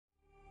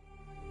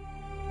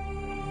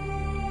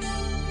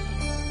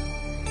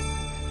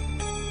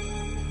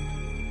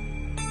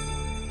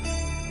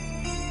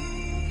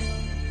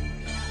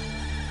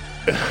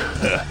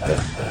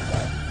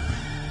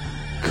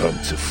Come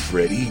to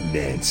Freddy,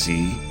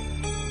 Nancy.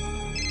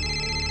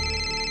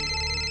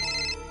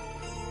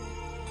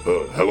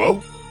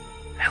 Hello?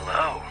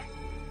 Hello?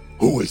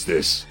 Who is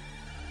this?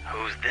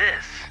 Who's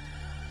this?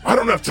 I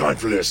don't have time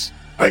for this.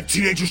 I have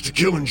teenagers to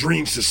kill and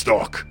dreams to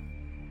stalk.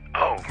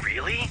 Oh,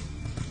 really?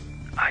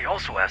 I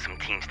also have some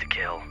teens to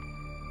kill.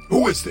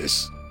 Who is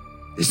this?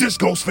 Is this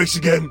Ghostface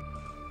again?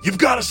 You've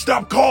got to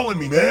stop calling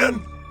me, man!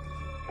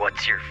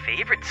 What's your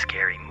favorite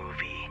scary movie?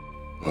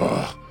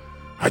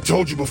 I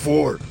told you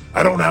before,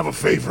 I don't have a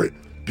favorite,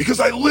 because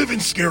I live in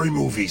scary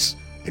movies,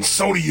 and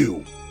so do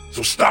you.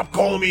 So stop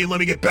calling me and let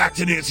me get back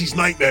to Nancy's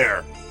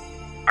nightmare.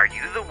 Are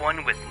you the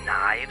one with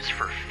knives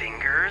for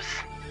fingers?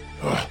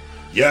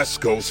 Yes,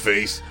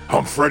 Ghostface,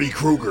 I'm Freddy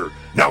Krueger.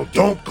 Now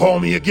don't call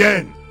me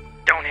again!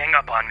 Don't hang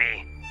up on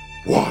me.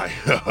 Why?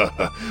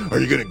 Are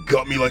you gonna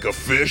gut me like a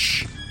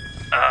fish?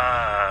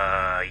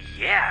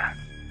 Yeah.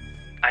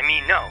 I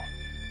mean, no.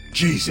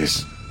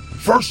 Jesus.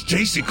 First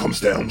Jason comes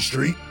down the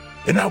street,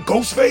 and now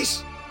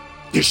Ghostface?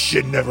 This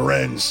shit never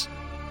ends.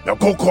 Now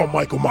go call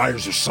Michael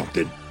Myers or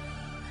something.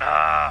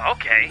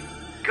 Okay.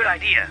 Good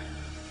idea.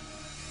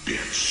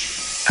 Bitch.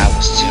 I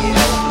was too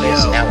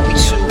hopeless, now we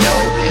too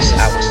hopeless.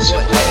 I was too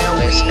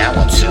hopeless, now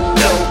I'm too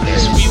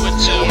dopeless. We were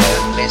too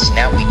hopeless,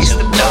 now we too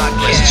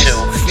dopeless.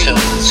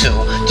 Too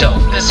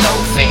dopeless,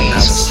 whole fiends.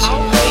 I was too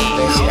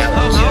hopeless, now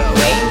I'm too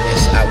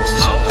hopeless. I was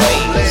too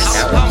hopeless,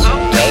 now I'm too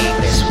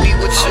dopeless. We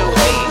were too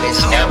hopeless,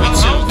 now we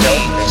too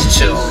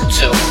dopeless.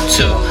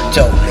 Too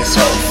dopeless,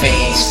 whole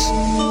fiends.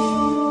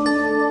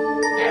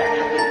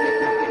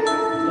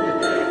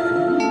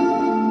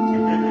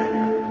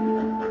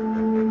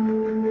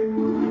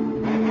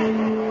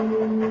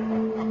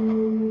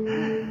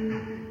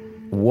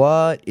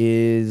 What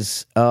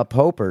is up,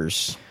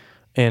 Hopers?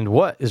 And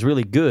what is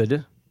really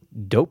good,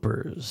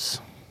 Dopers?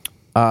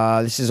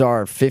 This is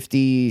our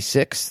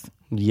 56th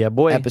Yeah,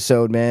 boy.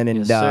 episode, man, and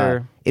Yes,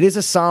 sir. it is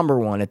a somber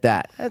one at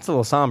that. That's a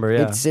little somber,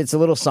 yeah. It's a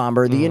little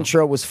somber. The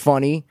intro was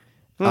funny.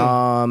 Two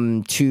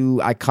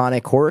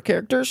iconic horror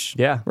characters.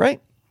 Yeah. Right?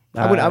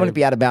 I wouldn't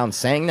be out of bounds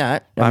saying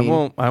that. I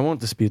mean, I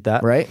won't dispute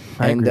that. right?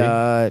 I and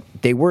agree.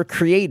 they were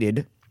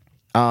created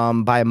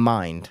by a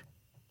mind.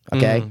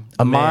 Okay?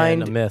 A man,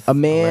 mind, a myth, a a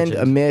man, legend.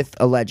 a myth,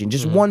 a legend.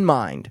 Just one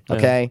mind,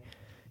 okay?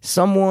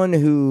 Someone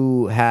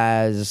who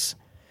has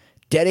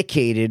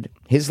dedicated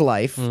his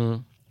life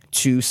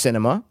to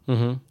cinema,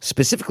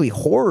 specifically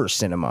horror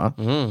cinema,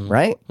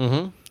 right?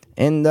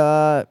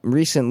 And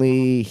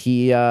recently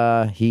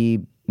he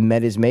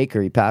met his maker.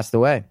 He passed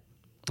away.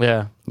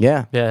 Yeah.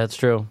 Yeah. Yeah, that's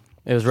true.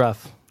 It was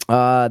rough.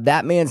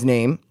 That man's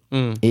name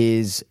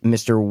is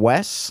Mr.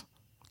 Wes.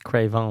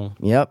 Craven.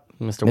 Yep.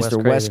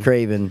 Mr. Wes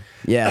Craven.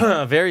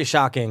 Yeah. Very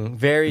shocking.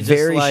 Very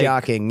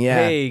Shocking, yeah.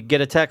 Hey, get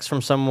a text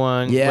from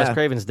someone. Yeah. Wes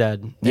Craven's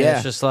dead. And Yeah.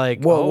 it's just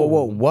like,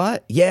 whoa,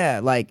 what?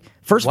 Yeah, like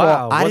first Wow, of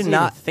all, I wasn't did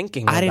not even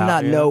thinking I did about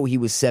not it. know he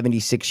was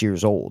 76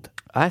 years old.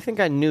 I think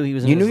I knew he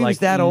was in You his, knew he was like,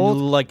 that old?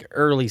 like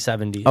early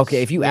 70s.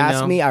 Okay, if you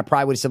asked know? me, I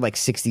probably would have said like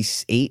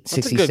 68, That's a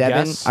good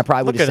 67. guess. I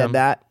probably would Look have at said him.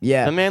 that.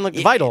 Yeah. The man looked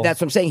vital. That's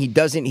what I'm saying. He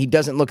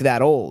doesn't look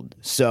that old.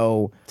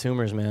 So,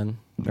 Tumors, man.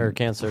 Or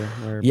cancer.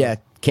 Or yeah,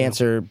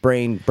 cancer,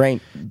 brain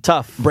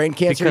tough brain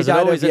cancer because he it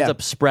died of, always ends yeah.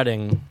 up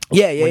spreading.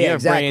 Yeah, when you have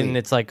exactly. brain,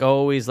 it's like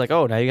always like,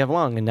 oh, now you have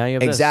lung and now you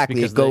have Exactly,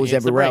 this it goes it's the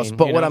everywhere else. brain,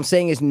 But you what know? I'm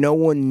saying is, no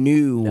one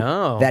knew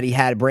No. that he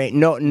had brain.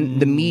 No,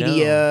 the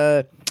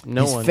media,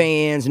 No his one.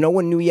 fans, no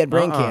one knew he had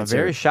brain cancer.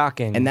 Very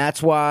shocking. And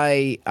that's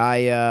why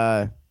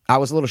I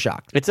was a little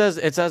shocked. It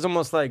says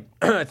almost like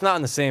it's not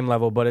on the same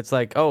level, but it's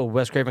like, oh,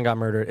 Wes Craven got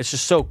murdered. It's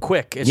just so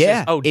quick. It's Yeah,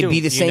 just, oh, it'd be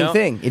dude, the same you know?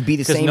 thing. It'd be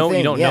the 'Cause same you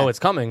thing, don't yeah. know it's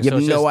coming. You So have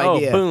it's no just,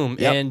 idea. Oh, boom.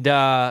 Yep.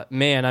 And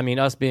man, I mean,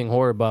 us being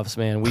horror buffs,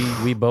 man,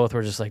 we both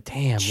were just like,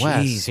 damn, Wes,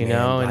 Jeez, you man,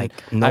 know. And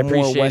like, no I more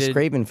Wes appreciated-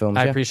 Craven films,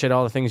 I yeah. appreciate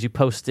all the things you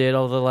posted,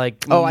 all the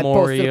like Oh, I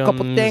posted a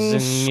couple memoriams things,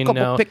 and, you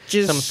couple know,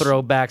 pictures. some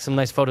throwbacks, some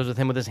nice photos with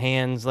him with his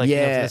hands, like you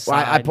know, to Yeah, the well,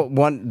 I side. put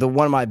one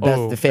of my best,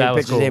 Oh, the that favorite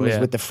was pictures of him cool, is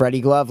yeah. with the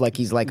Freddy glove, like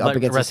he's like up Like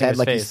against his resting head, his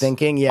like face. he's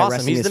thinking. Yeah, Awesome,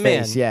 resting he's his the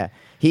man. face. Yeah,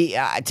 he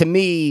to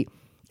me,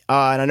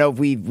 and I know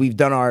we've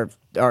done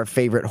our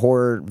favorite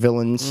horror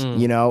villains,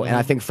 you know, and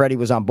I think Freddy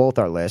was on both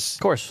our lists.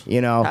 Of course.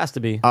 you know, Has to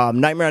be.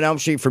 Nightmare on Elm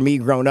Street for me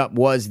growing up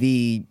was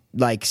the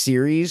like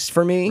series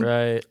for me.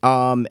 Right.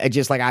 It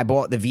just like I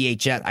bought the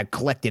VHS, I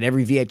collected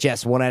every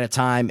VHS one at a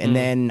time, and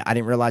then I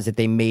didn't realize that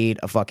they made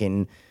a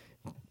fucking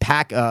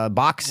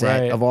box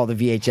set Right. of all the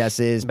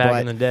VHSs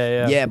Back in the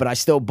day, yeah. but I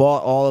still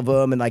bought all of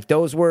them, and like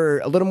those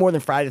were a little more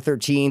than Friday the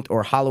 13th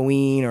or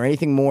Halloween or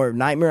anything more.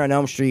 Nightmare on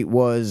Elm Street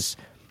was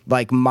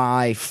like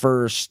my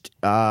first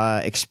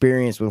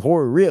experience with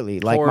horror, really,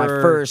 like my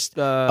Horror, first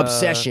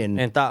obsession.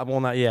 and thought,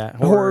 well, not yet.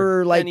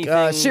 horror like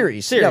anything-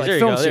 series, yeah, like there you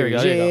film go, there you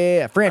series, go, there you go.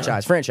 yeah,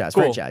 franchise,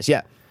 Cool.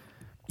 yeah.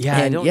 Yeah,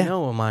 I And, don't yeah.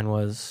 know what mine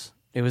was.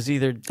 It was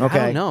either I Okay.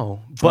 don't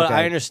know, but Okay.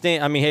 I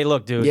understand. I mean, hey,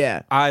 look, dude.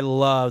 Yeah. I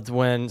loved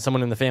when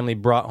someone in the family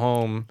brought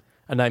home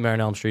A Nightmare on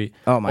Elm Street.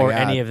 Oh, my or God.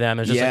 any of them.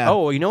 It's just Yeah. like,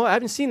 oh, you know what? I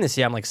haven't seen this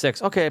yet. I'm like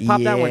 6. Okay,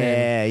 pop that one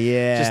in.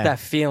 Yeah. Just that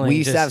feeling. We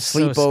used to have just so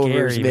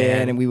sleepovers, scary,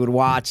 man, and we would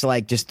watch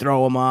like just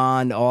throw them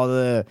on all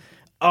the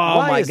Oh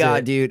Why my is God,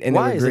 it- dude. And they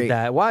why were is great. it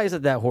that? Why is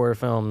it that horror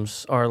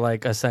films are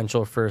like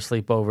essential for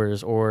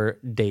sleepovers or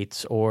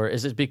dates? Or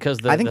is it because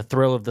the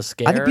thrill of the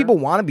scare? I think people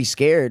want to be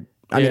scared.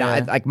 I mean,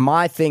 Yeah. like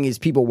my thing is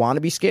people want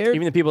to be scared.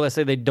 Even the people that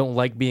say they don't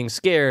like being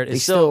scared,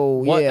 it's still-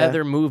 what yeah.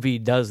 other movie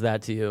does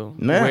that to you?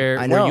 Man, where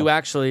I know. you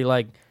actually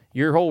like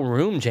your whole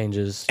room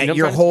changes. You and know,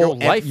 your friends, whole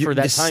life your- for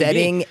that the time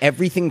setting, being.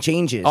 everything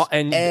changes.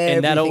 And that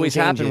Everything always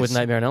happened changes. with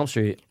Nightmare on Elm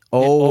Street. It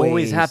Always.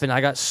 always happened. I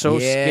got so Yeah,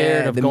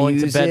 scared of the going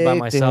to bed by music,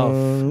 myself.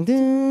 dun,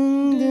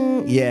 dun,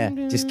 dun. Yeah,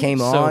 just came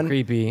So on.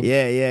 creepy.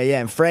 Yeah.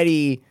 And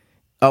Freddie.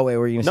 Oh wait,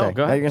 what were you gonna No, say?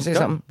 go ahead. Are you gonna say Go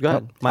something? ahead. Go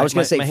ahead. Oh, I was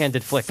gonna say my hand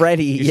did flick.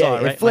 Freddie. You Yeah, saw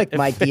it, right? it flicked,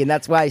 Mikey, and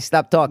that's why I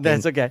stopped talking.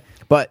 That's okay.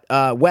 But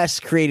Wes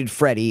created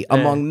Freddy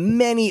among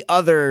many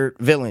other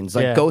villains,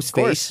 like Yeah, of Ghostface.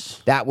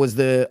 course. That was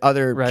the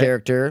other Right.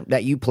 character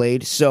that you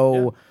played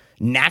so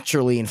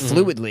naturally and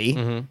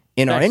fluidly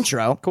in our Nice.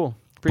 intro. Cool.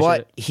 Appreciate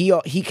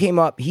But he came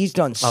up. He's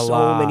done so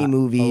lot, many a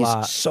movies,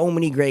 lot. so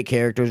many great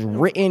characters,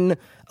 written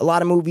a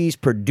lot of movies,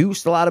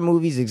 produced a lot of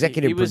movies,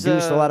 executive He was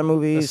produced a lot of a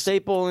movies.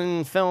 staple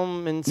in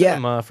film and Yeah,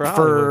 cinema for for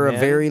Hollywood, a man.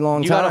 very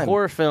long You got time. a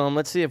horror film.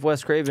 Let's see if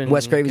Wes Craven.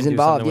 Wes Craven's can do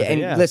involved. something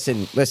Yeah, with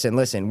and it.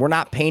 listen. We're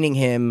not painting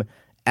him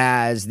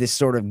as this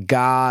sort of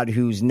god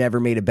who's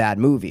never made a bad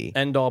movie.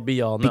 End all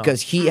be all. No.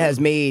 Because he has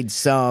made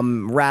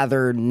some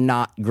rather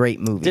not great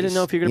movies. Didn't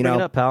know if you're going to bring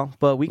it up, pal,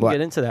 but we can What? get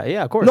into that.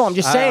 Yeah, of course. No, I'm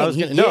just saying. I was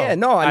He- gonna, no, yeah,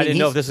 no, I mean, didn't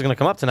know he's- if this was going to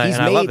come up tonight, He's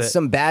and I love made it.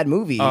 some bad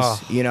movies,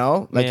 Oh, you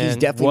know? Like, he's man,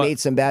 definitely what- made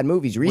some bad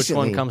movies Which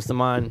recently. one comes to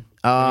mind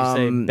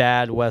when you say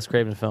bad Wes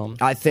Craven film?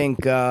 I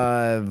think,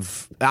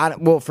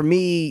 well, for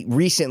me,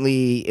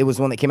 recently, it was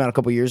one that came out a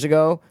couple years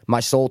ago, My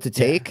Soul to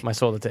Take. My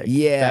Soul to Take.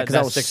 Yeah, That- because that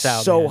I was sticks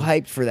out, so man.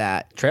 hyped for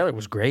that. Trailer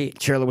was great.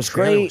 Trailer was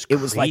Trailer great. was It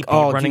was like, creepy,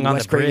 oh, running dude, on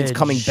Wes the Craven's bridge.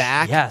 coming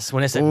back. Yes,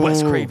 when I said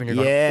Wes Craven,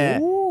 you're yeah,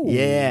 like, ooh.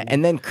 yeah,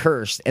 and then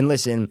Cursed. And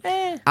listen,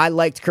 I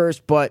liked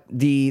Cursed, but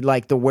the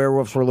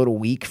werewolves were a little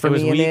weak for It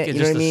was me in weak, it. and You know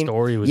just what I the mean?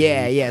 story was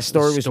yeah, weak. yeah,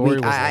 story The was story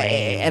weak. was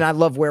lame. And I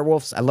love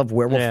werewolves. I love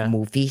werewolf Yeah.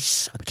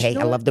 movies. Okay, you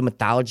know I what? love the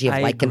mythology of I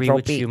agree lycanthropy.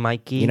 with you,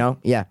 Mikey. You know,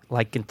 yeah.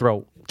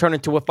 Lycanthrope. Turn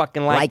into a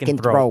fucking lycanthrope.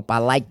 Lycanthrope. I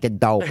like the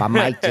dope. I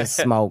might just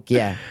smoke.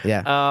 Yeah,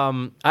 yeah.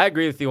 I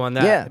agree with you on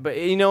that. Yeah. But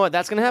you know what?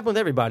 That's going to happen with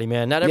everybody,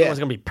 man. Not everyone's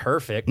going to be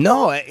perfect.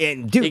 No,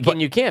 and dude, but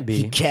You can't be.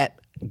 He kept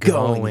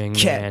going. Going,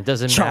 He kept man.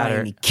 Doesn't trying.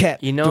 matter. He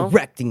kept You know?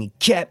 directing. He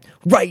kept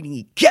writing.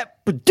 He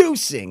kept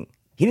producing.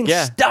 He didn't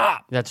Yeah,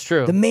 stop. that's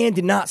true. The man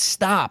did not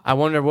stop. I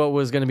wonder what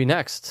was going to be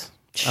next.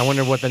 I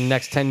wonder what the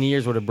next 10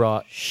 years would have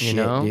brought. You Shit,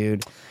 know?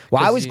 dude.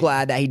 Well, I 'Cause was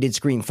glad that he did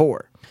Scream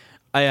 4.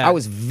 I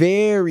was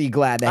very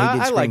glad that he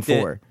did I Scream liked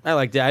 4. it. I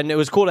liked it. And it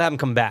was cool to have him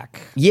come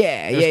back.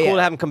 Yeah, It was yeah, cool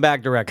to have him come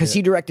back direct. because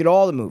he directed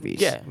all the movies.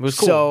 Yeah, it was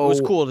cool. So It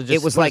was cool to just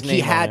it was put like his he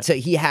name on had it. to.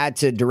 He had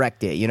to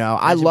direct it. You know,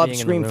 I Imagine loved being in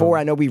the Scream room. 4.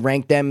 I know we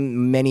ranked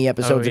them many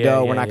episodes yeah,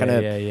 ago. yeah, We're not yeah,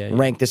 going to yeah.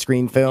 rank the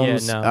Scream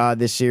films Yeah, no.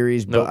 this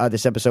series, Nope.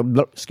 this episode.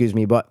 Excuse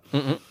me, but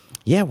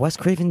yeah, Wes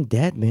Craven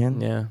dead, man.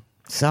 Yeah.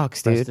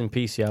 Sucks, dude. Rest in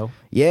peace, yo.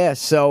 Yeah,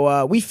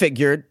 so we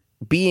figured,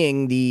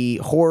 being the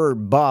horror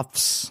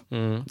buffs,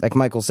 like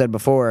Michael said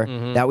before,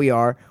 that we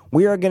are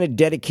going to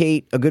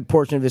dedicate a good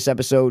portion of this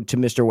episode to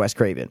Mr. Wes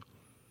Craven.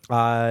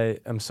 I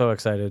am so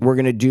excited. We're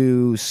going to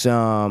do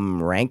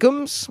some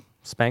rankums.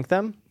 Spank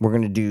them? We're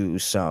going to do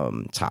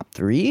some top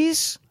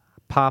threes.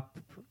 Pop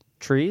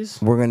trees?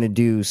 We're going to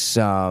do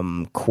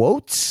some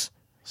quotes.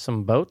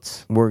 Some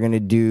boats? We're going to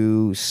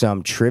do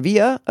some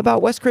trivia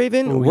about Wes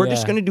Craven. Ooh, We're yeah.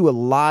 just going to do a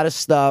lot of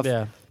stuff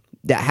Yeah.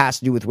 that has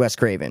to do with Wes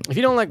Craven. If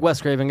you don't like Wes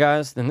Craven,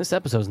 guys, then this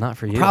episode's not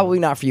for you. Probably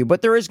not for you,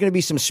 but there is going to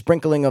be some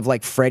sprinkling of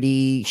like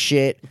Freddy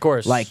shit, Of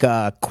course. like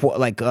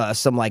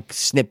some like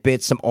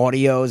snippets, some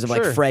audios of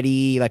like Sure.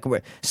 Freddy.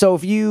 So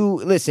if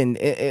you listen,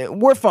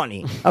 we're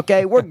funny,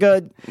 okay? We're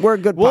good. We're a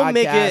good. We'll podcast.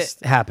 make it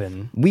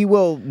happen. We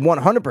will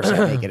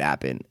 100% make it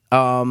happen.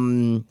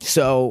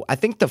 So I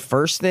think the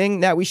first thing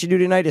that we should do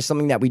tonight is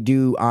something that we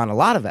do on a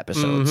lot of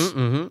episodes.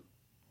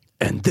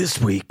 And this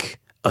week,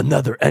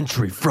 another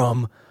entry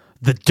from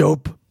The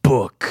Dope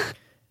Book.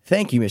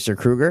 Thank you, Mr.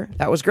 Kruger.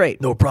 That was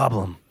great. No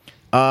problem.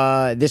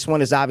 This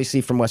one is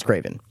obviously from Wes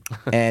Craven,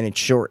 and it's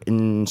short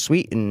and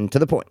sweet and to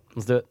the point.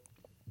 Let's do it.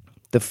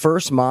 The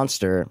first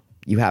monster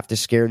you have to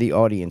scare the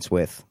audience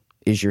with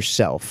is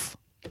yourself.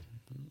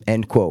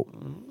 End quote.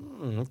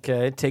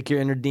 Okay, take your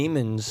inner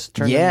demons,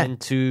 turn Yeah. them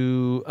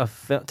into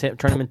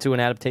turn them into an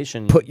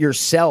adaptation. Put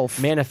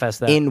yourself Manifest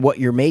that. in what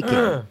you're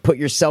making. Put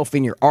yourself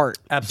in your art.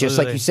 Just like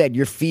Absolutely. you said,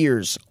 your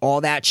fears,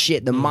 all that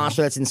shit, the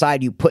monster that's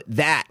inside you, put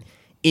that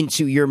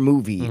into your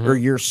movie or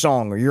your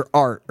song or your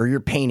art or your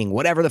painting,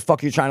 whatever the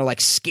fuck you're trying to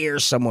like scare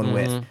someone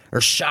with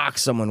or shock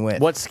someone with.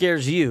 What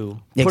scares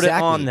you? Put Exactly.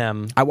 it on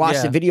them. I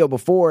watched Yeah. a video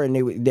before, and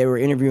they were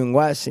interviewing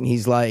Wes, and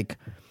he's like,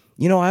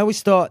 you know, I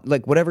always thought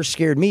like whatever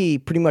scared me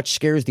pretty much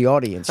scares the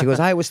audience. He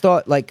goes, I always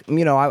thought like,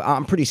 you know,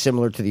 I'm pretty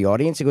similar to the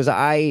audience. He goes,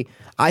 I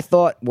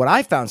thought what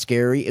I found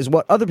scary is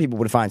what other people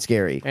would find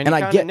scary, And he I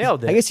kinda get,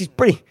 nailed it. I guess he's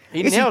pretty,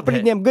 He nailed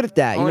it. damn good at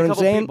that. Only you know a what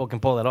I'm couple saying? people can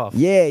pull that off.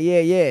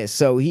 Yeah.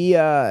 So he,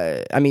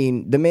 I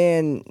mean, the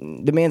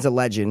man's a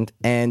legend,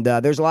 and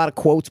there's a lot of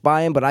quotes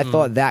by him, but I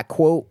thought that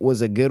quote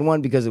was a good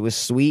one because it was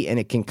sweet and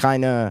it can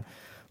kind of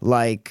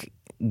like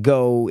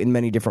go in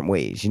many different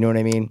ways. You know what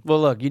I mean? Well,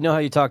 look, you know how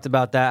you talked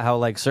about that, how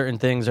like certain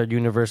things are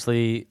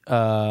universally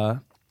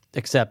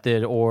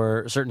accepted,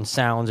 or certain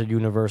sounds are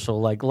universal,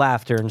 like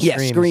laughter and Yeah,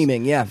 screams.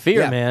 screaming. Yeah,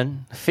 Fear, yeah.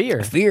 man,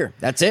 fear. Fear.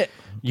 That's it.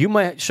 You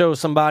might show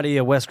somebody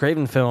a Wes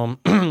Craven film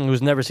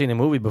who's never seen a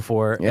movie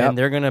before, Yep. and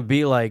they're gonna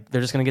be like, they're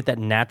just gonna get that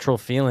natural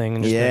feeling,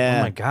 and just be like, Yeah.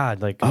 oh my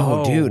god, like,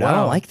 Oh, dude, I wow.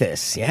 don't like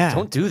this. Yeah.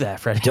 Don't do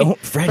that, Freddie.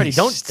 Freddie,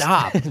 don't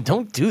stop.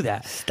 don't do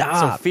that.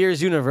 Stop. So fear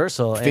is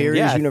universal. And Fear is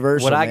yeah,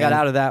 universal, What I got man.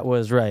 out of that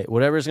was right.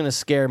 Whatever's gonna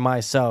scare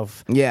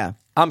myself, Yeah.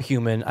 I'm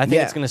human. I think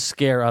Yeah. it's gonna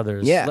scare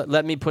others. Yeah.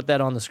 Let me put that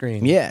on the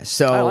screen. Yeah,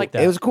 so I like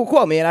that. it was a cool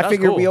quote, man. I That was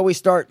figured cool. we always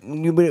start.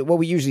 Well,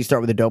 we usually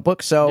start with a dope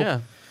book. So, Yeah.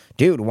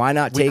 dude, why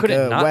not We take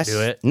couldn't not Wes?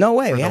 do it No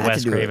way, for we the had Wes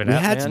to do it. Craven We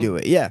app, had to man. do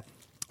it. Yeah.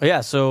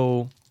 Yeah.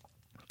 So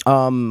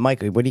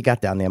Mikey, what do you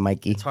got down there,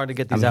 Mikey? It's hard to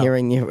get these I'm out.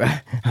 hearing you.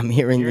 I'm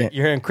hearing you're you.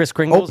 hearing Chris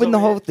Kringles. Open the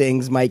over whole here?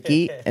 things,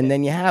 Mikey, and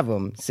then you have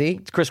them. See?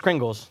 It's Chris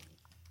Kringles.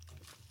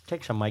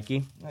 Take some,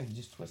 Mikey. No, you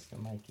just twist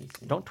them, Mikey.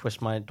 Don't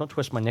twist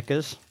my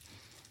knickers.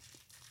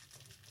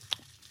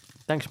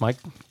 Thanks, Mike.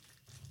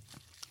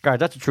 Guys,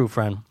 that's a true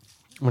friend.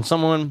 When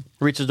someone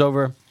reaches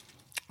over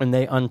and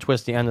they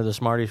untwist the end of the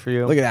Smarties for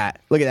you, Look at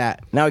that. Look at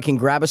that. Now we can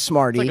grab a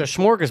Smartie it's like a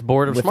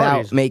smorgasbord of without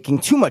Smarties. making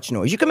too much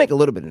noise. You can make a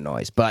little bit of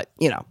noise, but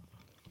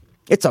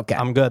it's okay.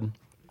 I'm good.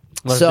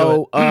 Let's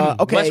So, do it.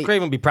 okay. Wes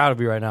Craven would be proud of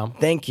you right now.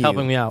 Thank you.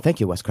 Helping me out. Thank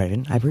you, Wes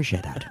Craven. I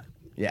appreciate that.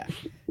 Yeah.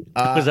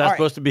 Was that all right.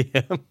 supposed to be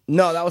him?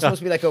 No, that was supposed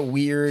to be like a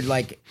weird,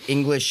 like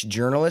English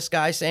journalist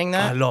guy saying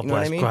that. I love you know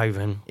Wes what I mean?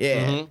 Craven.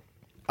 Yeah. Mhm.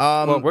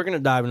 Well, we're gonna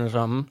dive into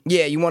something.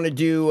 Yeah, you want to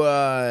do,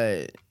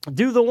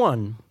 Do the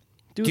one.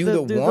 Do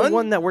the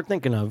one? that we're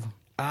thinking of.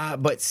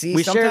 but see,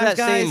 We share sometimes, that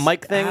guys, same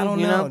mic thing, I don't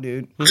you know, know?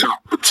 dude.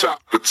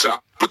 Top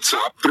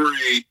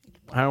three.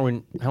 How are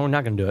we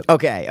not gonna do it?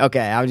 Okay.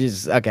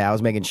 I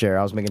was making sure.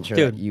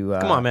 Dude, that you.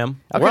 come on, man.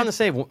 okay. We're on the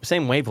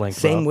same wavelength.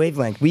 Same bro.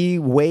 wavelength. We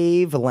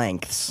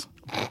wavelengths.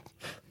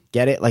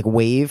 Get it? Like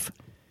wave?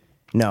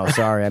 No,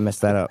 sorry, I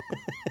messed that up.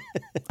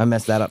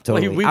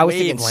 Totally. we I was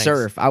thinking wavelengths.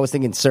 surf.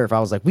 I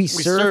was like, we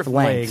surf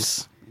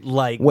lengths.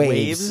 like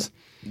Waves.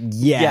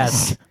 Yes.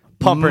 Yes.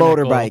 Pumpernickel.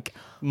 Motorbike.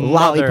 Mother.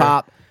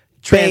 Lollipop.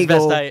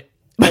 Bagel. Transvestite.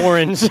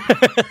 Orange.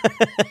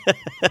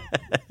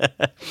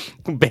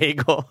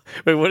 Bagel.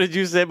 Wait, what did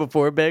you say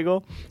before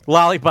bagel?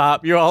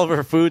 Lollipop. You're all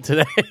over food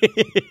today.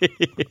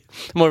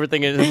 I'm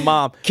overthinking his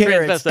mom.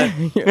 Carrots.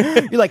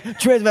 Transvestite. You're like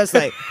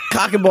transvestite,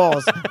 cock and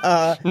balls,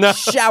 No.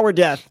 shower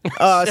death,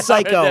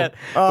 psycho. death.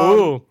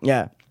 Ooh.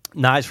 Yeah.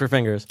 Knives for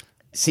fingers.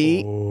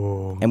 See?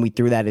 And we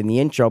threw that in the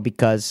intro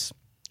because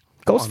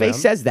Ghostface man.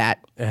 says that.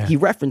 He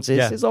references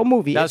Yeah. his old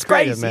movie. That's It's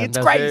crazy. creative, man. It's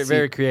That's crazy. Very,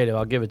 very creative.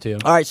 I'll give it to you.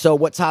 All right, so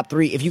what top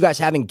three? If you guys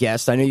haven't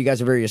guessed, I know you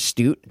guys are very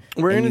astute.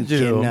 We're and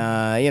gonna you do-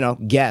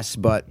 can, guess,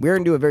 but we're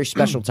gonna do a very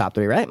special top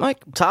three, right, Mike?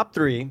 Top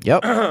 3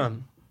 Yep.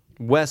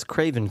 Wes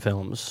Craven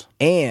films.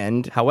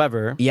 And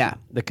However, yeah,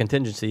 the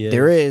contingency is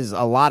there is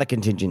a lot of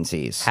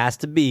contingencies. has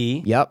to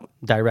be Yep,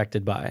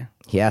 directed by.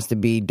 he has to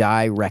be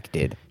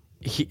directed.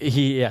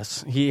 He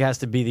has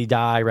to be the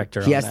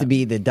director. He has to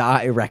be the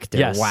director.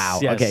 Yes, Wow.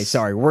 yes. Okay,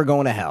 sorry, we're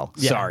going to hell.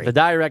 Yeah, Sorry. the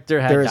director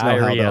had There is no hell,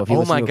 diarrhea. though, if you Oh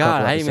listen my to a god,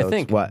 couple I didn't even episodes.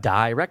 think What?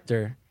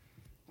 director.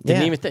 Yeah.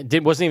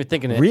 Wasn't even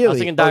thinking it. Really? I was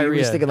thinking Oh, diarrhea. you were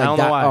just thinking I like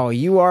don't know why. Oh,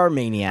 you are a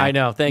maniac. I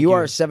know, thank You you.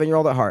 are a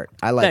 7-year-old at heart.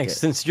 I like Thanks. it.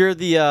 Since you're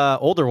the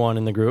older one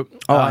in the group,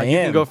 Oh, I you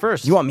am. can go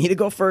first. You want me to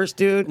go first,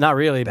 dude? Not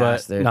really,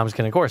 Bastard. but no, I'm just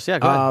kidding. Of course, yeah.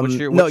 Go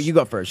ahead. No, you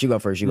go first. You go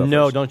first.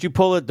 No, first. don't you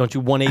pull it. Don't you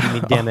 180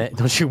 me, damn it.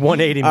 Don't you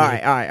 180 me. All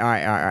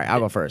right. I'll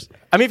go first.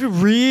 I mean, if you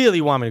really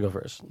want me to go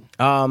first,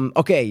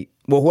 Okay.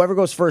 Well, whoever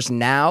goes first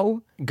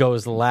now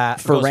goes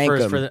last. for goes rank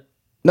first 'em. for the,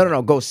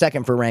 No. Go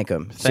second for rank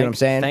 'em. See what I'm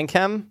saying? Thank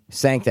him.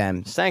 Thank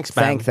them. Thanks,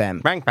 Thank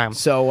them. Rank them.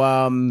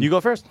 So, You go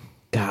first.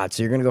 God,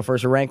 so you're gonna go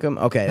first for rank 'em?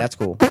 Okay, that's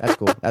cool.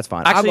 That's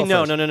fine. Actually,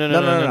 I'll go no.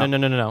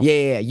 first.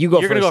 Yeah. You go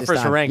You're first. gonna go this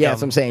first time. for rank. Yeah,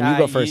 that's what I'm saying. You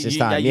go first this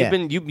time. Yeah.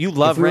 You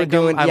love If we were rank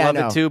 'em. doing- I yeah, love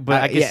no. it too,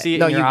 but I can see it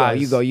no, in your eyes.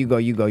 You go.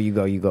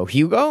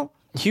 Hugo?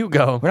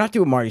 Hugo. We're not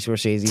doing Marty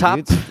Scorsese, Top-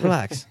 dude.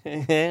 Relax.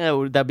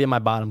 That'd be in my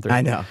bottom 3.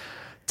 I know.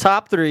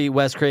 Top 3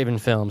 Wes Craven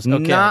films.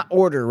 Okay. Not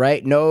order,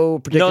 right? No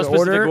particular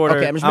specific order.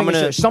 Okay, I'm just I'm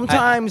making gonna- sure.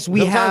 Sometimes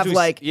we sometimes have we-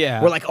 like,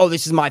 yeah. we're like, oh,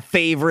 this is my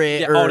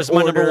favorite. Yeah, or this is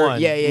my number order.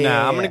 1. Yeah.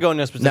 Nah, I'm gonna go in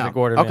no specific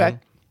order. Okay. Man.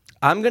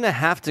 I'm gonna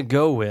have to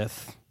go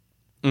with.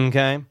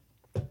 Okay.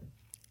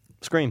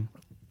 Scream.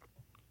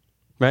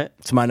 Right?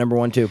 It's my number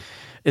 1 too.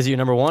 Is it your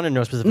number 1 or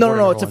no specific No, order?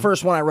 no, number it's the one?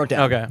 first one I wrote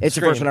down. Okay. It's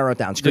the first one I wrote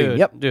down. Scream. Dude,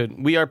 Yep.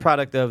 Dude, we are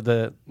product of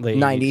the late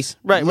 90s.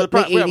 Right. We're Late the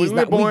 80s. we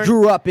were born. We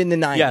grew up in the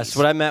 90s. Yes,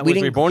 what I meant was we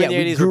were didn't- born in the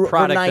 80s, we're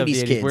product of the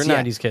 90s 80s. kids. We're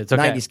yeah. 90s kids,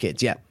 okay. 90s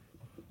kids, yeah.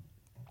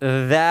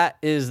 That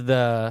is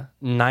the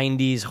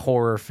 90s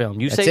horror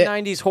film. You That's say it.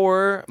 90s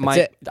horror,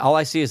 it. all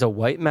I see is a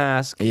white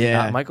mask,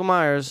 Yeah. not Michael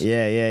Myers,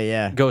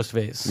 Yeah.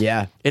 Ghostface.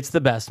 Yeah. It's the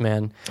best,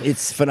 man.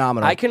 It's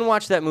phenomenal. I can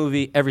watch that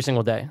movie every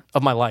single day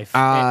of my life.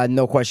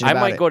 No question I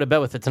about might it. go to bed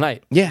with it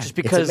tonight. Yeah, just it's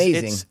because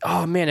amazing.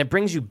 oh man, it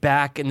brings you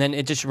back, and then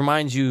it just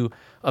reminds you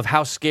of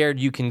how scared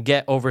you can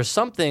get over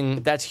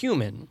something that's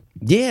human.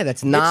 Yeah,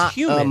 that's not a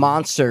human.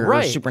 monster or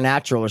Right.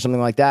 supernatural or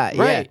something like that.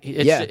 Right.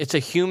 Yeah. It's a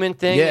human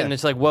thing, Yeah. and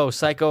it's like, whoa,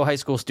 psycho high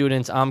school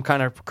students. I'm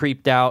kind of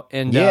creeped out.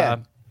 And Yeah.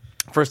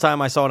 first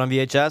time I saw it on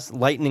VHS,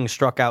 lightning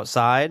struck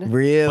outside. But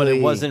Really?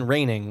 it wasn't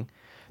raining.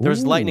 There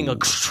was lightning,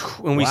 like,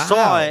 and we Wow.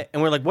 saw it,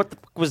 and we're like, what the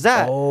fuck was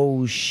that?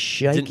 Oh,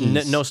 shikes.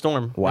 No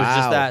storm. It was Wow.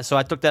 just that. So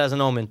I took that as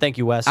an omen. Thank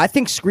you, Wes. I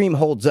think Scream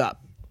holds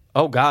up.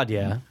 Oh, God,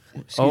 yeah.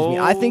 Excuse me.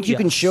 I think you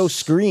can show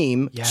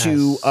Scream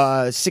to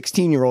a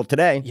 16-year-old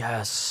today,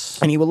 Yes.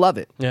 and he will love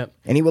it. Yep.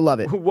 And he will love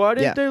it. Why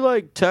didn't Yeah. they,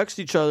 like, text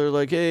each other,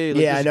 like, hey,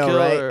 like, Yeah, I just know, kill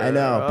right? her? I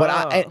know, but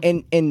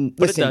and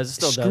But it listen, does, it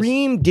still does.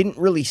 Scream didn't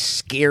really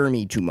scare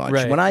me too much.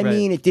 Right, When I right.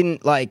 mean it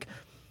didn't like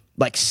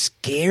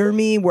scare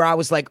me, where I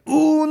was like,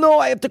 "Ooh, no,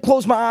 I have to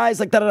close my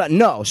eyes," like da da da.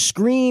 No,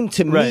 Scream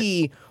to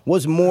me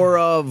was more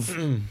of.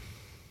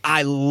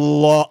 I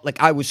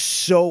was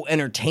so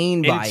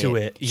entertained by Into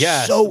it.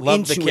 Yes. so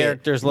Loved the into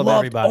characters, it. loved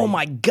everybody. Oh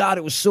my god,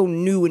 it was so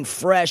new and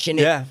fresh, and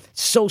Yeah.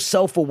 it's so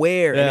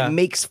self-aware, Yeah. and it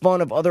makes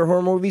fun of other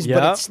horror movies,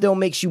 but Yep. it still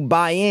makes you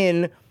buy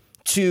in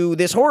to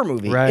this horror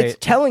movie. Right. It's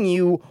telling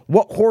you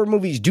what horror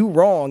movies do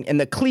wrong and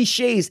the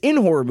cliches in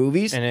horror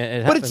movies, And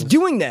it but it's happens.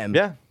 doing them.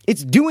 Yeah.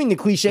 It's doing the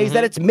cliches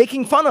that it's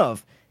making fun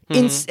of.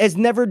 Has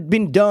never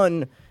been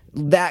done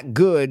that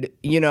good,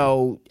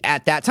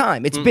 at that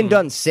time. It's been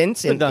done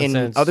since in done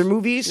since. other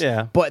movies,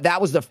 Yeah. but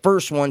that was the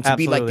first one to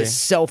be like Absolutely. this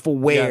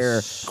self-aware,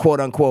 Yes.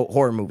 quote-unquote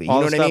horror movie. You All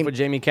know the what stuff I mean? with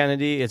Jamie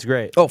Kennedy, it's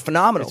great. Oh,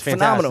 phenomenal, It's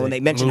phenomenal. fantastic. And they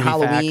mention Movie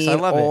facts, Halloween I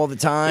love it. all the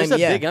time. There's a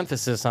yeah. big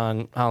emphasis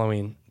on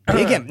Halloween.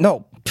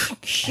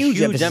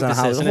 Huge emphasis on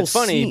Halloween. The and whole it's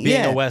funny scene, being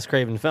yeah. a Wes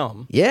Craven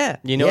film. Yeah,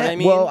 You know what I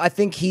mean? Well, I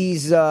think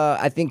he's he's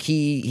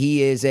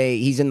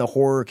in the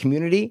horror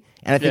community,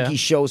 and I think Yeah. he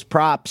shows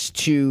props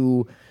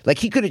to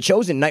he could have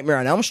chosen Nightmare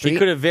on Elm Street. He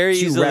could have very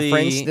to easily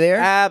reference there.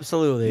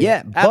 Absolutely.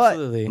 Yeah,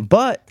 absolutely.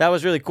 but that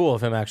was really cool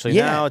of him. Actually,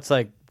 Yeah. now it's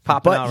like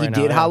popping out he right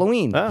did now.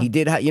 Halloween. Yeah. He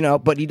did,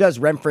 but he does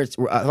reference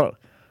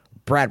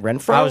Brad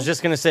Renfro. I was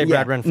just gonna say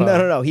Brad Renfro.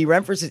 No. He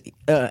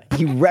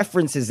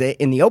references it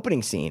in the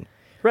opening scene.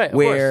 Right, of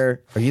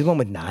Where are you the one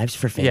with knives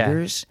for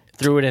fingers?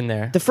 Threw it in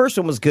there. The first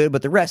one was good,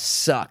 but the rest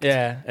sucked.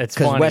 Yeah, it's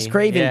because funny. Wes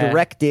Craven Yeah.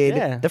 directed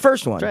Yeah. the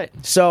first one. That's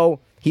right. So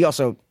he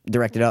also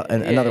directed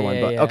another one.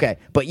 yeah, But yeah. okay,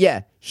 but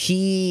yeah,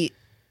 he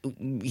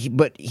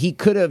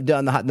could have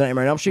done the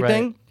Nightmare on Elm Street Right,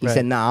 thing. He right.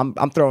 said, "Nah,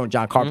 I'm throwing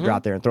John Carpenter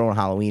out there and throwing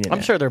Halloween in I'm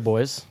there." sure they're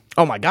boys.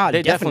 Oh my god,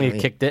 They definitely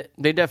kicked it.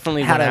 They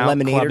definitely had went a out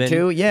lemonade clubbing. or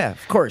two. Yeah,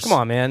 of course. Come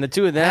on, man. The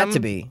two of them Had to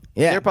be.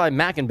 Yeah. they're probably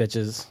macking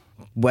bitches.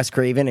 Wes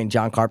Craven and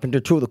John Carpenter,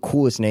 two of the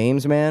coolest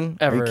names, man.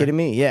 Are you Ever. kidding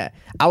me? Yeah.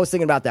 I was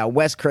thinking about that.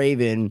 Wes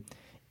Craven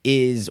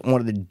is one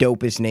of the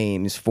dopest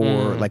names for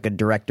like a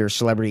director,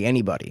 celebrity,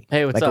 anybody.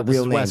 Hey, what's like up? A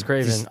real This is name. Wes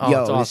Craven. This, Oh, yo,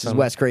 it's this is awesome.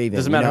 Wes Craven.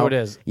 Doesn't matter you know? who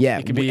it is. Yeah,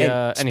 It could be,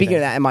 and speaking anything.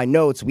 of that, in my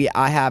notes,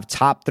 I have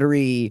top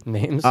 3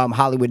 Names?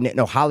 Hollywood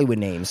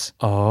names.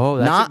 Oh,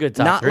 that's not a good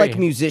top not 3. like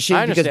musicians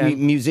I because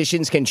understand.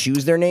 musicians can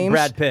choose their names.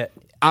 Brad Pitt.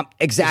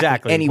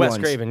 Exactly. Anyone's. Wes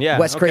Craven, yeah,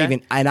 Wes okay.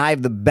 Craven, and I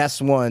have the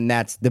best one.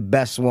 That's the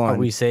best one. Are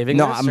we saving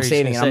No, this, or I'm are you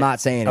saving it. just I'm gonna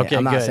not say- saying Okay, it.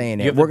 I'm not good. saying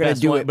You it. have the We're gonna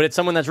best do one, it. but it's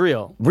someone that's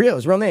real. Real,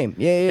 his real name.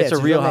 Yeah. It's a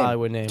his real name.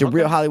 Hollywood name. It's a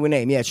real Okay. Hollywood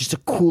name. Yeah, it's just the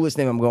coolest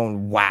name. I'm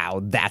going, wow,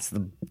 that's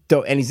the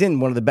dope. And he's in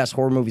one of the best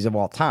horror movies of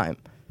all time.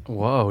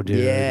 Whoa, dude.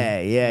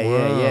 Yeah.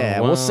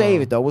 Whoa. We'll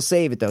save it though.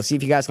 See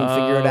if you guys can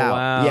figure it out.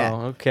 Wow. Yeah.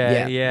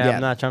 Okay. Yeah,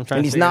 I'm trying to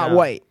And he's figure not it out.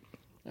 white.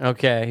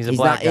 Okay, he's a He's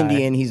black not guy.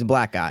 Indian. He's a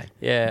black guy.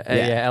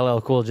 Yeah, LL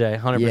Cool J,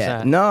 100%.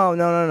 Yeah.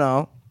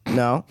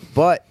 No.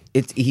 But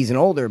he's an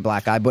older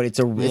black guy, but it's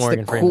the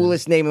Morgan Freeman.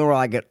 coolest name in the world.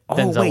 I get,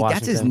 Denzel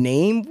that's his Washington.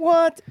 name?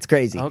 What? It's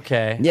crazy.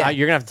 Okay. Yeah.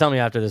 You're going to have to tell me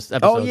after this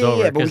episode's Oh, over.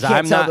 yeah, but we 'cause can't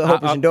I'm tell not, the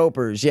Hopers and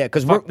Dopers. Yeah,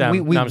 because Fuck them.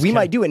 we No, I'm just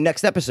might kidding. do it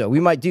next episode. We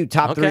might do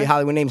top 3 Okay.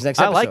 Hollywood names next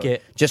I episode. like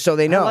it. Just so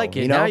they know. I like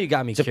it. You know? Now you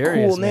got me it's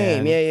curious, a cool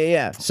name. man.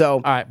 Yeah. So,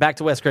 All right, back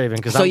to Wes Craven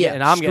because So, I'm yeah,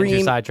 getting too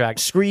Scream- sidetracked.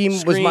 Scream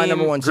was my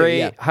number one, too, Great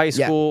yeah. high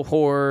school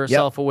horror, Yep.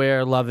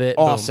 self-aware, love it.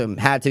 Boom. awesome.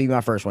 Had to be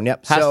my first one.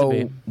 Yep. Has to so,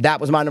 be. that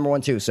was my number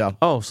 1, too. So,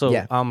 Oh, so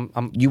yeah.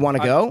 you wanna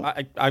go?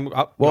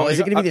 Well, is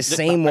it going to be the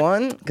same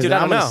one? Because Dude, I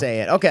I'm don't going to know.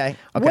 say it. Okay.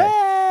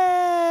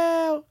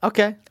 Well,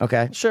 okay,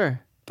 Okay. sure.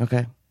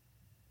 Okay.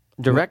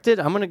 Directed.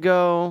 I'm gonna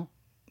go.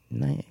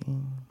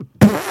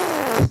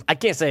 I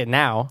can't say it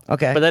now.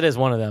 Okay. but that is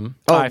one of them.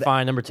 Oh, All right,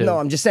 fine. Number 2. No,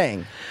 I'm just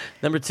saying.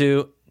 Number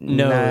 2.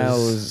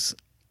 Nose.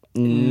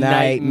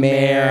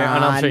 Nightmare on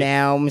Elm on Street.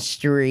 Elm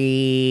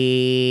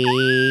Street.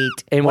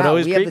 And what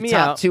always we have creeped the me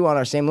top out- 2 on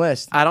our same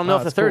list. I don't know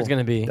if that's the third's cool.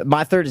 gonna be.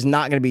 My third is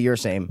not going to be your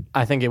same.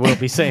 I think it will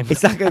be same.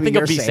 It's not gonna I be think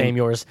your it'll be same.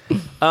 yours.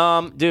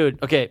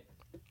 Dude. Okay,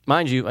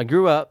 mind you, I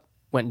grew up,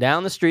 went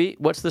down the street.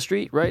 What's the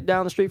street right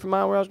down the street from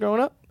where I was growing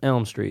up?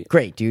 Elm Street.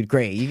 Great, dude.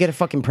 Great. You get a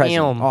fucking present.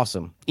 Elm.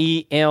 Awesome.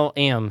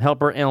 ELM,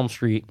 Helper Elm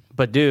Street.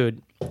 But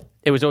dude,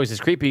 it was always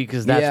just creepy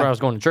because that's Yeah. where I was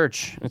going to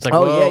church. It's like,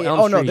 Oh, whoa, yeah. Elm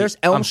Oh, no. Street. There's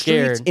Elm I'm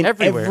scared. Streets in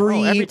everywhere.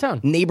 Every town.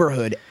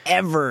 neighborhood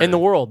ever. In the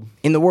world.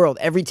 In the world.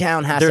 Every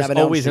town has There's to have an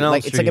Elm always Street. an Elm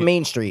Like, it's like a Street.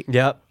 main street.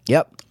 Yep.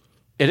 Yep.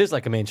 It is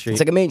like a main street.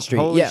 It's like a main street.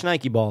 Holy yeah.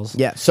 shnikey balls.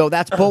 Yeah. So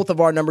that's both of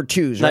our number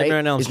 2s, right? Nightmare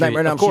on Elm Is Street, Nightmare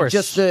on Elm of course.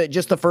 Street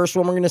just the first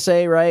one we're gonna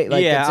say, right?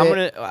 Like, Yeah, that's I'm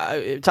it?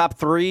 gonna top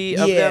 3 of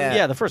them.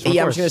 Yeah, the first one.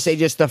 Yeah, of I'm course. just gonna say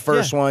just the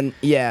first one.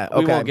 Yeah. Okay.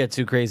 We won't get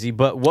too crazy,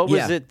 but what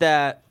was Yeah. it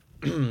that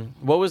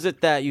what was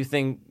it that you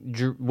think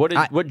drew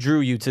what drew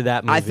you to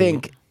that movie? I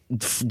think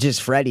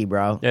just Freddy,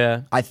 bro.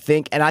 Yeah. I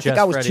think I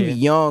Just was too Freddy.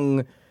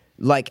 young.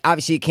 Like,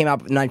 obviously, it came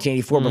out in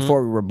 1984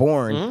 before we were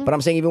born. But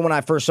I'm saying even when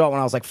I first saw it when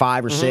I was like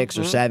 5 or 6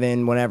 or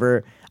 7,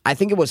 whatever, I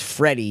think it was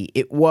Freddy.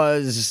 It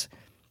was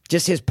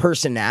just his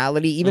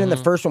personality. Even in the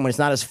first one when it's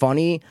not as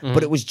funny,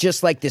 but it was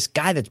just like this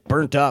guy that's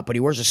burnt up, but he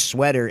wears a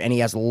sweater and he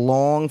has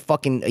long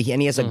fucking, and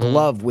he has a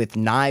glove with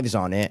knives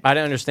on it. I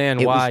didn't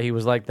understand why he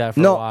was like that for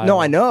a No, while. no,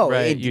 I know.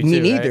 Right, Me you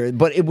too, neither. right?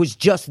 But it was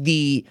just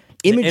the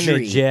imagery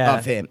image, yeah.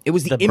 of him. It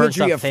was the burnt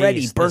imagery up of Freddy,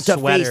 face, burnt the up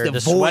sweater. face, the The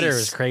voice. sweater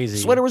is crazy.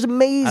 Sweater was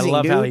amazing. I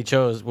love dude. how he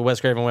chose. Wes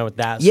Craven went with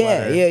that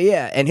Yeah, sweater.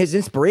 yeah. And his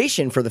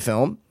inspiration for the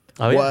film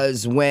Oh, yeah.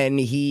 was when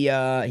he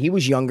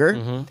was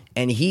younger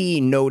and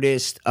he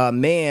noticed a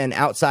man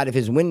outside of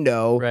his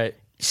window. Right.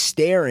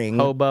 Staring,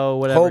 Hobo,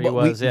 whatever he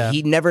was, yeah.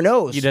 He never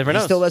knows. He never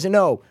knows. Still doesn't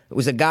know. It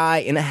was a guy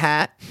in a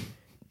hat,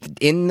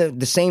 in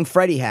the same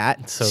Freddy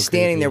hat, So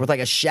standing creepy. there with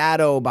like a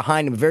shadow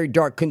behind him, very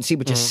dark, couldn't see,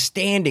 but just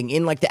standing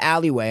in like the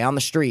alleyway on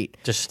the street,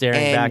 Just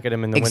staring back at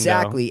him in the window.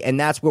 Exactly, and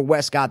that's where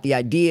Wes got the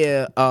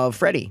idea of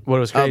Freddy. What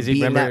was crazy, of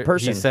being remember that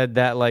person. he said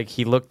that like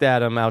he looked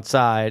at him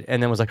outside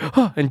and then was like,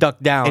 huh, and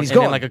ducked down. And he's then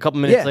gone. like a couple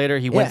minutes Yeah, later,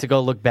 he yeah. went to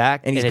go look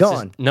back. And he's it's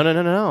gone. Just,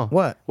 no.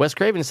 What? Wes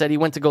Craven said he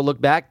went to go look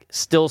back,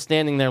 still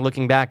standing there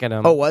looking back at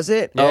him. Oh, was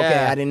it? Yeah. Okay,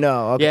 I didn't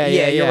know. Okay.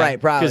 Yeah, You're right,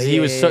 probably. Because he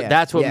Yeah, was yeah, so. yeah.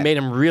 That's what Yeah. made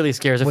him really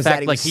scared. The Was fact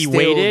that he like was he still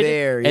waited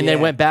there, and then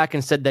yeah. went back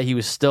and said that he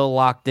was still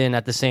locked in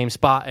at the same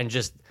spot and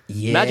just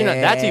imagine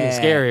that. That's even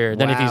scarier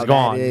than if he's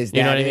gone. You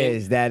know what I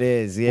mean? That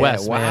is. Yeah.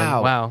 Wes, wow.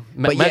 man, wow.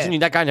 But Imagine yeah,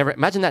 that guy never.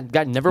 Imagine that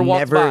guy never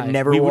walked by.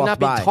 never we would walked not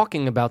by. be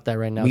talking about that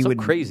right now. It's so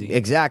crazy.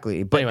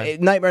 Exactly. But Anyway.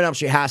 Nightmare on Elm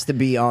Street has to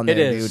be on there,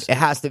 It is. dude. It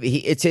has to be.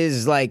 It's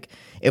his like.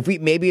 If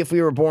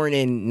we were born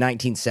in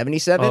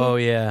 1977, Oh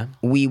yeah.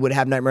 we would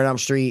have Nightmare on Elm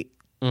Street.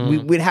 We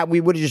would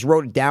have just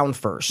wrote it down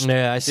first.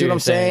 Yeah, I see what what I'm you're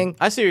saying.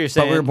 I see what you're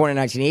saying. But we were born in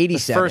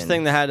 1987. First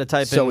thing that had to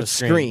type in so was it's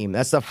Scream.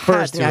 That's the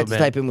first thing I had to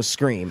type in was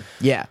Scream.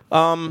 Yeah.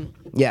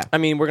 Yeah. I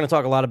mean, we're going to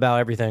talk a lot about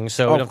everything,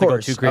 so Oh, we don't of have to go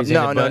course. too crazy.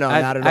 No, in it, no, but no,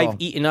 I've, not at all. I've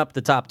eaten up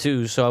the top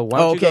 2, so why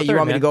don't you go Okay, third, you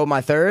want me man? to go with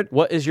my third?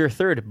 What is your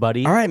third,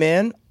 buddy? All right,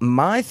 man.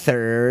 My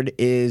third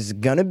is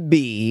gonna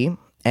be,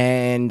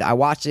 and I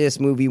watched this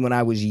movie when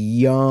I was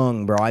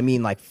young, bro. I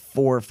mean, like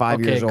 4 or 5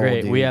 Okay, years old.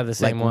 great. Dude. We have the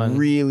same like, one.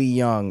 Really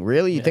young.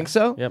 Really? You think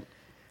so? Yep.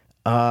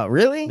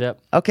 Really? Yep.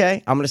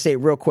 Okay, I'm gonna say it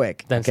real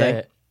quick. Then okay? say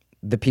it.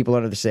 The People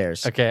Under the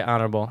Stairs. Okay,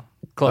 honorable.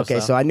 Close. Okay, though.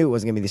 so I knew it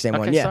wasn't gonna be the same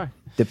one. Okay, Yeah. sorry.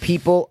 The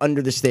People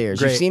Under the Stairs.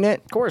 Great. You've seen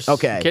it? Of course.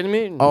 Okay. You kidding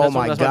me? Oh That's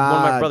my one god.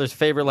 of my brother's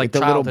favorite like the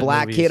little childhood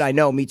black movies. kid. I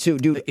know. Me too,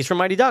 dude. He's from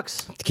Mighty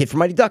Ducks. The kid from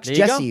Mighty Ducks, There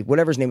you Jesse, go.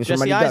 whatever his name is from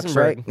Jesse Mighty Ducks,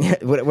 Eisenberg.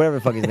 right? Whatever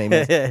the fuck his name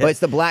is. But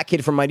it's the black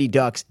kid from Mighty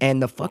Ducks,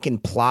 and the fucking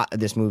plot of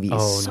this movie is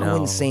Oh, so no.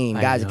 insane,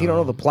 I guys. If you don't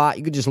know know. the plot,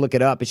 you could just look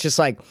it up. It's just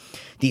like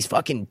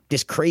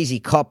this crazy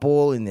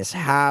couple in this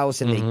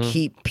house, and Mm-hmm. they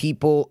keep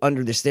people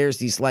under the stairs.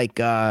 These like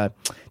they're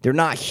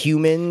not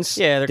humans.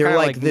 Yeah, they're kind of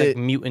like, the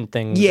mutant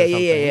things. yeah, or yeah,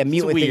 something. yeah, yeah. It's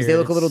Mutant things. They weird.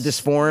 look a little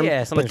disformed. Yeah,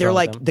 but something's they're wrong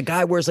with like them. the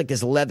guy wears like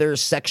this leather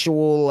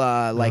sexual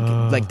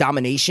like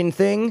domination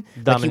thing.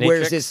 Like he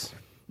wears Dominatrix? this.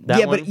 That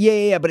yeah, one? but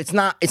yeah, but it's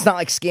not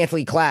like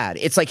scantily clad.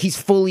 It's like he's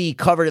fully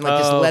covered in like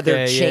this Oh, leather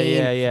okay. Yeah, chain.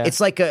 yeah. It's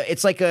like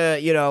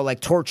a like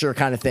torture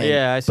kind of thing.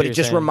 Yeah, I see but what it you're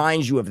just saying.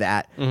 reminds you of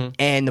that.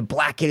 And the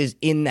black kid is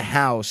in the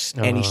house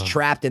and he's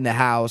trapped in the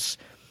house.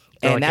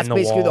 They're, And like, that's in the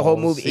basically the whole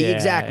walls. movie. Yeah,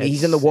 Exactly.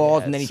 He's in the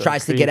walls and then he it's so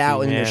tries to get out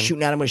creepy, and they're man.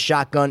 shooting at him with a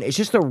shotgun. It's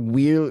just a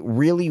weird,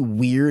 really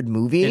weird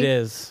movie. It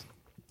is.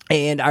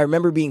 And I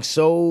remember being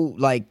so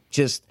like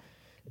just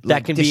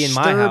That can be in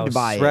my disturbed house,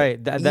 by it.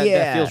 right? That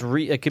Yeah. feels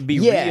real. It could be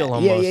Yeah, real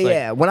almost. yeah, like,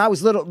 yeah. When I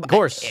was little, of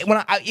course.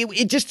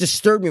 it just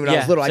disturbed me when I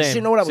was little. I just same,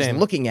 didn't know what I was same.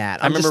 looking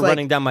at. I I'm remember just like,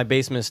 running down my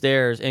basement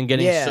stairs and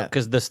getting Yeah.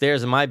 because the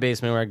stairs in my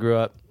basement where I grew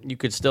up, you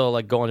could still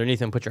like go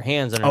underneath and put your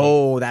hands underneath.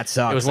 Oh, that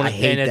sucks. It was one I of-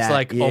 hate and it's that.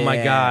 like, oh my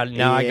Yeah, God,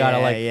 now I gotta,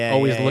 like, yeah,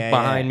 always yeah, look yeah,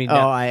 behind yeah. me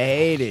now. Oh, I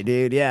hate it,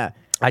 dude. Yeah.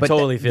 I But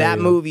totally feel that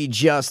you. movie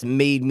just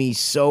made me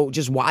so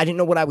I didn't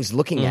know what I was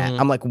looking at.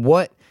 I'm like,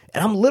 what?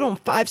 And I'm little, I'm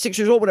 5, 6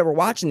 years old, whatever,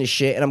 watching this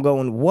shit, and I'm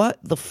going, what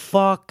the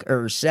fuck?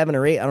 Or 7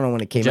 or 8, I don't know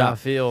when it came Ja out.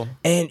 feel.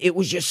 And it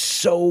was just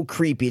so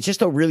creepy. It's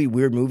just a really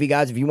weird movie,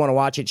 guys. If you want to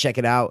watch it, check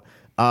it out.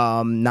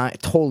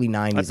 Totally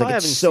 90s. probably Like haven't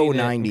it's so seen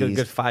it in 90s. a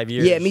good 5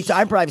 years. Yeah, me too.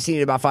 I probably haven't seen it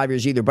in about 5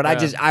 years either. But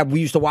we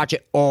used to watch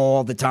it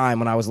all the time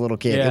when I was a little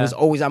kid. Yeah. It was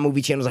always on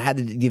movie channels. I had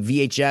the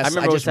VHS. I remember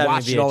I always just having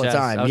watched it all the VHS.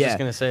 time. I was yeah. just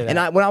gonna say that.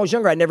 And when I was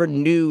younger, I never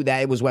knew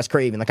that it was Wes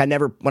Craven. Like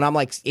when I'm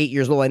like 8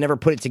 years old, I never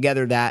put it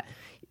together that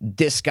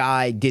this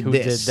guy did Who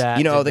this. did that,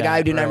 you know, did the guy who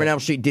that, did Nightmare on right. Elm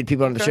Street did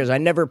People Under the Stairs. I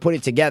never put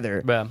it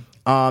together. Yeah.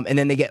 And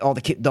then they get all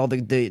the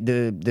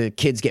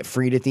kids get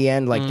freed at the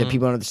end, like the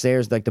people under the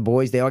stairs, like the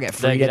boys, they all get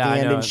freed get at the out, I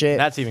end know. and shit.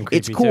 That's even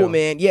It's creepy, cool, too.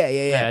 man. Yeah.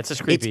 Yeah, it's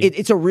just creepy.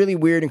 It's a really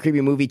weird and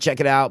creepy movie. Check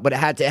it out, but it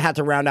had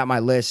to round out my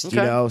list, you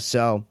Okay. know.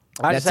 So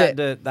I that's just it.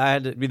 had to. I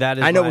had to be that.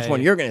 Is I know my- which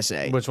one you're gonna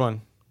say. Which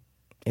one?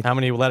 How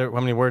many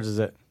words is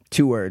it?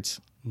 2 words.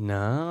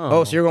 No.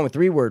 Oh, so you're going with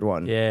 3-word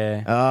one?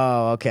 Yeah.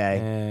 Oh,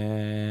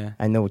 okay.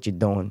 I know what you're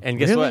doing. And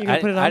guess really? what? You're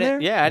gonna put it on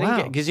there? Yeah, I didn't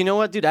Wow. because you know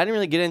what, dude? I didn't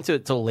really get into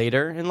it till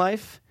later in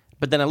life.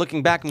 But then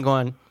looking back, I'm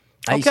going,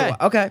 I used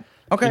to- okay.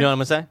 okay. You know what I'm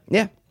gonna say?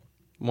 Yeah.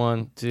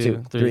 1, 2,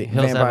 2, 3. 3.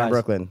 Hills Have Vampire in Eyes.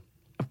 Brooklyn.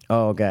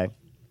 Oh, okay.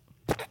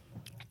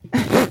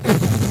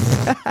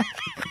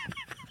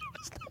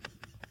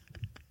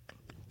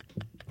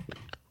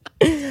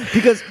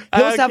 Because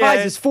Hills Have Okay.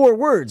 Eyes is 4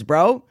 words,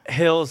 bro.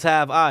 Hills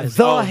Have Eyes.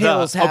 The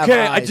Hills Have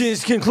Okay, Eyes. I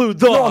just conclude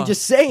the. No, I'm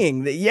just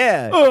saying that.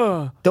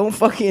 Yeah. Don't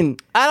fucking.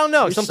 I don't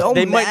know. You're so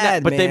they might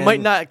mad, not, but they man.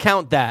 might not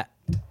count that.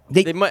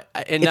 They might.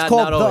 And it's not,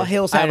 called not The always.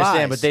 Hills I Have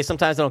understand, Eyes. but they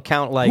sometimes don't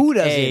count like Who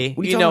doesn't? a.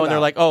 What are you You know, talking and they're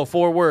about? like, oh,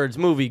 4 words,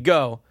 movie,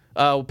 go.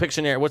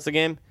 Pictionary. What's the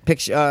game?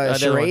 Picture the other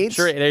one. charades.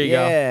 Charade, there you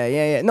go.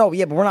 Yeah. No,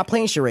 yeah, but we're not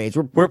playing charades.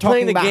 We're playing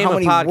talking the about game how of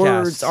many podcasts.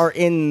 words are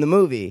in the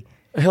movie.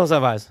 Hills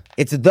Have Eyes.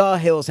 It's The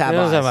Hills Have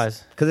Hills Eyes. Have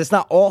Eyes. Because it's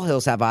not all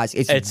Hills Have Eyes.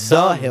 It's The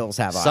some Hills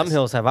Have Eyes. Some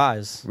Hills Have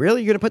Eyes.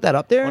 Really? You're gonna put that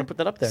up there? I wanna put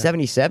that up there.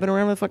 77 or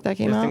whatever the fuck that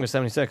came I out. think it was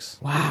 76.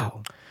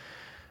 Wow.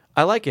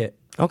 I like it.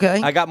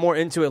 Okay. I got more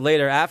into it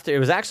later after. It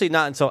was actually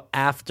not until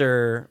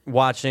after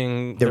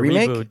watching The the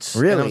remake? reboots.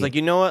 Really? And I was like,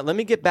 you know what? Let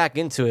me get back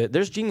into it.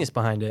 There's genius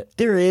behind it.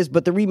 There is,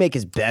 but the remake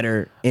is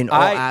better in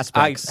all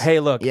aspects. Hey,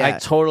 look, I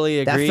totally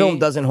agree. That film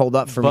doesn't hold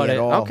up for me but at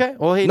all. Okay,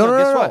 well, hey, no, no, no,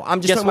 guess no, what? no. I'm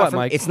just Guess talking what, about from,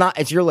 Mike? It's not.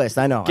 It's your list.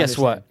 I know. I Guess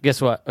understand. what?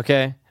 Guess what?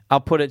 Okay, I'll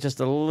put it just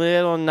a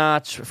little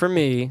notch for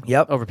me.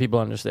 Yep. Over People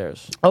Under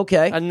Stairs.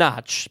 Okay. A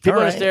notch. People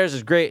All Under right. Stairs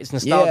is great. It's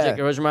nostalgic. Yeah.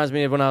 It always reminds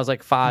me of when I was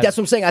like 5. That's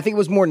what I'm saying. I think it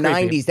was more Creepy.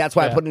 90s. That's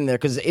why I Yeah. put it in there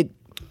because it.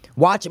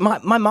 Watch my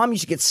mom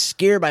used to get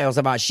scared by Hills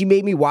Have Eyes. She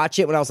made me watch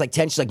it when I was like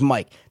 10. She's like,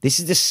 Mike, this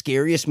is the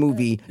scariest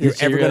movie you're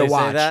she ever really gonna say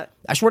watch. that?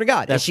 I swear to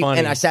God. That's and funny.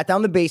 And I sat down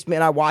in the basement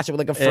and I watched it with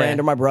like a friend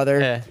Yeah. or my brother.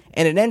 Yeah.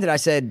 And it ended. I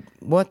said,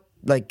 what?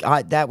 Like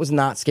that was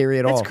not scary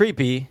at all. It's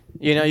creepy.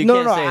 You know, you No,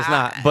 can't no, say it's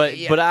not.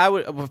 yeah. But I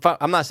would.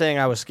 I'm not saying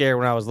I was scared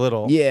when I was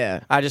little.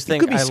 Yeah, I just you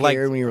think could be I scared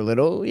liked. when you were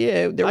little.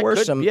 Yeah, there I were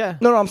could, some. yeah.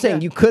 No, I'm saying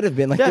Yeah. you could have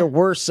been like Yeah. there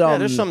were some. Yeah,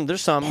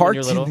 there's some when parts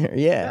you're little. in there.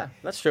 Yeah.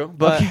 That's true.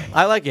 But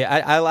I like it.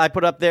 I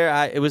put up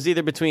there. It was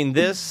either between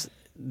this,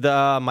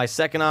 my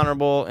second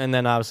honorable, and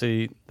then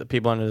obviously the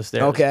People Under the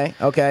Stairs.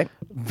 Okay.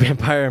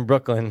 Vampire in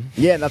Brooklyn.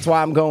 Yeah, that's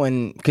why I'm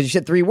going because you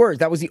said 3 words.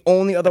 That was the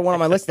only other one on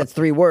my list that's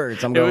 3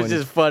 words. I'm It going. was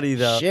just funny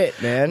though.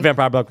 Shit, man.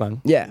 Vampire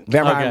Brooklyn. Yeah,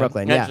 Vampire Okay. in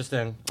Brooklyn. Yeah.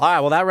 Interesting. All right.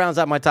 Well, that rounds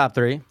out my top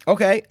 3.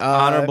 Okay.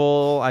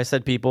 Honorable. I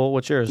said people.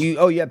 What's yours? You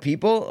have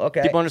people.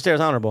 Okay. People Under the Stairs.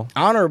 Honorable.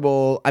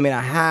 Honorable. I mean,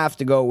 I have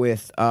to go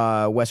with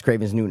Wes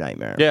Craven's New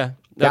Nightmare. Yeah.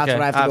 That's Okay,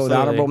 what I have to go with. absolutely.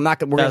 Honorable. We're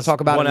going to That's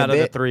talk about one it in out a of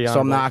the bit. 3 So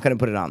I'm not honorables. going to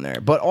put it on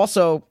there. But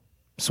also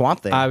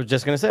Swamp Thing. I was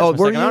just gonna say. Oh, it's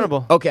my were second you?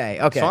 honorable. Okay.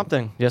 Swamp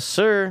Thing. Yes,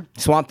 sir.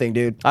 Swamp Thing,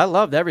 dude. I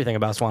loved everything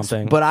about Swamp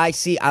Thing. But I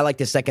like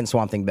the second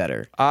Swamp Thing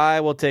better.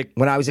 I will take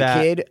When I was that.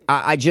 a kid,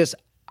 I just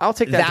I'll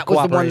take that. that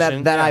was the one that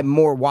cooperation. Yeah. I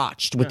more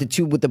watched with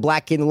the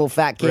black kid, and the little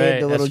fat kid, Right,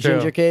 the little that's true.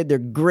 ginger kid. They're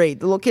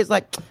great. The little kid's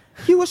like,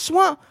 "You a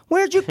swamp?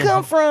 Where'd you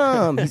come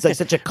from?" He's like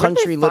such a Where do they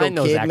country little find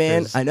those kid, man.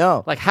 actors? I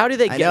know. Like, how do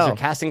they I get know. their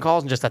casting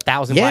calls and just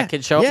 1,000 black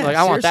kids show up? Like,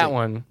 I want that seriously.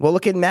 one. Well,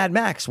 look at Mad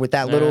Max with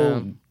that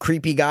little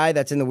creepy guy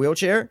that's in the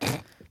wheelchair.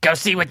 Go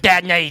see what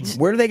Dad needs.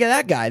 Where do they get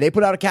that guy? They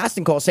put out a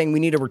casting call saying we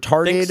need a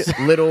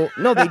retarded little.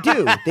 No, they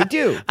do. They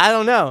do. I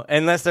don't know.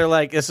 Unless they're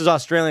like, this is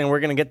Australian, we're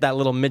gonna get that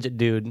little midget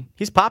dude.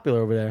 He's popular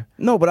over there.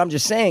 No, but I'm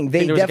just saying they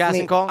Think there was a definitely.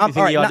 casting call? You think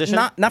all he right,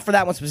 auditioned? not for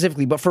that one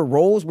specifically, but for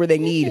roles where they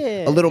need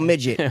a little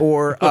midget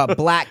or a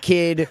black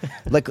kid.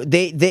 Like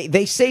they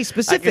say I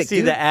specific. can see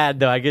dude. the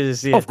ad though. I can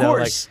just see Of it though.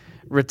 course. Like,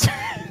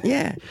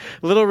 Yeah.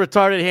 little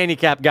retarded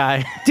handicap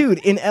guy. Dude,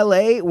 in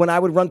LA, when I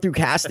would run through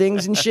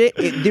castings and shit,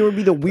 there would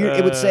be the weird.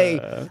 It would say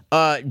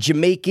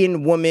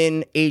Jamaican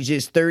woman,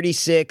 ages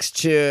 36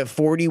 to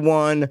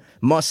 41,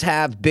 must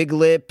have big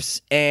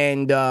lips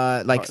and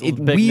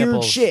Big weird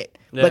nipples. shit,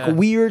 Yeah. like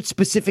weird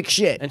specific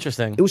shit.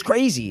 Interesting. It was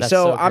crazy. That's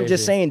So so I'm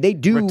just crazy. saying they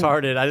do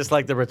Retarded. I just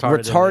like the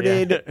retarded.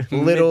 retarded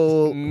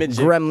little midget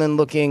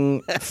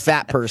gremlin-looking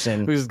fat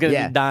person who's gonna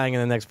yeah. be dying in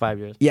the next 5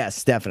 years.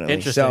 Yes, definitely.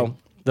 Interesting. So.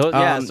 Those,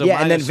 so yeah,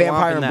 mine and then is Swamp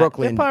Vampire and in that.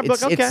 Brooklyn. Vampire in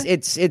Brooklyn, okay.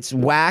 It's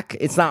whack.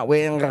 It's not.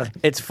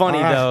 It's funny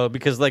though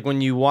because like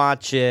when you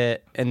watch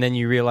it and then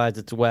you realize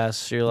it's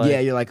Wes, you're like, Yeah,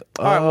 you're like,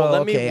 oh, all right, well,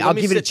 let me- okay, let I'll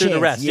me give it a sit through chance.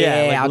 the rest. Yeah,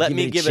 Yeah, like, I'll let give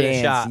me it give it a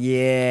chance. shot.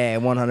 Yeah,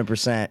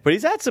 100%. But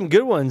he's had some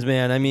good ones,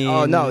 man. I mean,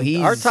 Oh, no,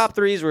 our top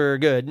 3s were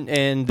good,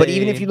 and But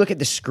even if you look at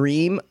the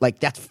Scream, like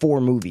that's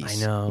 4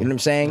 movies. I know. You know what I'm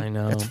saying? I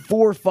know. That's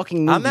 4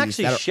 fucking movies. I'm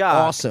actually that are shocked.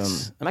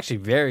 Awesome. I'm actually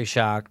very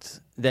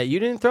shocked that you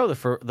didn't throw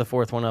the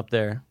fourth one up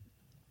there.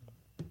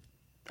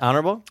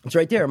 Honorable? It's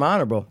right there. I'm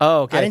honorable.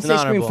 Oh, okay, I didn't it's say an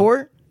Scream honorable.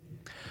 4.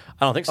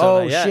 I don't think so. Oh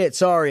not yet. shit!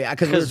 Sorry,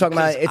 because we were talking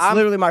about it. It's I'm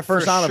literally my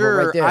first for honorable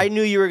sure, right there. I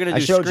knew you were going I to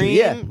do showed you, Scream,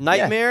 yeah,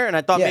 Nightmare, yeah, and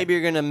I thought yeah. maybe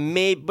you're going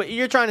to but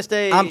you're trying to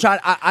stay. I'm trying.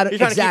 I you're trying to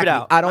keep exactly. it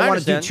out. I don't want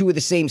to do understand. 2 of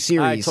the same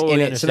series totally in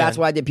it, so understand. that's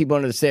why I did People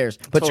Under the Stairs.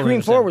 But Totally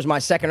Scream 4 understand. was my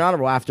second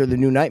honorable after the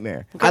New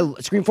Nightmare.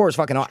 Scream 4 is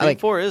fucking. Scream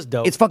 4 is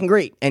dope. It's fucking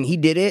great, and he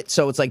did it.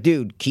 So it's like,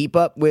 dude, keep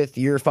up with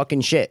your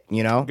fucking shit.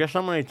 You know. Guess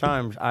how many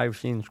times I've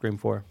seen Scream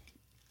 4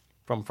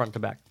 from front to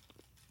back?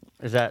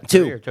 Is that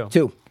 3 or 2?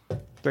 2.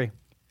 3.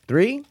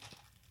 3.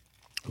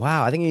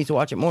 Wow, I think you need to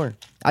watch it more.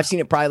 I've seen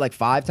it probably like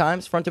 5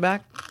 times front to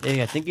back.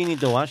 Hey, I think you need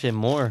to watch it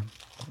more.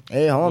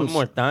 Hey, Holmes. One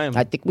more time.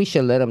 I think we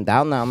should let him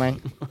down now, man.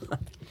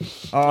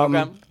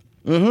 Okay.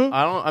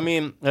 I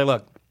mean, hey,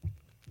 look.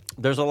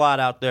 There's a lot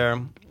out there.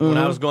 When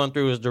I was going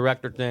through his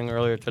director thing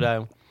earlier today,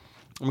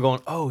 I'm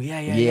going, oh, yeah.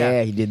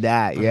 Yeah, he did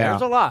that. Yeah.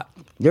 There's a lot.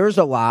 There's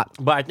a lot.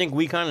 But I think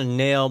we kind of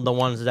nailed the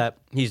ones that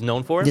he's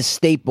known for. The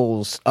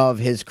staples of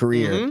his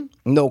career.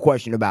 No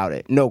question about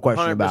it. No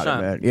question about it,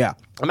 100%. man. Yeah.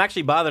 I'm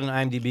actually bothered in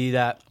IMDb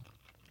that,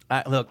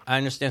 look, I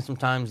understand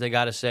sometimes they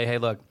got to say, hey,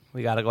 look,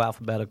 we got to go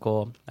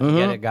alphabetical. I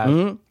get it,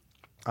 guys.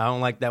 I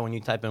don't like that when you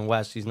type in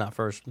Wes, he's not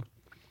first.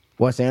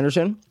 Wes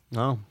Anderson?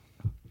 No.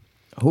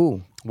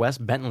 Who? Wes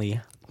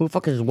Bentley. Who the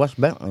fuck is Wes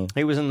Bentley?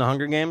 He was in the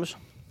Hunger Games.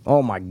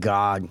 Oh, my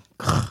God.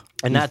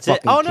 And that's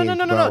it. Oh,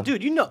 no.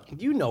 Dude,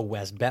 you know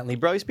Wes Bentley,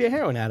 bro. He used to be a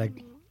heroin addict.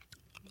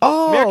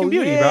 Oh, American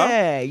Beauty,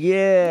 bro.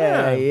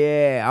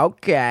 Yeah.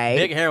 Okay.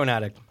 Big heroin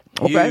addict.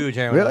 Okay. Huge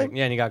heroin Really? addict.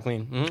 Yeah, and he got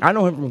clean. Mhm. I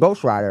know him from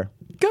Ghost Rider.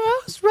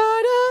 Ghost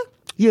Rider.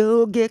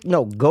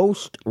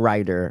 Ghost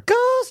Rider.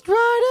 Ghost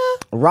Rider.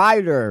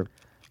 Rider.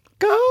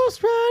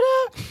 Ghost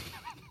Rider.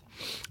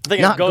 I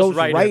think Not it's Ghost Ghost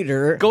Rider.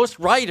 Rider. Ghost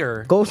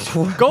Rider.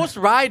 Ghost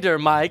Rider,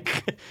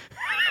 Mike.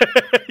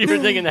 You were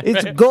thinking that.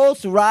 It's right?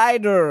 Ghost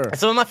Rider.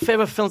 It's one of my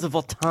favorite films of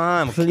all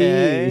time.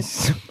 Okay?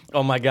 Please.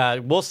 Oh my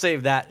God, we'll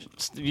save that.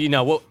 You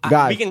know,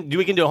 Guys. we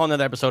can do a whole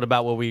nother episode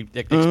about what we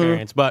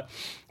experienced, but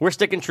we're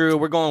sticking true.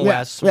 We're going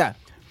West. Yeah.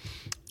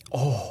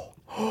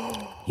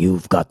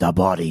 You've got the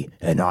body,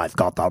 and I've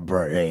got the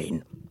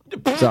brain.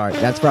 Sorry,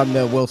 that's from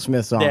the Will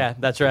Smith song. Yeah,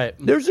 that's right.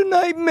 There's a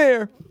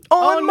nightmare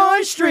on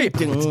my street.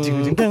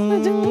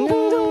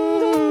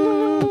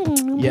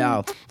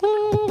 Yeah.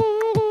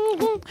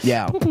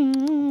 Yeah.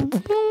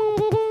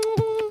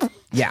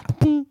 Yeah.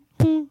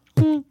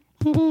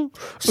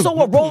 So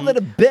I rolled out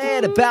of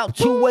bed about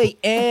 2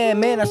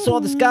 a.m. and I saw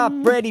this guy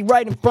Freddy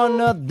right in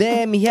front of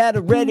them. He had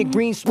a red and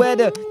green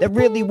sweater that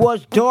really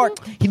was dark.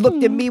 He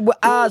looked at me with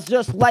eyes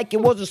just like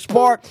it was a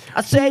spark.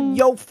 I said,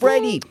 yo,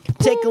 Freddy,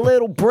 take a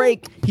little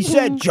break. He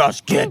said,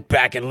 just get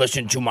back and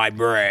listen to my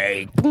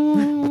break.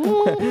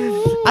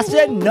 I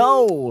said,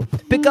 no,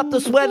 pick up the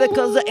sweater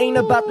cause it ain't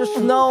about to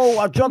snow.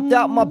 I jumped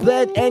out my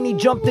bed and he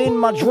jumped in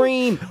my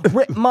dream.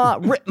 Rip my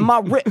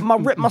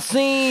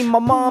seam. My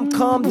mom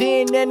come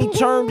in and he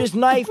turned his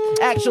knife.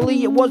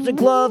 Actually, it was a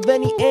glove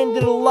and he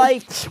ended a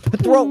life. The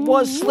throat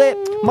was slit.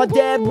 My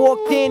dad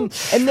walked in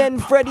and then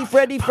Freddy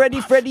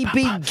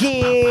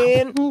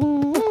began.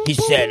 He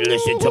said,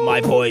 listen to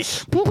my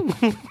voice.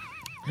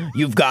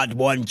 You've got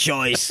one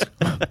choice.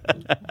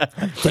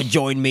 To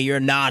join me or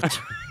not.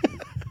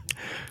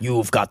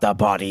 You've got the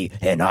body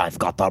and I've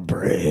got the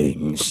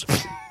brains.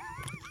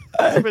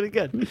 That's pretty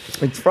good.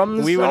 It's from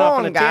the We song, went off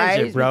on a guys.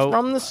 tangent, bro. It's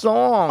from the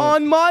song.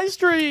 On my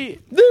street.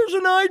 There's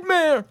a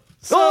nightmare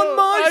on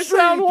my I street.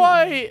 sound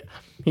white.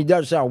 He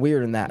does sound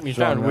weird in that. He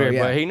song, sounds though, weird,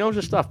 yeah. but he knows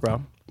his stuff,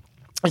 bro.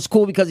 It's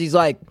cool because he's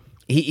like,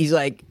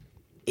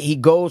 he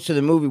goes to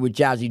the movie with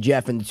Jazzy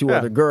Jeff and the two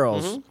other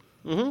girls.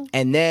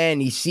 And then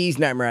he sees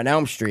Nightmare on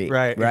Elm Street.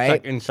 Right. It's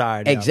like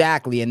inside. Yeah.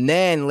 Exactly. And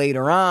then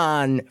later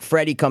on,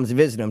 Freddy comes to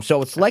visit him.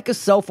 So it's like a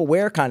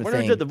self-aware kind of When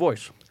thing. did the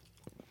voice?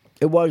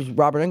 It was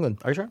Robert Englund.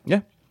 Are you sure?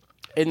 Yeah.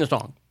 In the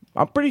song.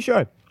 I'm pretty sure.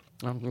 I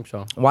don't think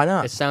so. Why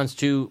not? It sounds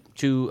too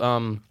Too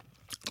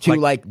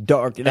like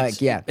dark.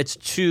 Yeah. It's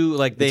too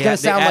like they. It's going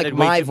to they sound like added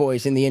way my too-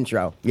 voice in the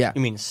intro. Yeah.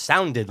 You mean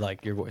sounded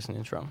like your voice in the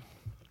intro?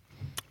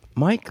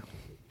 Mike,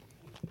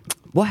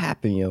 what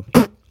happened to you?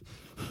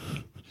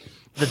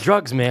 The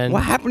drugs, man.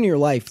 What happened to your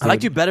life, dude? I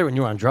liked you better when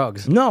you were on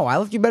drugs. No, I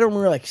liked you better when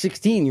we were like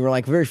 16. You were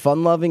like very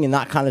fun-loving and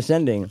not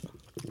condescending.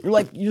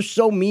 You're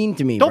so mean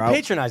to me, Don't bro.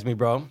 patronize me,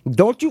 bro.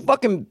 Don't you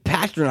fucking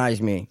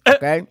patronize me,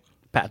 okay?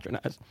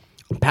 Patronize.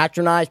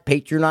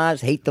 Patronize,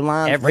 hate the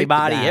line.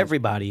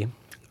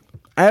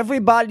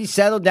 Everybody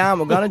settle down.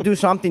 We're going to do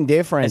something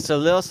different. It's a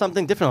little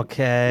something different,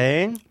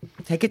 okay?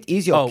 Take it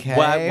easy, Oh, okay?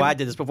 why I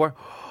did this before?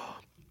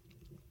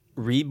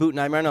 Reboot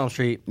Nightmare on Elm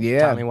Street.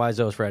 Yeah. Tommy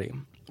Wiseau's Freddy.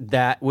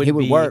 That would He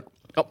would be... work.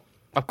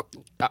 Oh,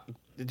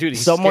 dude,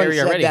 he's Someone scary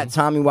said already. that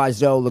Tommy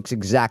Wiseau looks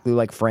exactly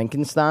like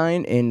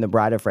Frankenstein in The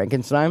Bride of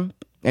Frankenstein.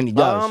 And he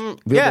does. If you look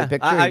yeah, at the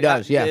picture, he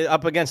does, yeah.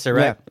 Up against it,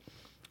 right?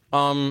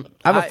 I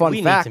have a fun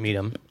we fact. need to meet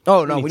him.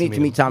 Oh, no, we need to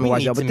meet Tommy We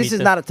need Wiseau. to But this meet is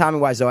the- not a Tommy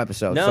Wiseau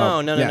episode.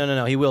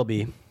 No. He will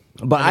be.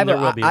 But I there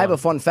will be have a one.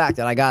 fun fact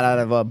that I got out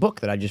of a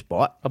book that I just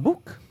bought. A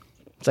book.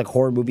 It's like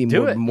horror movie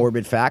Do it.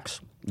 morbid facts.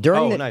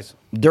 During Nice.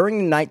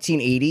 During the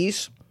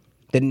 1980s,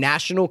 the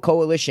National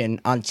Coalition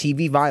on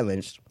TV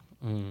Violence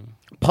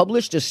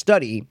published a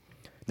study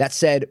that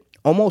said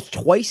almost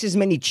twice as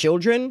many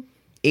children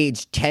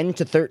aged 10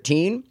 to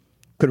 13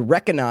 could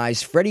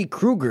recognize Freddy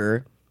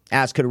Krueger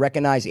as could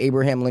recognize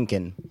Abraham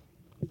Lincoln.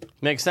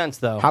 Makes sense,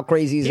 though. How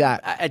crazy is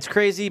that? It's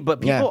crazy, but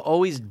people Yeah.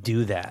 always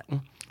do that.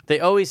 They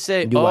always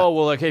say, Do "Oh, what?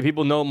 well, like, hey,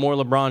 people know more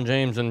LeBron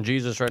James than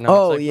Jesus right now."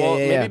 Oh, it's like, yeah, well,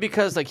 yeah, maybe yeah.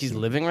 because like he's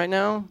living right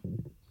now.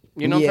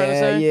 You know what I'm trying to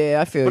say?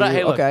 Yeah, I feel but you.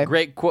 Hey, look,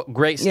 Okay.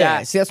 great stat.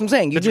 Yeah, see, that's what I'm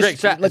saying. You It's just great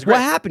stat. like It's what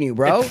great. happened to you,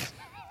 bro?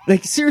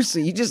 Like,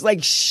 seriously, you just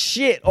like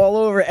shit all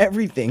over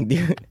everything,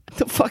 dude. What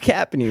the fuck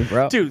happened to you,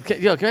 bro? Dude,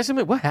 can I say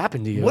something? What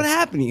happened to you? What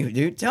happened to you,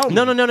 dude? Tell me.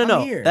 No.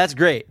 I'm here. That's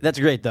great. That's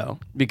great, though,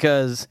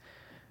 because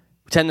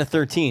 10 to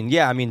 13,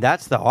 yeah, I mean,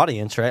 that's the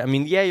audience, right? I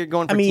mean, yeah, you're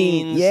going for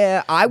teens.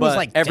 Yeah, I was but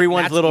like,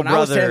 everyone's that's little when I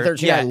was brother. 10,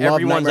 13, yeah, I loved everyone's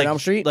Nightmare like, on Elm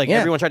Street. like Yeah.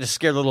 everyone tried to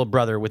scare the little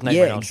brother with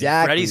Nightmare on Elm Street.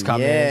 exactly. Freddy's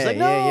coming. Yeah, It's like,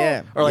 no.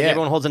 yeah. Or like Yeah.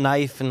 everyone holds a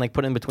knife and like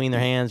put it in between their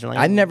hands. Or like,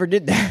 I never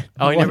did that.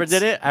 Oh, you never once.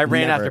 did it? I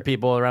ran Never. after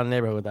people around the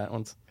neighborhood with that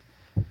once.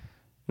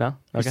 No?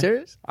 Okay.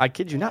 serious? I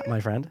kid you not, my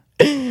friend.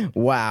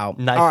 Wow.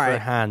 Knife All for right.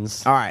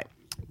 hands. All right.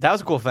 That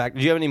was a cool fact.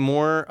 Do you have any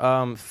more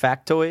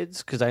factoids?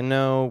 Because I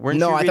know weren't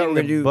No, you I thought we reading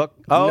were the gonna do. book?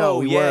 Oh, no,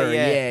 we yeah, were.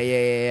 yeah,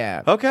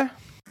 Yeah. Okay.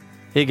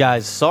 Hey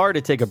guys, sorry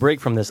to take a break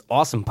from this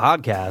awesome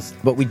podcast.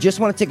 But we just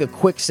want to take a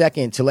quick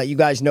second to let you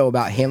guys know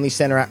about Hanley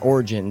Center at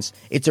Origins.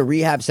 It's a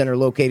rehab center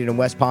located in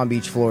West Palm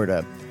Beach,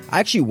 Florida. I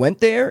actually went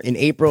there in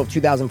April of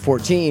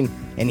 2014,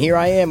 and here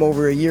I am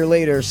over a year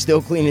later,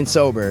 still clean and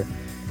sober.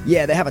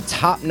 Yeah, they have a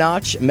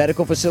top-notch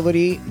medical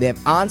facility, they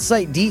have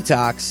on-site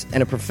detox,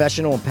 and a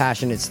professional and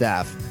passionate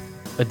staff.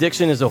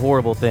 Addiction is a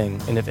horrible thing,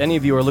 and if any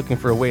of you are looking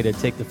for a way to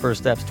take the first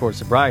steps towards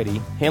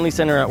sobriety, Hanley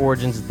Center at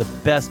Origins is the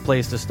best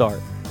place to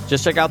start.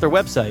 Just check out their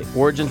website,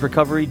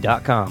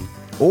 originsrecovery.com.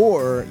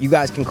 Or you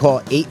guys can call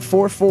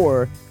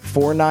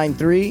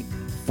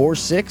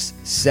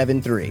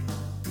 844-493-4673.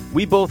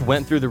 We both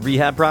went through the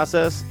rehab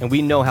process, and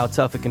we know how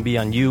tough it can be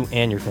on you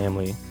and your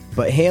family.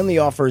 But Hanley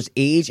offers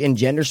age and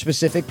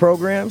gender-specific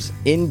programs,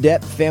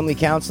 in-depth family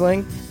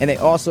counseling, and they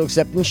also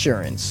accept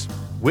insurance.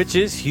 Which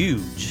is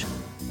huge.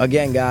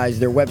 Again, guys,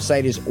 their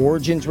website is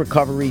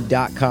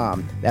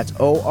originsrecovery.com. That's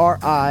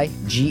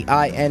ORIGINS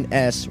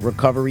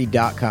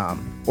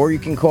recovery.com. Or you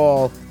can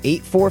call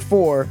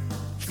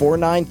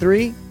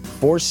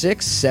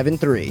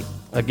 844-493-4673.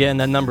 Again,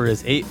 that number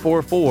is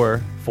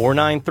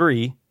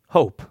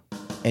 844-493-HOPE.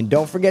 And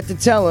don't forget to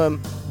tell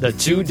them The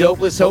Two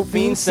Dopeless Hope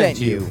Fiends sent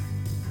you.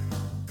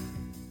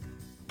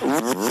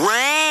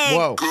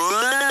 Whoa.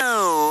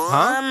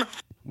 Huh?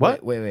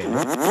 What? Wait.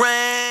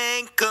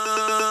 Rank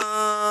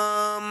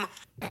 'em.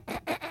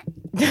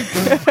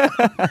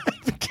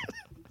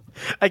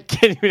 I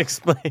can't even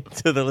explain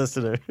to the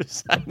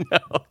listeners. I know.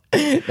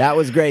 That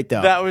was great,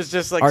 though. That was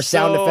just like Our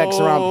sound so effects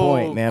are on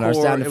point, man. Our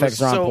sound it effects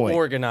was are on so point.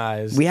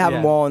 organized. We have Yeah.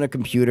 them all on a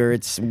computer.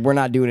 We're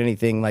not doing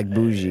anything like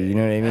bougie. You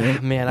know what I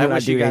mean? Man, We're I not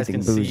wish you doing guys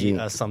anything can bougie. see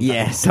us sometimes.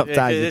 Yeah,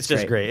 sometimes it's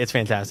just great. It's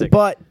fantastic.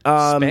 But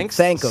Spanx?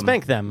 thank them.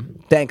 Spank them.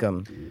 Thank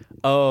them.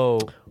 Oh,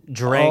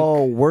 drink.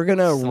 Oh, we're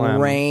gonna Slam.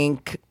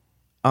 rank.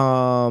 What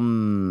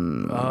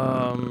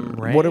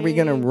are we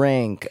gonna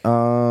rank?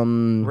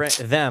 Them.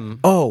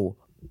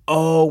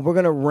 We're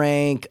gonna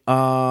rank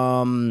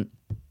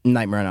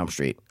Nightmare on Elm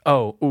Street.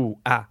 But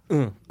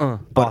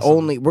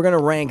Only we're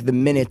gonna rank the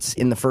minutes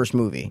in the first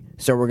movie.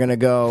 So we're gonna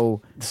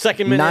go The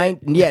second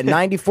minute.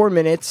 94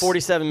 minutes.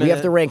 47 We have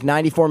minute. to rank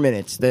 94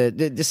 minutes. The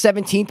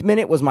 17th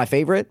minute was my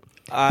favorite.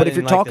 I But if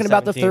you're didn't like talking the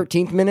about the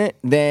 17th. 13th minute,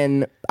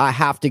 then I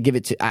have to give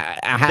it to. I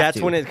have That's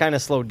to. when it kind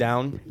of slowed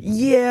down.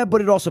 Yeah,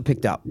 but it also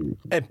picked up. In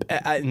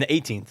the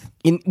 18th.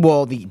 The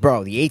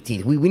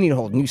 18th. We need a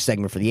whole new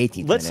segment for the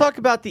 18th. Let's minute. talk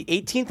about the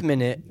 18th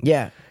minute.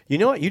 Yeah. You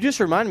know what? You just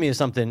reminded me of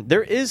something.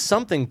 There is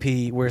something,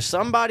 P, where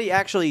somebody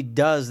actually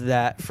does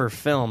that for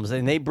films,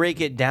 and they break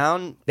it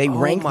down. They Oh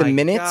rank the my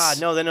minutes?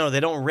 God. No, they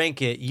don't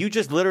rank it. You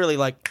just literally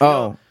like.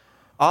 Oh.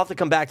 I'll have to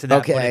come back to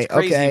that. But Okay, it's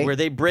crazy okay. where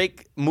they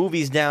break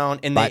movies down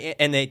and But-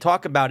 they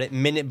talk about it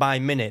minute by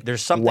minute.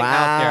 There's something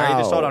out there. I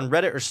either saw it on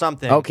Reddit or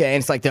something. Okay, and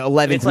it's like the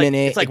 11th It's like,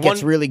 minute. it's like it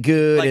gets one- really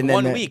good, Like and then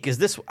 1 week is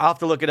this? I'll have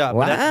to look it up.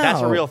 Wow, But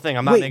that's a real thing.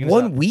 I'm not Wait, making this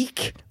 1 up.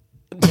 week.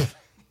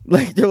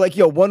 Like they're like,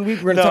 yo, 1 week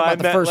we're gonna No, talk I about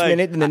the meant, first like-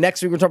 minute, and the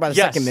next week we're gonna talk about the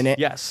Yes, second minute.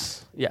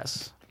 Yes.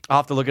 I'll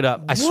have to look it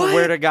up. I What?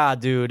 swear to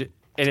God, dude.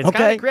 And it's Okay.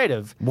 kind of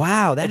creative.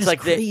 Wow, that It's is like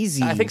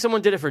crazy. I think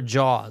someone did it for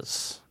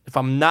Jaws, if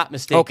I'm not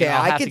mistaken. Okay,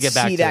 I'll I have could to get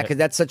back see to that it. because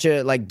that's such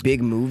a like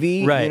big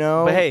movie, Right. You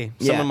know, But hey,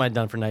 Yeah. someone might have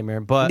done for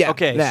Nightmare. But Yeah,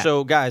 okay, yeah.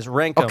 so guys,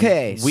 rank them.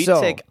 Okay, we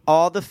so- take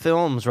all the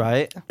films,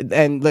 right,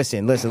 And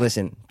listen.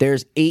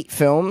 There's 8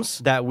 films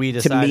that we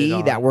to decided me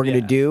on. that we're gonna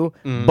Yeah. do,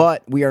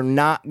 but we are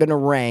not gonna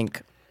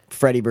rank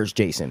Freddy vs.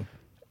 Jason.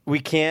 We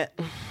can't.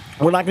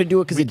 We're not gonna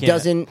do it because it can't.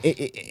 doesn't.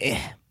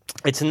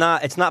 It's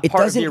not. It's not It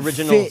part of doesn't the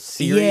original fit,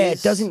 series. Yeah,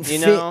 it doesn't you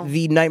fit know?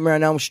 the Nightmare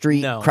on Elm Street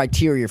No.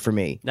 criteria for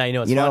me. Now you know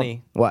what's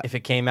funny. What? If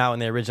it came out when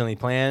they originally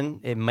planned,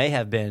 it may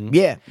have been.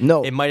 Yeah,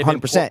 no, it might have been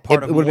 100%.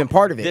 part It of would have been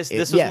part of it. This It-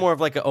 was yeah. more of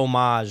like an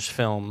homage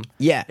film.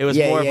 Yeah, it was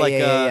yeah, more of yeah, like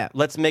yeah, yeah.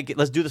 let's make it.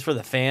 Let's do this for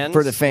the fans.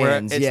 For the where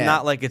fans, it's yeah.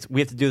 not like we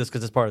have to do this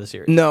because it's part of the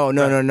series. No.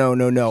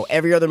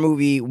 Every other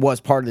movie was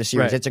part of the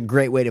series. Right. It's a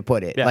great way to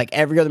put it. Yeah. Like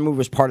every other movie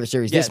was part of the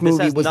series. Yeah, This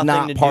movie has was nothing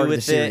not to part do of the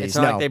with series. it. It's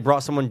not like they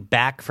brought someone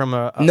back from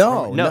a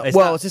no. It's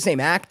Well, not, it's the same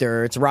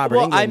actor. It's Robert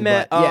well, Englund. I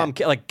meant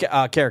but,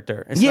 yeah.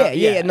 character. It's Yeah, not,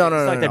 yeah, no,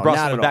 it's like they no, brought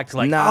not someone at back to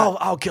like, all.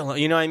 I'll kill him.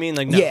 You know what I mean?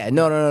 Like, no. Yeah,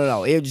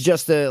 no. It was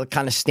just a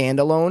kind of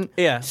standalone.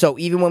 Yeah. So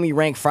even when we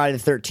rank Friday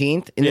the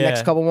 13th in the Yeah.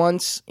 next couple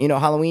months,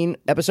 Halloween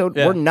episode,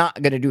 Yeah. we're not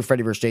going to do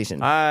Freddy vs.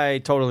 Jason I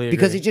totally agree.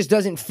 because it just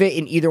doesn't fit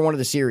in either one of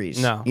the series.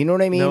 No. You know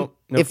what I mean? Nope.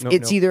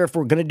 it's either if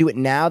we're going to do it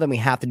now, then we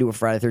have to do it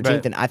Friday the 13th,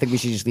 Right. and I think we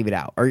should just leave it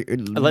out.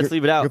 Let's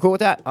leave it out. You're cool with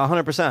that?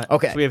 100%.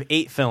 Okay. So we have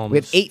 8 films. We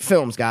have 8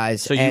 films,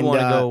 guys. So you want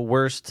to go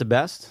worst to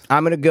best?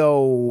 I'm going to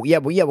go,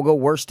 we'll go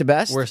worst to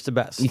best. Worst to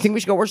best. You think we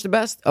should go worst to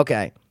best?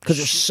 Okay. Because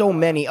there's so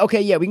many.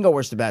 Okay, yeah, we can go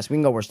worst to best.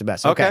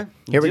 Okay.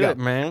 Here we Do go. it,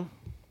 man.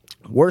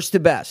 Worst to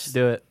best.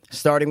 Do it.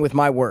 Starting with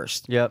my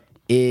worst. Yep.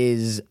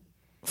 Is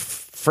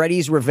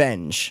Freddy's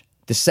Revenge,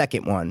 the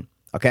second one.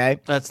 Okay?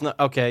 That's not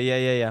okay.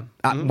 Yeah.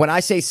 When I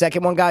say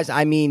second one, guys,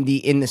 I mean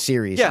in the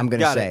series. Yeah, I'm going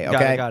to got say. it,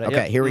 Okay. got it, Okay.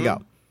 yep. Here we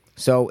go.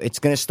 So it's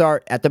going to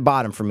start at the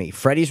bottom for me.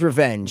 Freddy's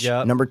Revenge,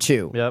 Yep. number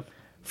 2. Yep.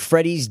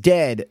 Freddy's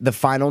Dead: The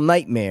Final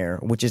Nightmare,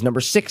 which is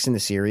number 6 in the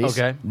series.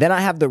 Okay. Then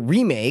I have the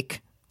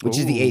remake, which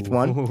is the 8th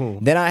one.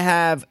 Then I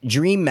have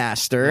Dream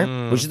Master,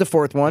 which is the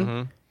 4th one.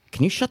 Mm-hmm.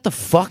 Can you shut the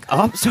fuck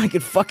up so I can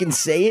fucking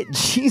say it?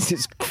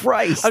 Jesus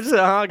Christ. I'm just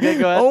okay,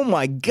 go ahead. Oh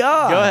my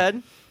God. Go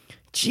ahead.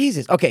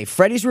 Jesus. Okay,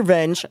 Freddy's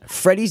Revenge,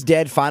 Freddy's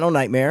Dead, Final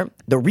Nightmare,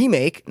 the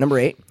remake, number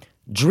 8,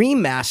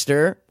 Dream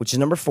Master, which is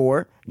number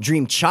 4,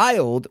 Dream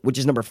Child, which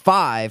is number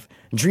 5,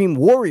 Dream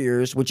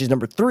Warriors, which is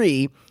number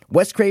 3,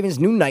 Wes Craven's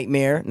New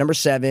Nightmare, number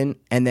 7,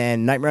 and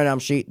then Nightmare on Elm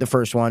Street, the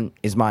first one,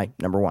 is my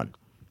number 1.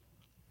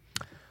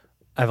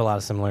 I have a lot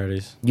of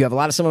similarities. You have a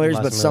lot of similarities,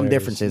 A lot of but some similarities.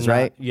 differences, Not-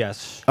 right?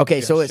 Yes. Okay,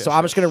 Yes, so yes, I'm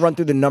yes. just going to run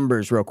through the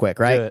numbers real quick,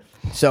 right? Do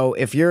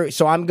it.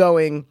 So I'm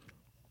going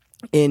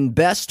in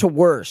best to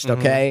worst,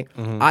 okay?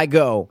 I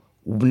go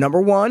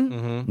number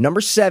 1, number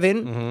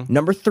 7,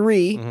 number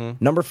 3,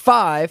 number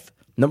 5,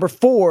 number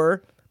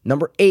 4,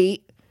 number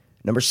 8,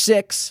 number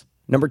 6,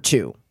 number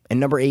 2. And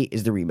number 8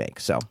 is the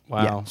remake. So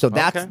Wow. yeah. So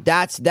Okay.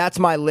 that's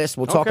my list.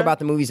 We'll talk Okay. about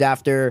the movies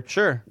after.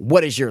 Sure.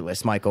 What is your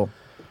list, Michael?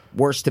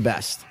 Worst to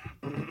best.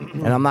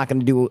 And I'm not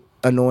going to do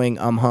annoying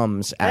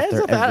hums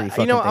after every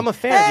fucking thing. I'm a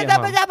fan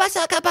of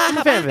the I'm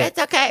a fan of it. It's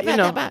okay.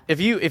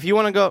 If you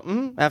want to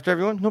go after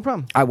everyone, no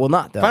problem. I will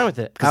not, though. Fine with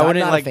it. 'Cause I I'm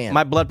wouldn't not a like fan.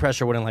 my blood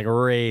pressure wouldn't like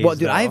raise. Well,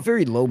 dude, I though. have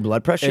very low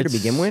blood pressure to It's,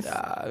 begin with.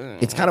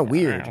 It's kind of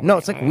weird. No,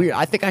 it's like weird.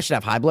 I think I should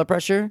have high blood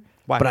pressure,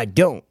 Why? but I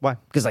don't. Why?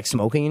 Because like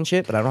smoking and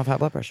shit, but I don't have high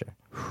blood pressure.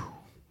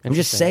 I'm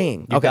just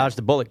saying. You okay. dodged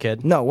the bullet,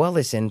 kid. No, well,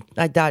 listen,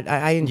 I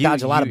didn't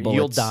dodge a lot of bullets.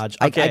 You'll dodge.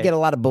 I Okay. get a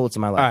lot of bullets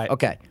in my life. All right.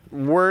 Okay.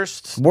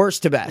 Worst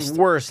Worst to best.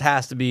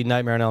 has to be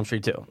Nightmare on Elm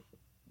Street 2.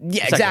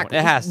 Yeah, Second exactly.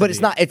 one. It has to but be. it's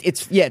not.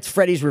 It's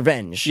Freddy's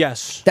Revenge.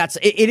 Yes.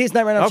 It is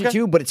Nightmare on Elm Street Okay.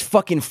 2, but it's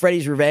fucking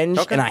Freddy's Revenge,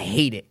 Okay. and I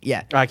hate it.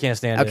 Yeah. I can't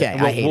stand it. Okay,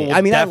 I hate it.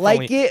 I mean, I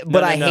like it,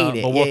 but I hate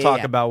it. But we'll Yeah, talk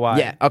yeah. about why.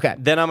 Yeah, okay.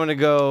 Then I'm gonna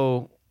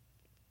go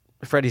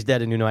Freddy's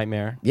Dead: A New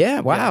Nightmare. Yeah.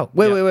 Wow.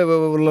 Yeah.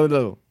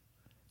 Wait.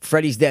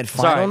 Freddy's Dead.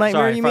 Final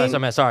Nightmare. You mean?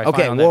 Sorry.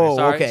 Okay. Final Nightmare. Whoa.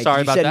 Sorry. Okay. Sorry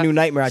You about said that. New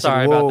Nightmare. I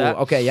Sorry said, whoa. about that.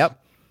 Okay. Yep.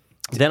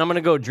 Then I'm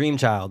gonna go Dream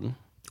Child.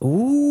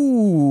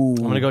 Ooh.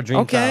 I'm gonna go Dream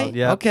okay. Child.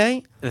 Yeah.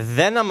 Okay.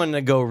 Then I'm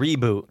gonna go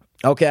Reboot.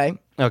 Okay.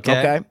 Okay.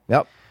 Okay.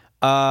 Yep.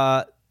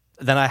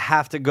 Then I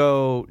have to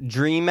go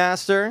Dream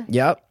Master,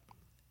 Yep.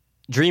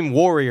 Dream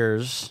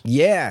Warriors,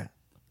 Yeah.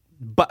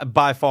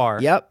 by far.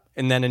 Yep.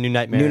 And then A New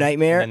Nightmare. New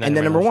Nightmare, and then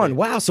number 1.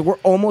 Wow. So we're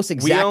almost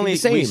exactly the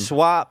same. We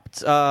swapped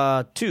 2,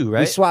 right?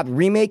 We swapped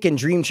remake and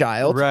Dream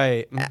Child.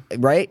 Right.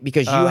 Right?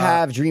 Because you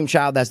have Dream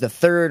Child as the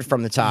third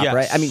from the top, Yes.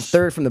 right? I mean,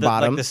 third from the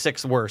bottom. Like the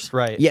 6th worst,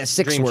 right? Yeah,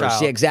 6th Dream worst.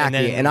 Child. Yeah,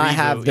 exactly. then And I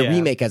have Reboot, the yeah.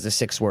 remake as the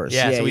 6th worst.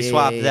 Yeah, so we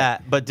swapped yeah.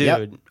 that. But dude,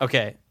 Yep.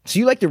 okay. So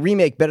you like the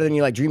remake better than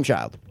you like Dream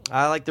Child?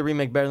 I like the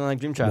remake better than like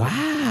Dream Child.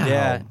 Wow.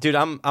 Yeah, dude,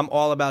 I'm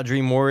all about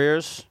Dream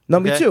Warriors.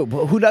 No, me okay? too.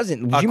 But who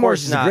doesn't? Of Dream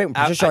Warriors course is not. a great one.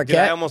 Patricia Dude, Arquette.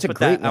 I almost it's a put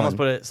great that. I almost one.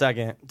 put it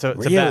second to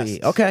Really?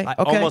 best. Okay, I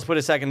okay. almost put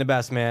it second to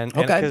best, man.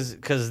 Okay.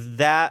 Because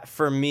that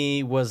for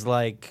me was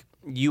like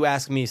you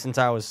asked me since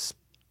I was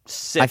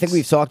 6. I think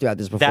we've talked about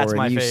this before, That's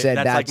my and you favorite. said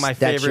That's like my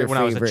that's your favorite when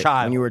I was a favorite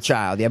child. When you were a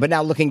child, yeah. But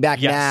now looking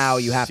back Yes, now,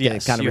 you have to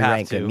yes, kind of you have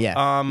rank to. them.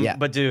 Yeah, yeah.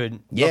 But dude,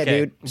 Yeah, okay,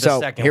 dude. the So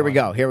second here we one.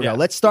 go. Here we Yeah. go.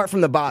 Let's start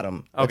from the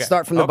bottom. Okay. Let's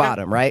start from the Okay.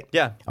 bottom, right?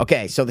 Yeah.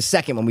 Okay. So the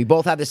second one, we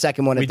both have the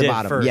second one We at the did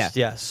bottom. first, yeah.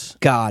 yes.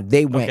 God,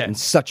 they went Okay. in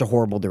such a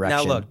horrible direction.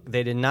 Now look,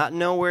 they did not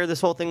know where this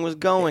whole thing was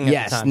going at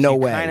Yes, the time. no so you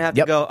way. kind of have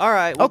Yep. to go, all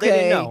right, well, okay. they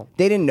didn't know.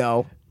 They didn't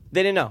know.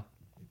 They didn't know.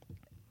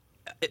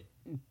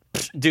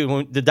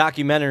 Dude, the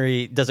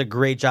documentary does a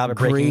great job of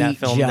breaking that Great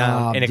film job,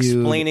 down and dude.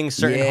 explaining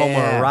certain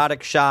Yeah.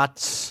 homoerotic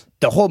shots.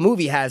 The whole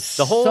movie has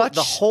The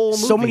whole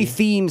so many movie.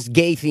 themes,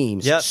 gay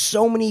themes. Yep.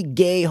 So many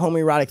gay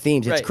homoerotic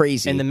themes. It's Right.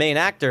 crazy. And the main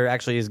actor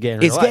actually is gay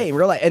in It's real gay in life.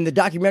 real life. And the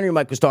documentary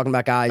Mike was talking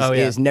about, guys, Oh,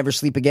 yeah. is Never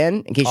Sleep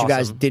Again. In case you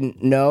guys Awesome.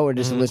 didn't know or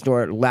just listen to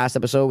our last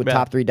episode with Yeah.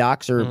 Top 3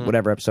 Docs or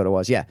whatever episode it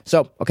was. Yeah.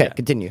 So, okay, Yeah.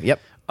 continue. Yep.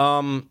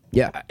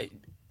 Yeah.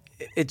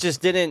 It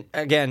just didn't,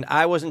 again,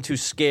 I wasn't too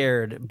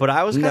scared, but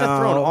I was kind of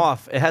thrown No.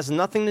 off. It has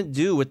nothing to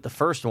do with the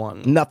first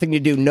one. Nothing to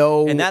do.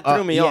 No. And that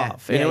threw me yeah.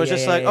 off. And Yeah, it was yeah,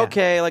 just yeah, like, yeah.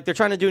 okay, like they're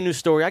trying to do a new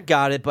story. I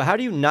got it. But how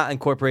do you not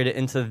incorporate it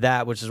into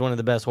that, which is one of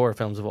the best horror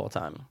films of all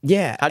time?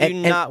 Yeah. How do you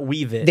and not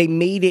weave it? They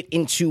made it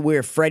into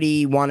where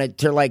Freddy wanted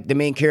to, like, the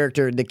main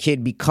character, the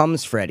kid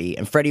becomes Freddy,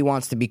 and Freddy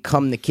wants to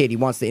become the kid. He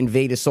wants to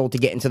invade his soul to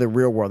get into the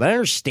real world. I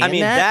understand I mean,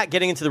 that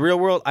getting into the real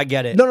world, I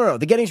get it. No.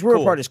 The getting to the real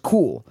Cool. part is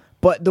cool.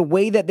 But the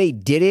way that they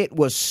did it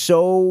was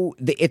so.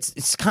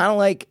 It's kind of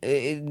like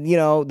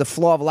the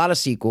flaw of a lot of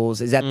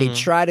sequels is that they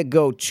try to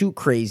go too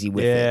crazy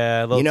with it.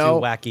 Yeah, a little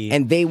too wacky.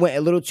 And they went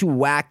a little too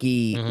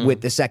wacky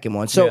with the second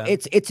one. So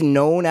it's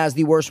known as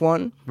the worst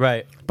one.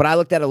 Right. But I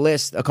looked at a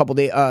list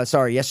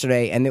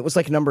yesterday, and it was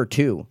like number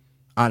 2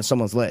 on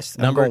someone's list.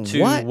 And Number I'm going,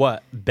 2,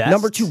 what? Best?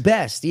 Number 2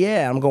 best.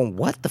 Yeah, I'm going.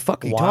 What the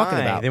fuck are you talking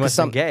about? They must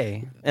have been gay,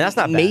 and that's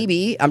not bad.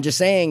 Maybe I'm just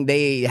saying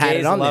they had Gays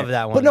it on love there.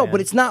 that one, but no, man.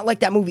 but it's not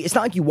like that movie. It's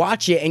not like you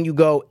watch it and you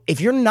go.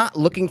 If you're not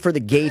looking for the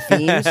gay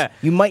themes,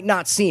 you might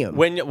not see them.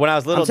 When I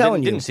was little, I'm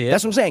telling didn't see it.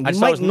 That's what I'm saying. I You just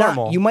thought it might was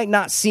normal. not. You might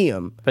not see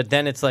them. But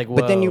then it's like, whoa.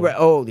 But then you read,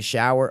 the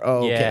shower.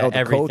 Oh, okay. Yeah, Oh,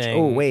 the coach. everything.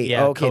 Oh, wait.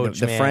 Yeah, Okay, coach,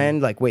 the man.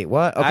 friend. Like, wait,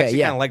 what? Okay, I actually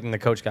yeah. kind of liked when the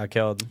coach got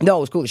killed. No,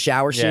 it was cool. The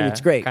shower scene. Yeah, It's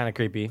great. kind of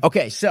creepy.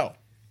 Okay, so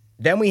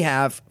then we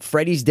have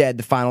Freddy's Dead: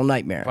 The Final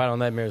Nightmare. Final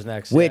Nightmare's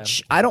next.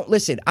 Which I don't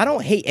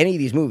hate any of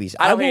these movies.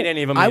 I don't hate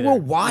any of them I either. will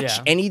watch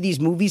Yeah. any of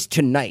these movies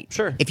tonight.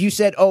 Sure. If you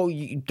said, "Oh,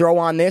 you throw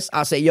on this,"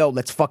 I'll say, "Yo,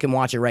 let's fucking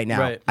watch it right now."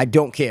 Right. I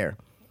don't care.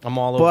 I'm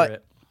all But over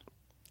it.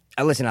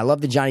 Listen, I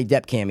love the Johnny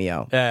Depp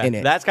cameo Yeah, in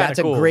it. that's kinda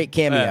a cool. great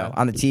cameo Yeah.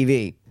 on the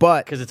TV.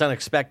 But Because it's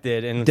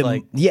unexpected and it's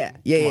like, yeah.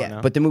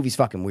 now. But the movie's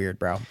fucking weird,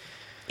 bro.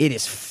 It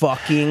is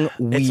fucking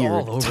weird.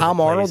 all over Tom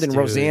the place, Arnold and dude.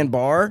 Roseanne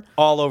Barr.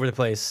 all over the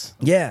place.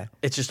 Yeah.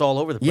 It's just all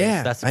over the place.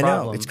 Yeah, That's the I know.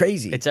 problem. It's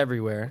crazy. It's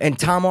everywhere. And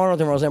Tom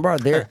Arnold and Roseanne Barr,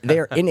 they're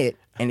in it,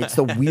 and it's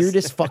the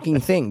weirdest fucking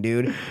thing,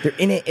 dude. They're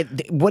in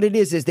it. What it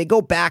is they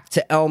go back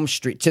to Elm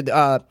Street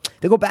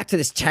they go back to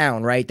this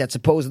town, right? That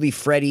supposedly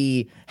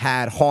Freddy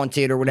had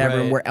haunted or whatever,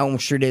 and Right. where Elm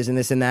Street is, and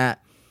this and that.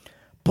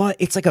 But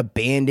it's like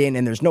abandoned,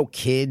 and there's no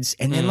kids,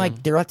 and then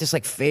like they're at this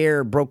like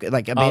fair, broken,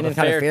 like abandoned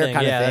kind of fair thing.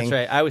 kind Yeah, of thing.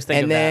 that's right. I always think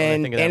and of that when I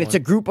then think of that and it's one. a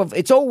group of.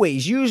 It's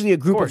always usually a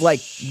group of like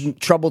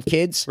troubled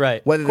kids,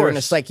 Right. Whether Of they're in a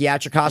course.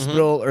 psychiatric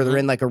hospital or they're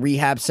in like a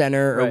rehab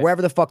center or Right.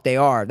 wherever the fuck they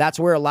are. That's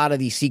where a lot of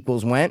these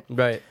sequels went,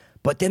 Right.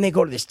 But then they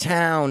go to this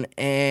town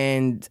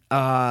and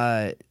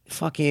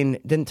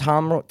then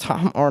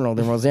Tom Arnold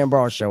and Roseanne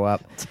Barr show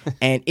up,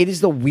 and it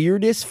is the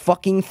weirdest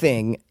fucking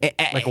thing.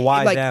 Like,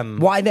 why them?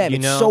 Why them? You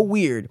It's know? so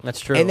weird. That's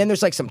true. And then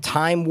there's like some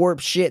time warp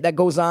shit that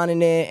goes on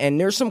in it, and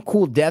there's some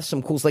cool deaths,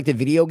 some cool like the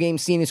video game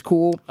scene is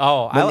cool.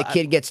 Oh, when the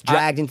kid gets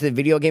dragged into the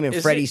video game and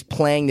is Freddy's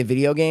playing the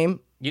video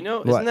game. You know,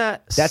 What? isn't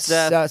that That's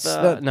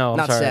Seth? No, I'm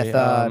not sorry. Seth,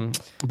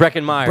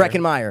 Breckenmeyer.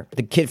 Breckenmeyer,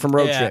 the kid from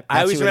Road Yeah, Trip. I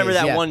That's always who it remember is,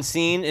 that yeah. one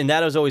scene, and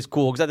that was always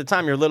cool because at the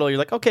time you're little, you're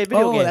like, okay,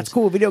 video Oh, games. that's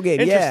cool, video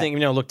game, yeah.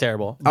 Interesting, it looked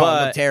terrible. Oh,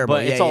 But, it looked terrible.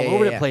 But it's Yeah, all yeah,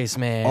 over yeah. the place,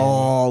 man.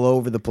 All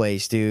over the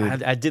place,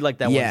 dude. I did like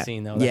that Yeah, one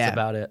scene though. That's yeah.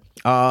 about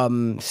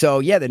it. So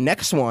yeah, the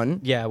next one.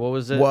 Yeah, what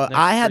was it? Well, next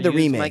I had for the you,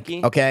 remake.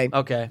 Mikey? Okay.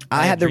 Okay.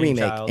 I had the Dream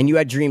remake, Child. and you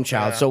had Dream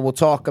Child. So we'll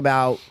talk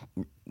about.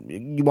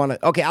 You want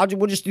to? Okay,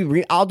 we'll just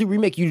do. I'll do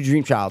remake. You do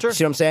Dream Child. Sure.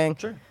 See what I'm saying?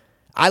 Sure.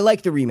 I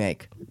like the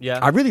remake. Yeah.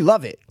 I really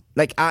love it.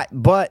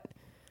 But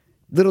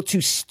little too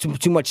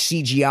much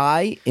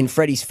CGI in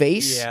Freddy's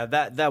face. Yeah,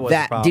 that was a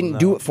that problem, didn't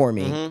do though. it for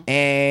me.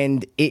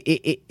 And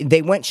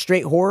they went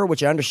straight horror,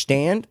 which I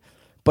understand,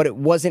 but it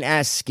wasn't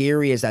as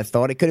scary as I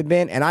thought it could have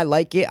been. And I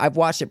like it. I've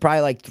watched it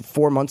probably like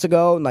 4 months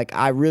ago, and like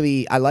I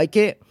like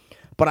it.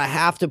 But I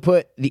have to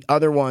put the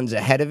other ones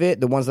ahead of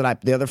it,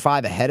 the other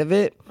 5 ahead of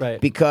it,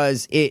 Right.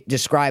 because it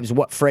describes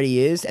what Freddy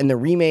is, and the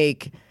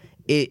remake.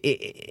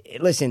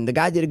 Listen, the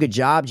guy did a good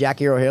job,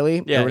 Jackie Earle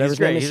Haley, Yeah, or whatever he's his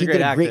name great. is. He's He a great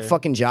did a great actor.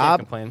 fucking Can't job.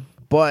 complain.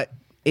 But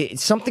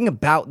something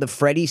about the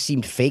Freddy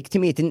seemed fake to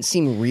me. It didn't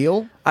seem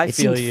real. I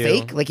feel seemed you.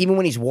 fake. Like even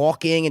when he's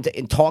walking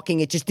and talking,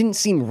 it just didn't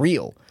seem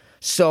real.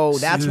 So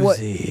that's what.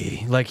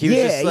 Susie. Like he was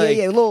just like,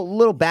 a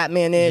little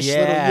Batman-ish. good-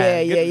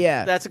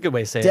 That's a good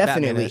way to say it.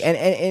 Definitely,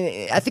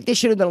 Batman-ish. and I think they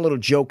should have done a little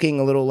joking,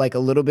 a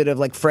little bit of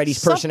like Freddy's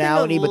Something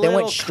personality, a but they went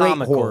little straight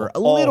comical, horror, a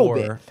all little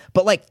horror. bit,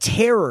 but like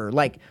terror,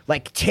 like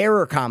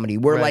terror comedy,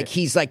 where Right. like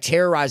he's like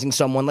terrorizing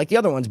someone like the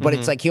other ones, but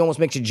it's like he almost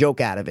makes a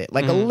joke out of it,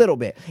 like a Mm-hmm. little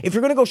bit. If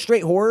you're gonna go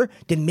straight horror,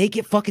 then make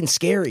it fucking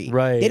scary.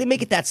 Right. They didn't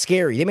make it that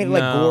scary. They made it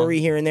like No. gory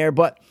here and there,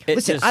 but It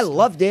listen, just- I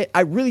loved it.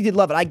 I really did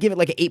love it. I give it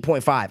like an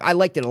 8.5. I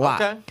liked it a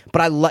lot, Okay.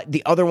 but I like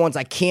the other ones.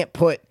 I can't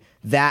put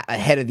that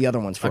ahead of the other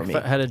ones for Like me.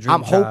 ahead of Dream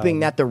I'm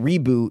hoping Child. that the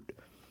reboot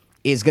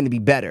is going to be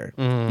better.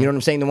 You know what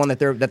I'm saying? The one that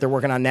they're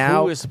working on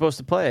now. Who is supposed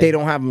to play? They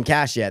don't have them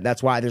cast yet.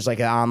 That's why there's like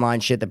an online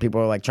shit that people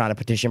are like trying to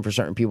petition for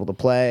certain people to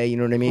play. You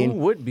know what I Who mean?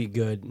 would be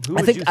good? Who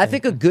I would think you I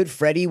think a good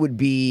Freddy would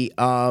be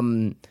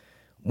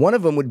one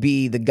of them would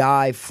be the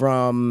guy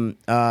from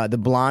the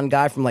blonde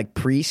guy from like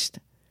Priest.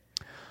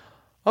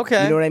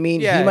 Okay. You know what I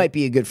mean? Yeah. He might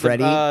be a good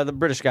Freddy. The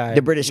British guy.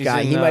 The British He's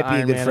guy. in, He might be a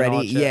Iron good Man and all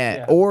Freddy. that shit.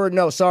 Yeah. Or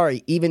no,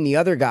 sorry. Even the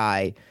other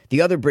guy, the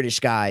other British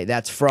guy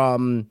that's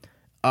from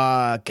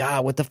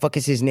God, what the fuck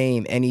is his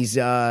name? And he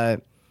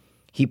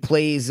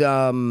plays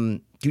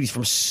dude, he's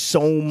from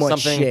so much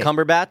Something shit.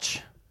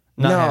 Cumberbatch?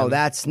 No, Not him.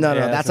 that's Yeah,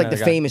 that's like the another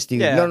guy. famous dude.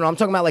 Yeah. No, I'm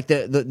talking about like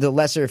the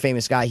lesser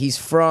famous guy. He's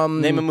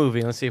from Name a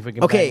movie. Let's see if we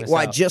can. Okay, bang this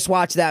well, I out. just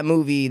watched that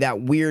movie, that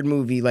weird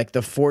movie, like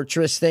the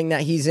Fortress thing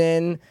that he's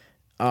in.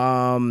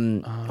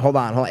 Hold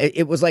on.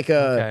 It was like a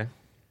Okay.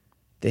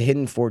 The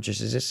Hidden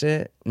Fortress. Is this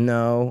it?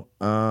 No.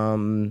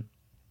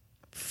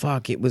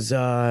 Fuck, it was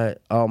oh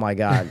my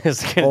god.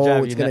 It's gonna drive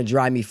you it's gonna nuts.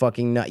 drive me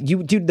fucking nuts.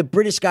 You dude, the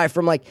British guy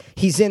from like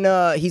he's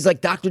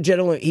like Dr.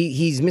 Jekyll,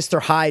 he's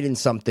Mr. Hyde in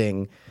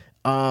something.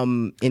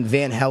 In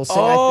Van Helsing, I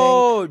think.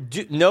 Oh,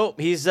 nope.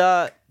 He's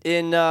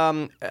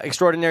in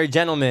Extraordinary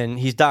Gentleman.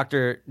 He's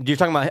Doctor. You're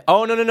talking about?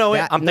 Oh no.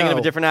 Wait, I'm thinking of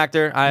a different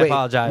actor. I Wait,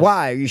 apologize.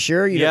 Why? Are you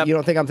sure? You Yep.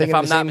 don't think I'm thinking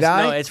If of the same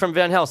guy? No, it's from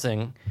Van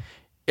Helsing.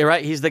 You're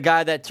right. He's the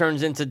guy that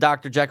turns into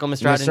Dr. Jekyll,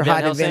 Mr. Hyde, Mr. in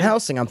Hyde and Van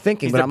Helsing. I'm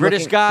thinking, He's but the I'm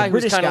British looking, guy the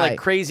British who's kind of guy. like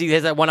crazy. He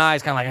has that one eye.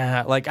 He's kind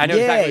of like I know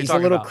Yeah, exactly what you're he's a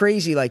talking little about.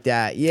 crazy like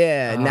that.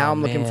 Yeah. Oh, Now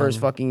I'm looking for his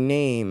man. fucking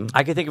name.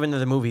 I can think of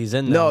another movie he's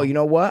in. No, Though. you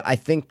know what? I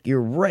think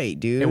you're right,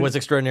 dude. It was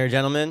Extraordinary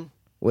Gentleman.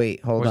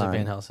 Wait, hold Or was on. it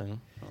Van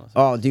Helsing?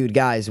 Oh, dude,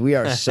 guys, we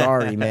are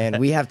sorry, man.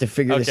 We have to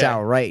figure this Okay.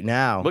 out right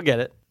now. We'll get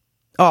it.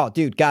 Oh,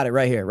 dude, got it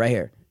right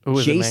here. Who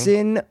is it, man?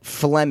 Jason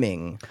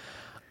Fleming.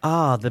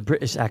 Ah, the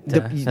British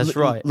actor. That's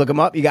right. Look him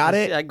up. You got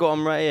it? I got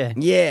him right here.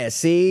 Yeah,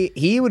 see?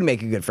 He would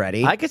make a good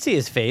Freddy, I could see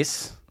his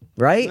face.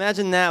 right?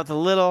 Imagine that with a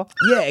little.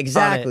 Yeah,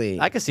 exactly.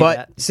 I could see but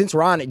that. since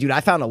we're on it, dude,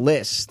 I found a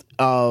list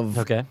of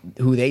Okay.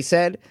 who they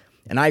said,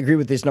 and I agree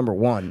with this number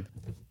one.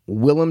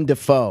 Willem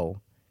Dafoe.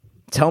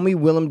 Tell me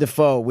Willem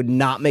Dafoe would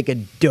not make a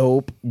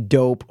dope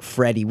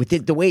Freddy.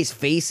 With the way his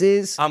face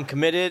is, I'm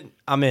committed.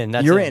 I'm in.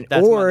 That's you're it. in.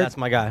 That's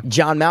my guy.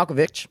 John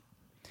Malkovich,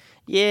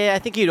 Yeah, I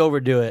think he'd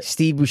overdo it.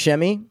 Steve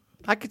Buscemi,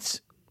 I could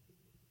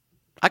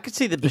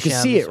see the. You could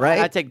see it, right?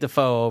 I take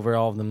Defoe over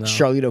all of them though.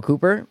 Charlito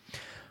Cooper,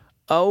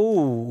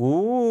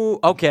 Oh,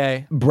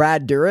 okay.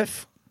 Brad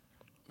Dourif.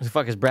 Who the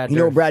fuck is Brad? You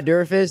know Dourif? what Brad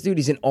Dourif is, dude?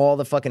 He's in all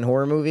the fucking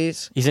horror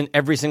movies. He's in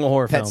every single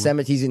horror Pet film.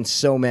 Sematary. He's in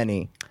so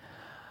many.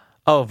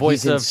 Oh,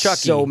 voice He's in of Chucky.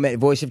 So many.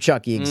 Voice of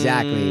Chucky,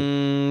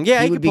 exactly.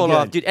 Yeah, he would could be pull it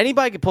off, good. dude.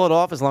 Anybody could pull it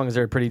off as long as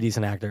they're a pretty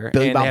decent actor.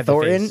 Billy and Bob they have the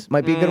Thornton face.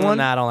 might be a good one.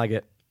 Nah, I don't like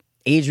it.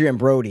 Adrian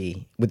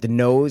Brody with the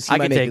nose. He I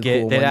might could make take a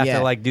it. cool They'd one. have yeah.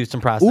 to like do some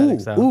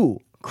prosthetics though. Ooh,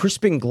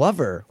 Crispin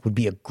Glover would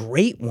be a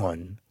great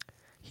one.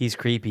 He's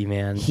creepy,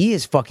 man. He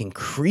is fucking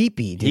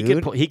creepy,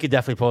 dude. He could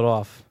definitely pull it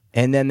off.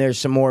 And then there's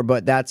some more,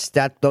 but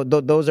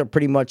those are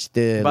pretty much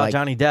the What about like.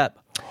 Johnny Depp?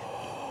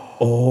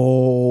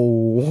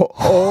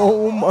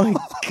 Oh my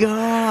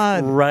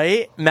god!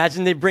 Right?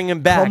 Imagine they bring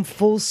him back. Come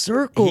full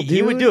circle, dude.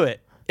 He would do it.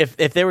 If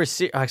they were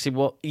actually,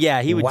 well,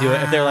 yeah, he would do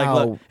it. If they're like,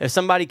 Wow. look, if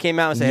somebody came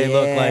out and said, hey,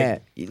 look,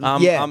 like,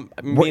 yeah.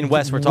 me and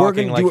Wes were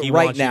talking, gonna like, do it he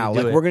right wants you to now. do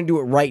Like it. we're gonna do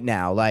it right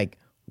now. Like,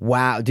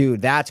 wow,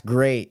 dude, that's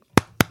great.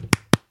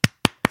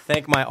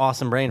 Thank my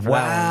awesome brain for that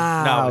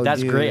one. No, Wow, but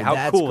that's dude, great. How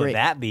that's cool great. would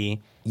that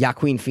be?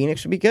 Joaquin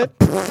Phoenix would be good.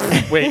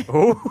 Wait,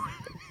 who?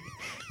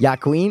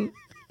 Joaquin,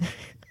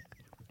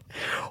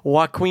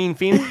 Joaquin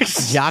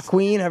Phoenix?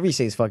 Joaquin, however you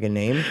say his fucking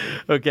name.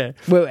 Okay.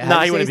 Wait, how Nah,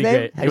 do he you say wouldn't his be name?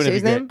 great. How He do you say wouldn't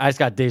his be great. name? I just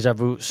got deja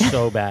vu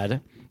so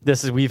bad.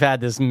 We've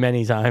had this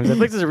many times. I think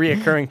this is a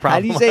reoccurring problem. How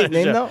do you say his on the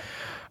name show. though?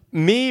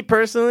 Me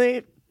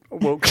personally,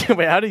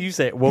 wait, how do you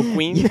say it?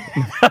 Woqueen?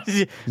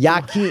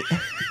 Joaquin.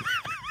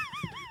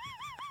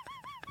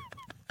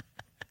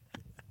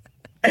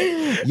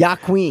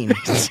 Joaquin.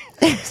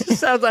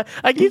 Sounds like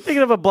I keep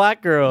thinking of a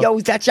black girl. Yo,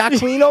 is that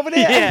Joaquin over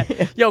there?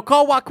 Yeah. Yo,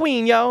 call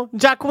Joaquin, yo.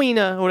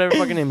 Joaquina, whatever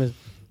fucking name is.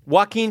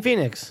 Joaquin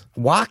Phoenix.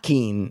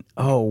 Joaquin.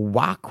 Oh,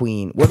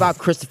 Joaquin. What about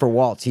Christopher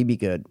Waltz? He'd be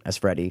good as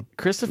Freddy.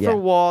 Christopher Yeah.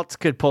 Waltz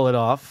could pull it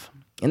off.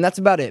 And that's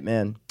about it,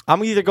 man.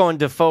 I'm either going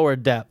Defoe or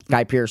Depp.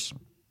 Guy Pearce.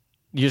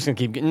 You're just gonna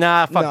keep.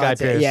 Nah, fuck No, Guy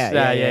that's it. Pearce.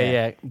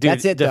 Yeah. Dude,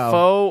 That's it, though.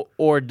 Defoe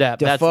or Depp.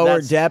 Defoe or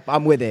Depp?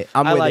 I'm with it.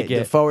 I'm I with like it.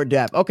 Defoe or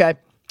Depp. Okay,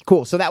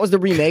 cool. So that was the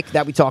remake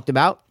that we talked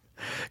about.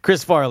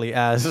 Chris Farley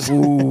as.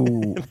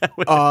 Ooh.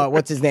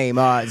 What's his name?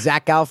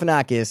 Zach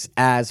Galifianakis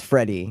as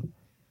Freddy.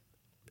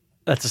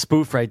 That's a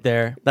spoof right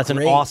there. That's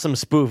Great. an awesome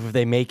spoof if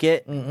they make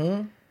it.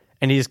 Mm-hmm.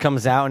 And he just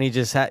comes out and he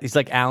just he's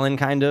like Alan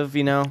kind of,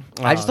 you know.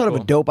 I just thought of a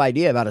cool. dope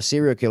idea about a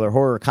serial killer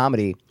horror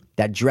comedy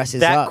that dresses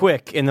that up.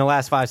 quick in the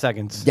last 5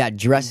 seconds. That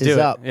dresses Do it,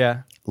 up.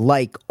 yeah.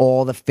 Like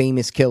all the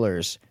famous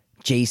killers.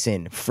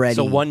 Jason, Freddy.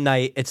 So one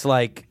night it's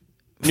like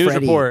news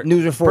Freddy, report.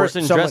 News report.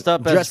 Person someone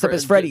dressed up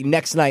as Freddy.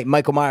 Next night,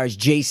 Michael Myers,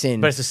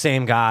 Jason. but it's the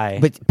same guy.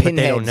 But they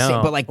Pinhead, don't know.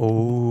 same- but like,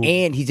 Ooh.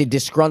 and he's a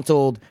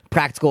disgruntled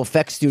practical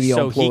effects studio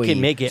So he employee.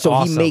 can make it So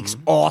awesome. he makes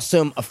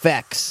awesome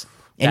effects,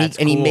 and That's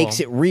he cool. makes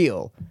it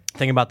real.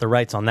 Think about the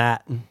rights on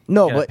that.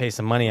 No, Gotta but pay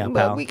some money out, but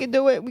pal. we can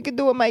do it. We can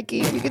do it,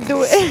 Mikey. We can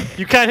do it.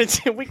 You kind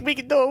of we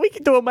can do it. We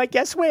can do it, Mike.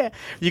 I swear.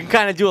 You can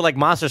kind of do it like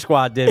Monster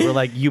Squad did, where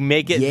like you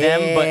make it them,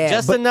 but Yeah,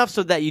 just but enough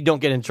so that you don't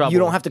get in trouble. You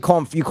don't have to call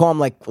him. You call him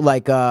like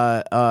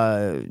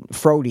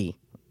Frody.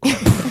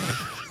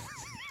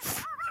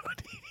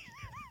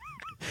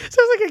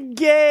 Sounds like a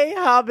gay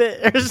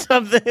hobbit or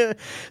something.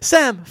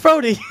 Sam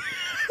Frody.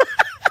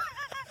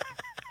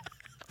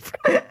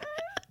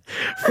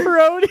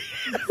 Frody.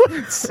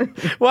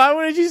 Why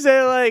wouldn't you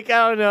say like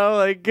I don't know,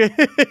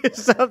 like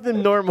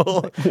something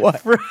normal?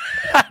 What?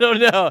 I don't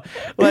know,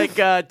 like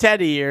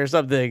Teddy or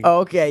something. Oh,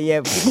 okay,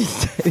 yeah.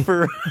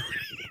 Where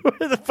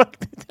the fuck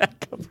did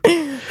that come from?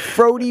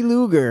 Frody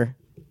Luger.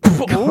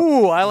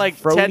 Ooh, I like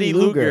Frody Teddy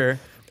Luger.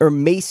 or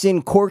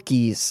Mason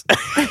Corkies.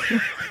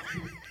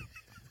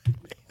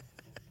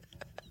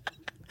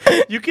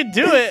 You can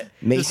do it. Just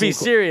be Mason-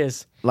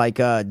 serious.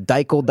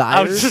 Dykel Dyers.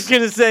 I was just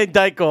gonna say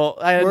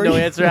Dykel. I had no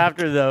answer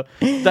after though.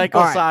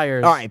 Dykel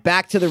Sires. All right,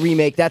 back to the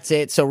remake. That's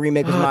it. So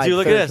remake was my dude,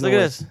 look at third this. Look at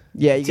list. this.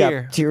 Yeah, you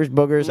Tear. got tears,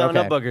 boogers. No, okay.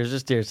 no boogers,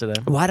 just tears today.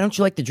 Why don't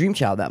you like the Dream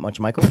Child that much,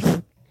 Michael?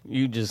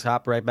 You just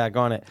hop right back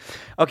on it.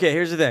 Okay,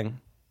 here's the thing.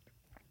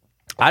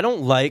 I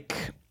don't like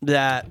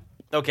that.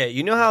 Okay,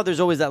 you know how there's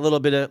always that little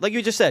bit of, like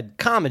you just said,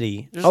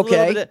 comedy. There's a little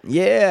Okay, bit of,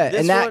 yeah, this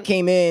and that one-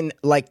 came in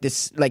like the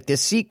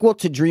sequel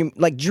to Dream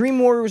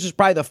Warriors was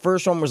probably the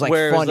first one was like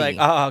where funny. it was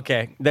like, oh,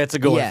 okay, that's a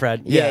good one,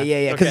 Fred. Yeah,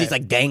 because Okay. he's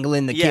like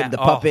dangling the Yeah, kid,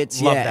 the oh,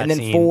 puppets. love Yeah, that and then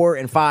scene. 4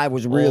 and 5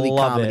 was really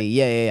Love comedy.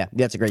 it. Yeah.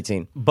 That's a great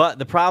scene. But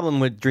the problem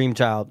with Dream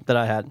Child that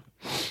I had,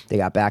 They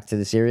got back to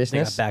the they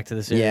seriousness. got back to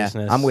the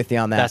seriousness. Yeah, I'm with you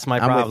on that. That's my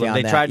I'm with you problem. on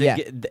They that. tried to Yeah.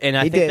 get, and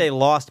I They think did. they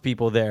lost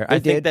people there. I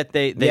They think did. that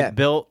they Yeah.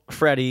 built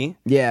Freddy.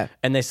 Yeah.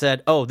 And they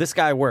said, "Oh, this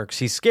guy works.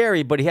 He's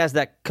scary, but he has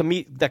that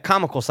that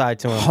comical side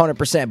to him."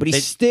 100%, but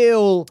he's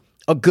still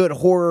a good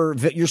horror.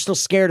 You're still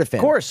scared of him.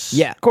 Of course.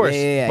 Yeah. Of course.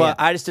 Yeah. But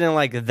I just didn't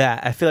like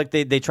that. I feel like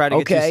they tried to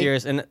get too Okay.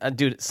 serious. And,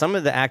 dude, some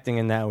of the acting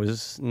in that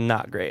was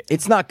not great.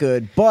 It's not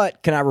good,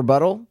 but can I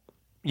rebuttal?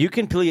 You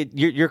can plead.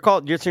 You're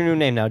called. It's your new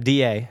name now,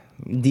 DA.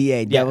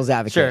 DA, Devil's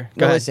Advocate. Sure. Go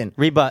No, ahead. listen.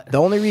 Rebut. The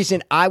only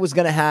reason I was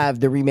going to have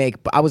the remake,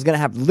 I was going to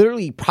have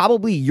literally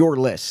probably your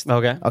list.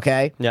 Okay.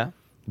 Okay? Yeah.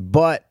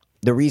 But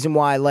the reason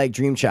why I like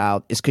Dream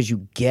Child is because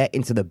you get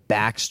into the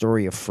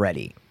backstory of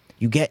Freddy.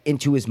 You get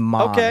into his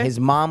mom. Okay. His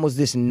mom was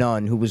this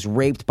nun who was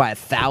raped by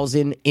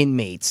 1,000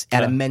 inmates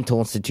at a mental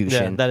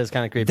institution. Yeah, that is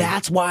kind of creepy.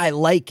 That's why I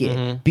like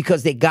it,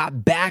 because they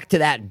got back to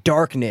that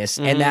darkness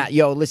and that,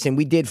 listen,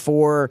 we did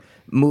 4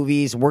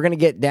 movies. We're going to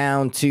get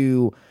down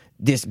to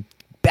this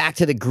back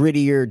to the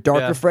grittier, darker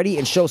Yeah. Freddy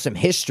and show some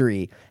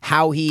history,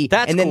 how he,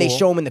 That's and then they cool.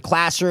 show him in the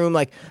classroom,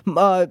 like,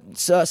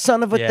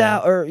 son of a Yeah.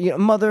 or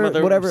mother,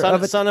 whatever.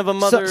 son of a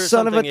mother or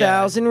son of a something,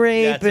 yeah. 1,000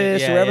 That's rapists,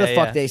 it. Yeah, or whatever the yeah,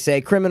 fuck yeah. they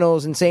say,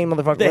 criminals, insane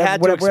motherfucker, They had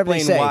to whatever they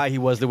explain say. why he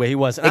was the way he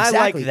was. And Exactly.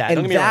 I like that. And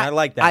Don't get me wrong. I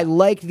like that. I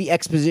like the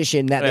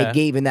exposition that Yeah. they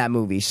gave in that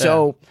movie.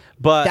 So,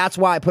 But that's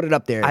why I put it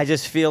up there. I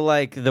just feel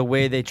like the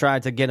way they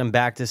tried to get him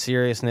back to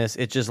seriousness,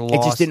 it just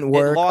lost. didn't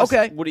work. It lost,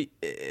 Okay.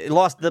 it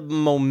lost the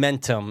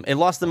momentum. It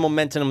lost the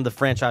momentum of the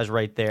franchise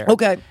right there.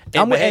 Okay.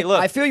 But hey,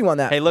 look. I feel you on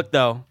that. Hey, look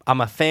though. I'm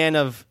a fan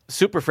of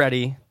Super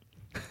Freddy.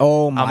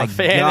 Oh my a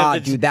fan of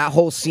god, the- dude! That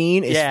whole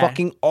scene is Yeah.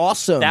 fucking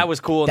awesome. That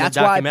was cool in That's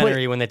the why I put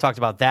documentary it when they talked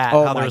about that. Oh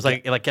how there my was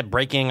like it kept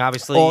breaking,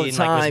 obviously, all the and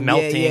time. like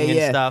was melting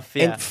and stuff.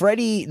 Yeah. And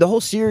Freddy, the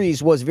whole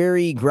series was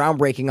very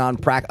groundbreaking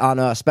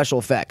on special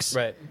effects.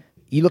 Right.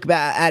 You look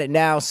back at it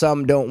now,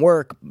 some don't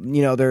work.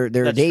 They're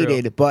That's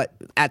dated, true. but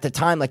at the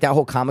time, like that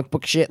whole comic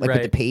book shit, like with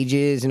Right. the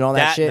pages and all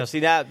that shit. No,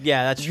 see that?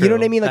 Yeah, that's true. You know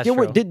what I mean? Like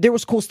That's true. there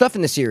was cool stuff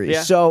in the series.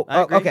 Yeah, So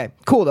I agree. okay,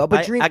 cool though. But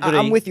I agree.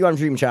 I'm with you on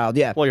Dream Child.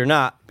 Yeah. Well, you're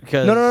not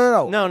because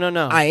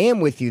No. I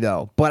am with you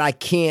though, but I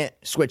can't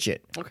switch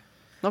it.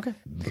 Okay.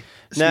 Excuse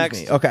Next.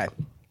 me. Okay.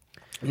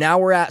 Now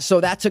we're at,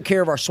 so that took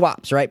care of our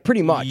swaps, right?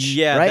 Pretty much.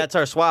 Yeah, right? that's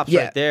our swaps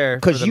right there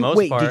for the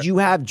most part. Did you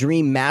have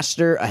Dream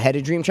Master ahead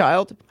of Dream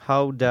Child?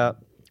 Hold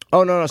up.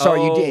 Oh no,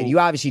 sorry, you Oh. did. You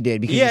obviously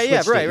did because Yeah, you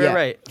yeah, switched right, it. right,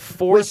 right. Wait,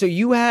 Fourth, so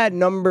you had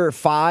number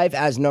 5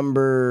 as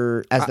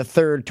the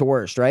third to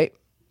worst, right?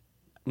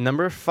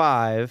 number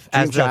 5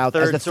 Dream as the Child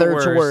third, as the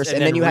third to worst,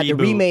 and then you had the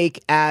reboot.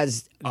 remake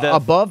as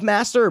above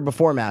Master or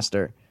before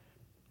Master,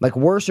 like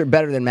worse or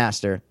better than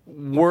Master.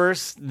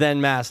 Worse than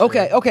Master.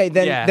 Okay,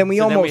 then- Yeah, then we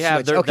so almost have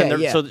switched. their- Okay, then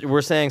yeah. So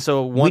we're saying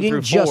 1 We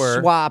didn't through 4. just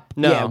swap.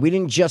 No. Yeah, we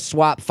didn't just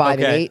swap 5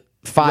 and Okay. 8.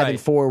 5 Right. and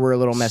 4 were a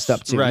little messed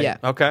up too. Right. Yeah.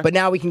 Okay. But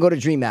now we can go to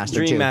Dream Master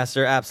Dream too.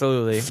 Master,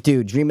 absolutely.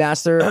 Dude, Dream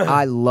Master,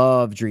 I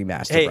love Dream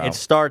Master. Hey, bro. it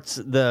starts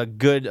the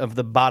good of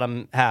the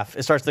bottom half.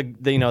 It starts the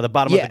bottom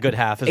of the good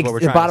half is what we're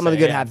the trying bottom to of say. the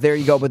good Yeah. half. There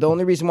you go. But the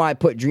only reason why I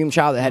put Dream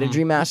Child ahead of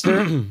Dream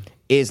Master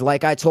is,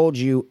 like I told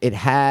you, it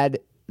had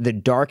the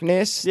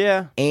darkness,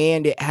 Yeah.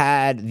 and it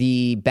had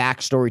the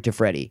backstory to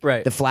Freddy,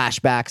 Right. The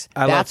flashbacks.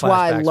 I love That's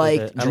why I flashbacks with like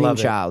it. I Dream love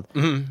it. Child.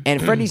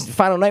 And Freddy's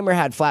Final Nightmare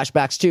had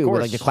flashbacks too,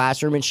 with like the course.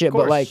 classroom and shit. Of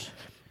course.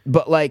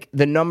 But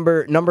the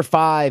number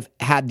 5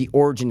 had the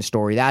origin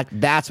story.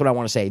 That's what I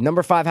want to say.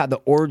 Number 5 had the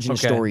origin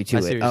Okay. story I to see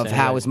what it you're of saying,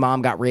 how right. his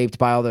mom got raped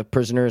by all the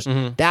prisoners.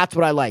 That's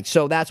what I like.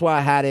 So that's why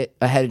I had it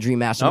ahead of Dream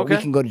Master. But Okay.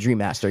 we can go to Dream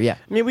Master. Yeah,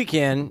 I mean, we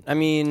can. I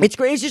mean, it's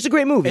great. It's just a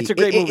great movie. It's a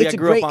great movie. I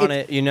grew up on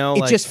it, you know,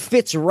 it like- just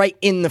fits right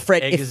in the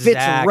Fred. It fits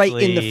right in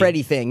the Exactly.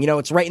 Freddy thing.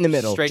 It's right in the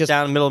middle. Straight just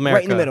down middle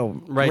Right in the America.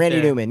 middle. Right Randy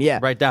there. Newman. Yeah,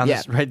 Right down Yeah.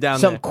 this- right down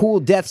Some there.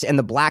 cool deaths, and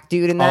the black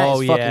dude in that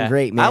is Oh, fucking yeah.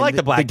 great, man. I like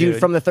the black dude dude.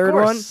 from the third Of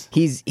one. course.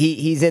 He's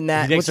in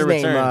that. He What's makes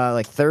his a name? return.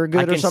 Like Thurgood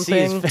I or can see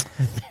his something.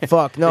 fa-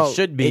 Fuck no. It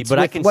should be, It's but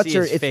I with- can what's see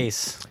her- his it's-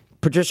 face.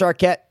 Patricia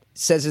Arquette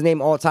says his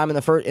name all the time in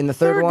the third one.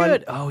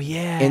 Thurgood. Oh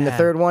yeah. In the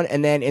third one,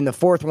 and then in the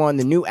fourth one,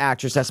 the new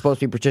actress that's supposed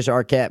to be Patricia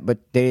Arquette, but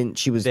they didn't.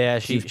 She was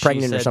she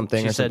pregnant or said-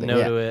 something. She or said something. no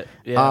yeah. to it.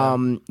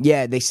 Yeah.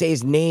 Yeah, they say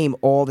his name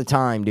all the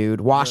time,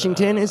 dude.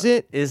 Washington, is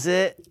it? Is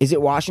it? Is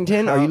it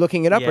Washington? Are you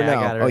looking it up or Yeah, no? I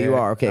got it Oh, right you here.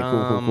 are. Okay,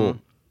 cool.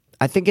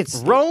 I think it's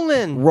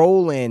Roland.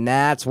 Roland.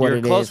 That's what You're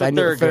it close is. with I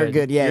knew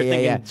Thurgood. Yeah, You're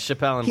yeah. thinking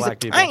Chappelle and He's black like,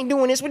 people. I ain't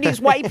doing this with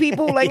these white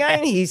people. Like,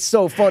 he's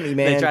so funny,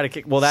 man. They try to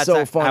kick. Well, that's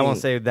so funny. I won't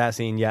say that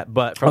scene yet,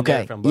 but from Okay,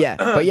 there, from yeah,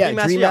 but yeah,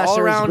 Dream Master all is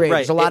around, great. Right.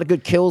 There's a lot of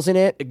good kills in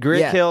it.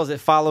 Great kills. It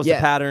follows the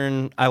Yeah.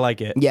 pattern. I like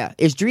it. Yeah,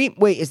 is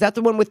that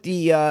the one with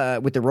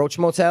the Roach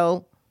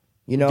Motel?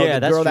 You know, Yeah, the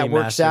that's girl that Dream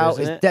works Master, out.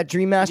 isn't Is it? that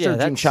Dream Master Yeah, or Dream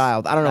that's-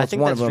 Child? I don't know. I It's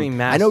think one that's of them.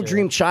 Dream I know Master.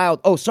 Dream Child.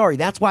 Oh, sorry.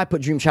 That's why I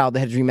put Dream Child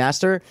ahead of Dream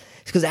Master.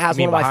 It's because it has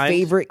You one mean of my behind?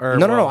 favorite. Or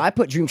No. well? I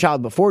put Dream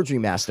Child before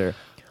Dream Master.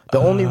 The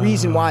only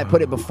reason why I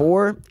put it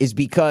before is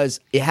because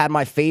it had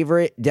my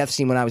favorite death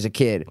scene when I was a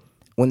kid.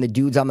 When the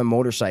dude's on the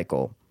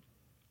motorcycle.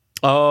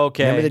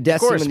 Okay. Remember the death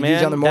of course, scene when the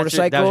dude's man. on the That was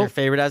motorcycle? your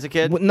favorite as a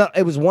kid? No,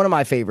 it was one of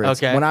my favorites.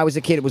 Okay. When I was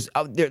a kid, it was.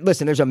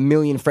 Listen, there's a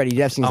million Freddy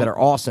death scenes that are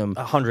awesome.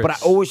 hundreds. But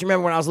I always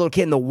remember when I was a little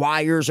kid, and the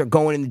wires are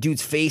going in the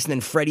dude's face, and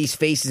then Freddy's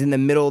face is in the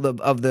middle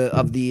of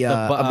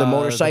the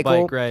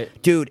motorcycle. bike,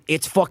 right. Dude,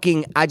 it's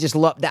fucking. I just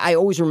love that. I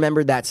always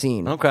remembered that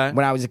scene. Okay.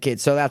 When I was a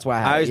kid, so that's why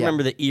I. I always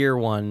remember the ear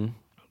one.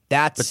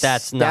 That's But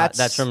that's not-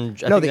 that's from-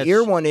 I no, think the that's-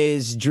 ear one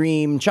is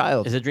Dream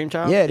Child. Is it Dream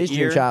Child? Yeah, it is The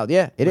Dream ear? Child.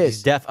 Yeah, it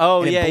is. deaf-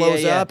 oh, and yeah, it yeah,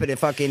 blows yeah. up, and it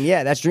fucking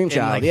that's Dream And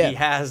Child. like yeah,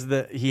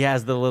 he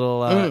has the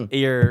little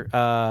ear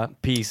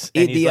piece,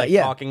 and he's like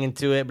yeah. talking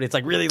into it, but it's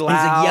like really like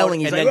loud.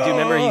 yelling, he's and like, then do you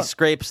remember he "Ah!"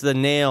 scrapes the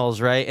nails,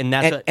 right? And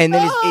that's what, and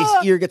then his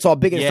ear gets all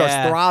big and it Yeah.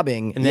 starts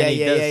throbbing. And then yeah, he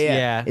yeah, does,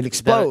 yeah. It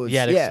explodes.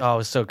 Oh,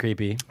 it's so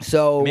creepy.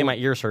 So Made my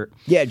ears hurt.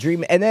 yeah,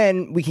 Dream, and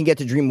then we can get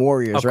to Dream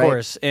Warriors, Of right?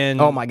 course.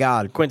 And oh my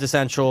god,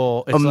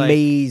 quintessential. It's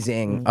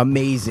amazing,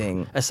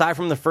 amazing. aside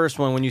from the first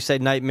one, when you say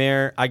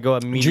Nightmare, I go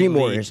immediately. Dream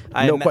Warriors,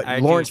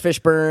 Lawrence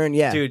Fishburne,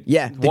 yeah, Dude,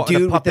 yeah, the the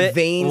dude with the puppet,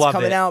 veins love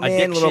coming it. out, man,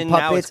 Addiction, little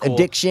now puppets, it's cool.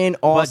 addiction,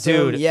 But awesome,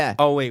 dude, yeah.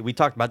 Oh wait, we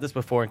talked about this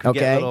before. Can we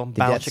get a little the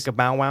bow deaths. chicka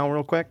bow wow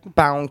real quick?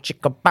 Bow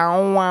chicka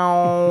bow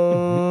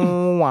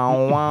wow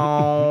wow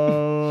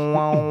wow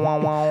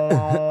wow wow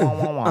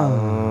wow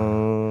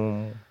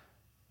wow.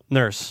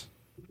 Nurse.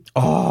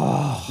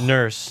 Oh,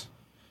 nurse.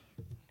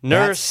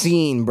 That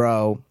scene,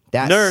 bro.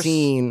 That Nurse.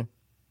 scene.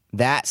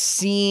 That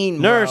scene,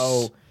 Nurse.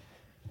 bro.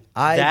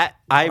 I've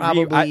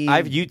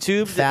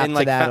YouTubed fapped and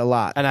like to that a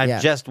lot, and I've yeah.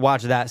 just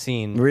watched that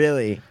scene.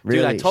 Really?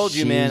 Dude, I told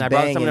you, man. She's I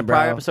brought this up in a banging,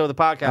 prior bro. episode of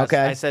the podcast. Okay.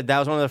 I said that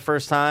was one of the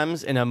first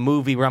times in a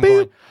movie where I'm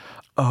going,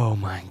 "Oh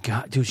my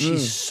god, dude,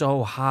 she's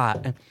so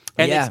hot."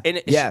 And Yeah,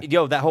 yeah.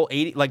 yo, that whole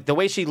 80s, like the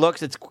way she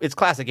looks, it's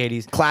classic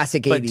 80s.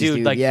 Classic But 80s, dude,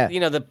 dude, like yeah.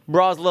 you know, the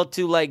bra's a little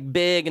too like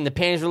big and the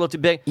panties are a little too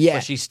big. Yeah.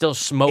 But she's still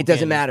smoking. It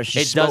doesn't matter.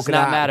 She's it does smoking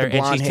not hot, matter. the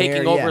And she's blonde taking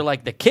hair, over yeah.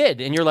 like the kid,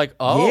 and you're like,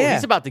 oh, Yeah.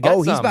 he's about to get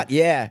Oh, some. he's about,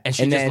 yeah. And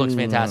she just looks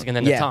fantastic. And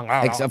then the tongue.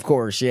 Of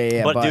course,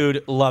 yeah. But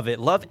dude, love it.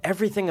 Love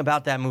everything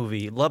about that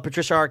movie. Love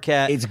Patricia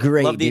Arquette. it's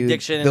great, Love the dude.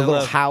 addiction. The and little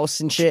love, house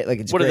and shit.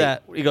 Like, it's what great. is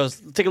that? He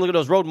goes, take a look at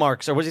those road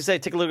marks, or what does he say?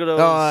 Take a look at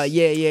those.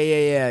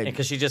 Yeah.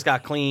 Because she just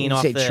got clean You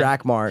off say the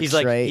track marks, He's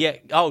like, right? yeah,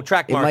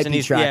 track It marks, might and be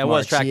he's track it was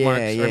marks. track Yeah, marks,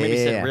 yeah, or maybe he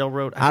yeah, said yeah.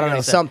 railroad. I don't forget know, what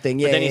he said. something,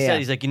 But yeah, then he yeah, said, yeah.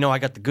 he's like, I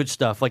got the good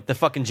stuff, like the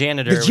fucking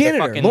janitor. The with janitor,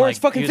 fucking, Lawrence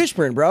like, fucking he was-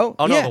 Fishburne, bro.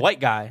 Oh no, Yeah. the white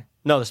guy.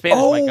 No, the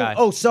Spanish white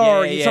guy.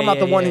 Sorry. Yeah, You're talking about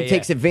the one who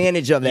takes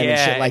advantage of them and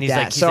Yeah, shit like and he's that.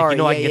 like, he's Sorry,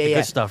 like, I yeah, can get the yeah.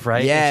 good stuff, right?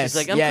 And Yes, she's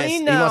like, I'm yes. clean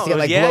He now. wants to get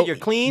like yeah, you're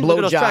clean. Look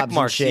at those blowjobs track and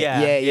marks. shit.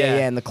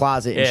 Yeah, in the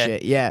closet and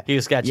shit. Yeah, he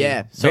was sketchy.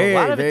 Yeah, so very, a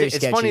lot of very it's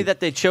sketchy. funny that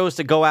they chose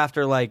to go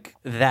after like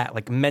that,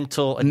 like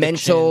mental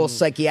addiction.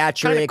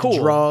 psychiatric, Kinda cool.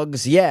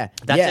 drugs. Yeah,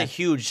 That's yeah. a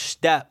huge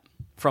step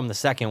from the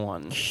second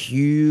one.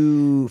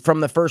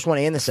 From the first one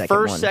and the second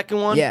one.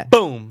 Second one, yeah,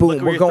 boom. Look where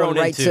We're you're going thrown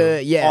right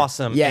into. to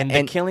Awesome. Yeah, And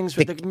the killings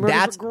were- the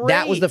murders were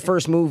that was great. the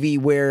first movie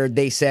where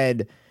they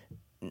said.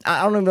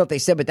 I don't even know what they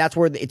said, but that's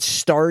where it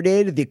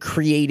started the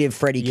creative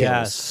Freddy kills.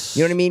 Yes.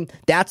 You know what I mean?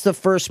 That's the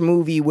first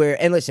movie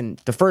where, and listen,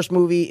 the first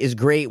movie is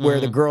great where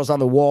the girl's on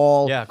the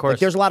wall. Yeah, of course. Like,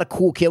 there's a lot of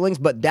cool killings,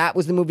 but that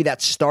was the movie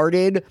that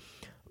started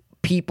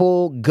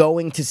people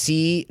going to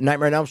see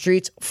Nightmare on Elm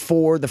Street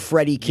for the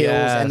Freddy kills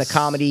and the Yes.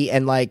 comedy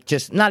and like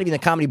just not even the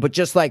comedy, but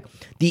just like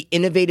the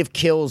innovative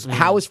kills.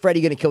 How is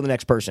Freddy going to kill the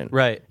next person?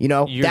 Right. You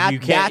know, You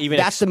can't even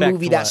that's the expect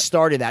movie that what.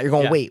 started that. You're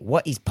going, Yeah. wait,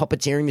 what? He's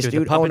puppeteering this Dude, the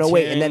dude? Oh, no,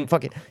 wait. And then puppeteering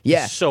fucking,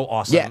 yeah. is so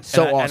awesome. Yeah,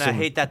 so and awesome. And I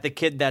hate that the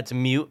kid that's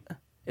mute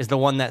is the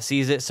one that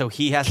sees it, so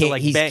he has to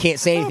like He bang. can't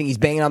say anything. He's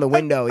banging on the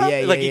window.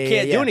 Yeah, Like, yeah, he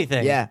can't yeah, do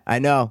anything. Yeah, I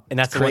know. And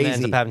that's It's the one crazy. that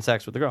ends up having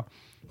sex with the girl.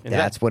 And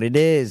That's what it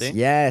is. See?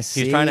 Yes.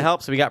 He's see? trying to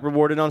help, so we got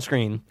rewarded on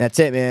screen. That's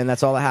it, man.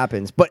 That's all that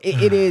happens. But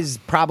it is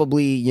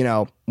probably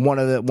one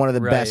of the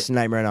Right. best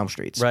Nightmare on Elm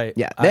Streets. Right.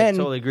 Yeah. I Then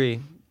totally agree.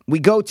 we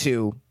go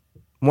to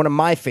one of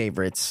my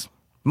favorites.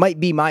 Might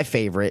be my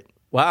favorite,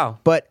 Wow.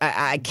 but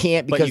I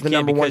can't But because you the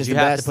can't number one because is you the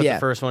have best. to put yeah. the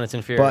first one. It's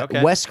inferior. But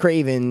Okay. Wes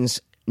Craven's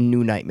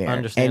New Nightmare.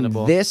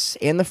 Understandable. And this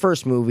and the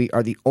first movie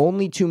are the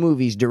only two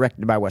movies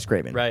directed by Wes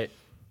Craven. Right.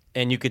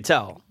 And you could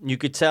tell. You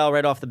could tell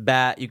right off the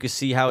bat. You could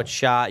see how it's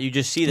shot. You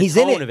just see the He's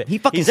tone in it. of it. He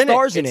fucking He's in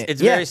stars in It's- it.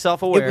 It's Yeah. very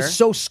self-aware. It was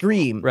so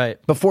Scream. Right.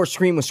 Before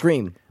Scream was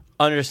Scream.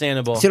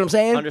 understandable. See what I'm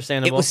saying?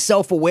 Understandable. It was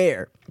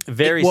self-aware.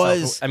 Very It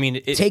was self- I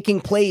mean, it-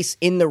 taking place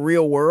in the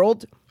real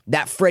world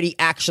that Freddy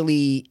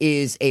actually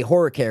is a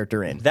horror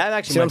character in. That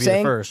actually See what might I'm be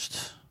saying? the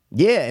first.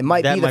 Yeah, it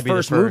might That be the might be the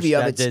first movie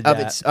first that did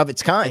of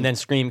its kind. And then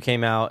Scream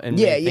came out and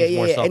yeah, made things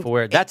more And-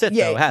 self-aware. That's it,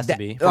 though. It has to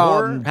be. For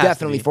horror, has to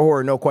definitely be. for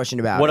horror, no question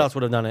about it. What else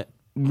would have done it?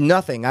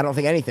 Nothing. I don't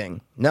think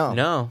anything. No.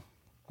 No.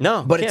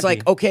 But it it's can't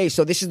like, be. okay,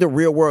 so this is the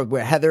real world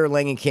where Heather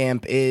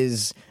Langenkamp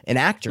is an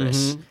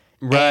actress.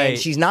 Right. And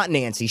she's not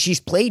Nancy.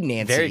 She's played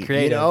Nancy. Very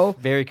creative. You know?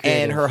 Very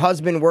creative. And her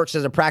husband works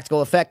as a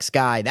practical effects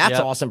guy. That's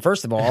Yep. awesome,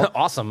 first of all.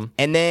 Awesome.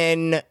 And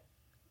then Doesn't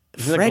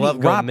the Freddie, glove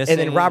go Rob, missing? and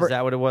then Robert. Is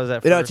that what it was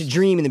at No, first? it's a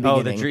dream in the Oh,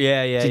 beginning.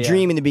 yeah. It's a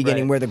dream in the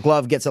beginning Right. where the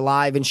glove gets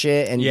alive and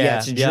shit. And yeah,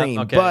 it's a dream.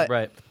 Okay, but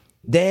right.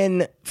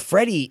 then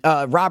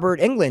Robert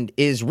Englund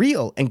is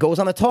real and goes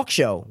on a talk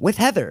show with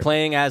Heather.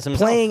 Playing as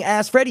himself. Playing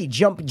as Freddie,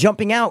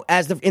 jumping out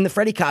as in the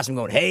Freddie costume,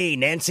 going, "Hey,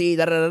 Nancy,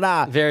 da da da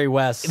da." Very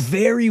West.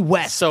 Very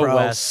West, So bro.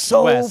 West.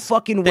 So West.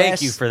 fucking West.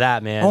 Thank you for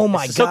that, man. Oh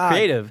my It's god, so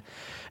creative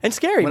and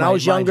scary. When I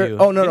was mind younger, you.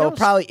 oh no, You no, know, it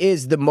probably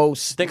is the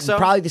most, Think so?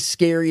 probably the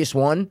scariest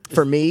one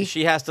for me.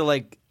 she has to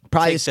like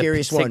Probably take the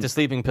scariest take one. the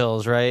sleeping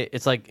pills, right?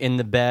 It's like in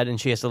the bed, and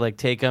she has to like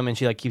take them, and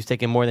she like keeps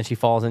taking more than she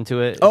falls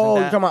into it. Oh, Isn't you're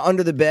that- talking about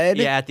under the bed?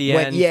 Yeah, at the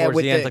When- end, yeah, towards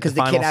with the end, like because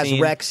the the kid final has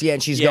scene. Rex, yeah,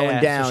 and she's Yeah, going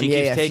so down. she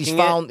keeps She's taking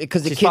found it.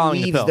 because the She's kid following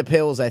the leaves pill. the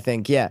pills. I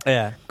think, yeah,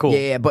 Yeah, cool.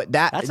 yeah. But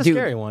That's a dude,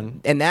 scary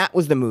one. and that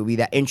was the movie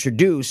that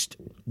introduced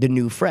the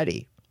new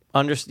Freddy.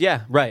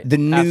 Yeah, right. The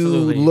new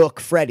Absolutely. look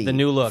Freddy. The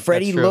new look,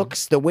 Freddy that's true.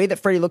 looks, the way that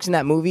Freddy looks in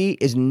that movie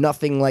is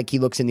nothing like he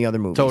looks in the other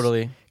movies.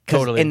 Totally.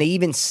 Totally. And they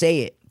even say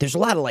it. There's a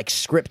lot of like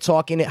script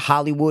talk in it,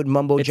 Hollywood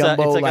mumbo It's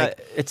jumbo.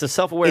 it's a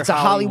self-aware. It's a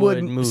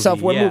Hollywood movie.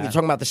 self-aware yeah. movie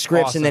talking about the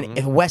scripts, and Awesome.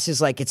 then Wes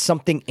is like, it's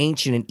something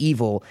ancient and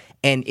evil,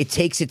 and it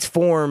takes its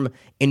form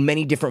in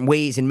many different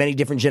ways in many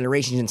different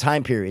generations and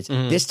time periods.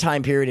 This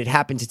time period, it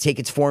happened to take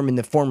its form in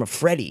the form of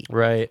Freddy,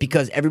 Right.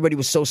 Because everybody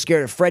was so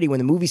scared of Freddy when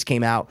the movies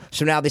came out.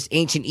 So now this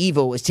ancient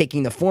evil is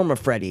taking the form of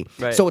Freddy.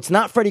 Right. So it's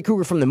not Freddy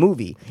Krueger from the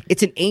movie;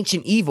 it's an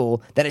ancient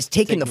evil that has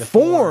taken the the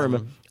form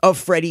form. of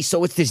Freddy.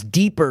 So it's this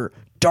deeper,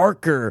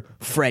 darker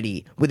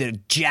Freddy with a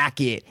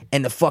jacket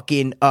and the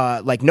fucking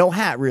like no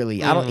hat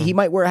really. I don't he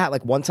might wear a hat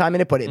like one time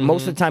in it, but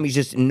most of the time he's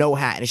just no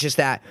hat. And it's just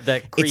that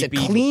it's a creepy-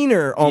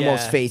 cleaner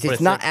almost Yeah, face. but It's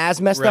it's not like-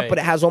 as messed up, right. but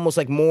it has almost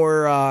like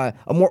more a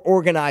more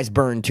organized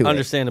burn to it.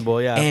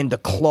 Understandable, yeah. And the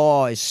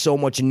claw is so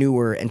much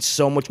newer and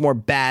so much more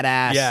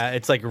badass. Yeah,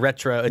 it's like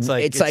retro. It's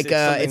like It's like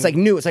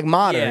something- new. It's like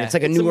modern. Yeah, it's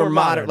like a it's a newer more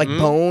modern, modern. like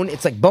bone.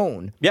 It's like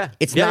bone. Yeah.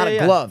 It's Yeah, not yeah, a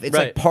yeah. glove. It's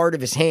like Right. part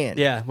of his hand.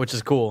 Yeah, which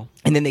is cool.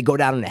 And then they go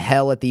down into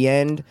hell at the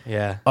end.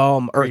 Yeah. Or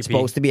it's Creepy.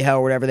 supposed to be hell,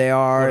 or whatever they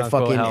are. Quote,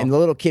 unquote, Fucking, hell. and the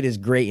little kid is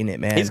great in it,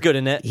 man. He's good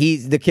in it.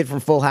 He's the kid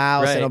from Full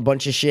House and Right. a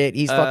bunch of shit.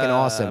 He's fucking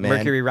awesome, man.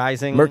 Mercury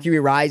Rising. Mercury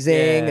Rising.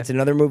 Yeah. It's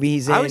another movie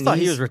he's in. I always thought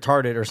he He's- was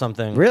retarded or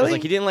something. Really?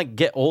 Like he didn't like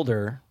get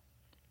older.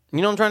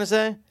 You know what I'm trying to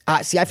say?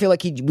 See, I feel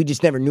like we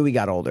just never knew he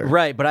got older.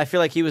 Right, but I feel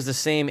like he was the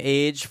same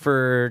age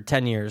for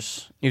 10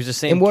 years. He was the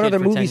same. In what kid other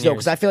for 10 movies though? years.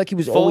 Because I feel like he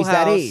was Full always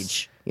that House.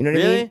 age. You know what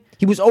I Really? mean?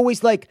 He was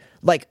always like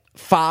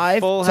 5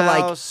 Full to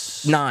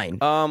House. like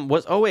 9.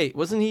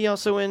 Wasn't he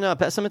also in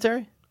Pet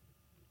Cemetery?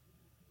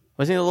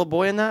 Wasn't he a little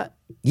boy in that?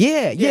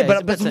 Yeah, he's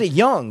but a that's bit-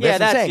 young. Yeah,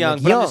 That's what I'm that's saying. young.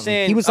 Like, But I'm just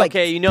saying, he was like,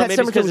 okay, you know, Pet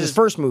maybe Sematary because was his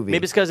first movie.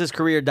 Maybe it's because his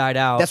career died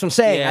out. That's what I'm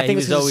saying. Yeah, I think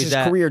he it's was 'cause always his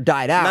that. career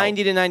died out.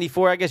 90 to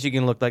 94, I guess you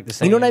can look like the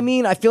same. You know what I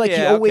mean? I feel like he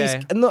Yeah, always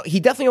okay. no,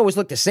 he definitely always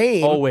looked the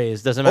same.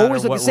 Always. Doesn't matter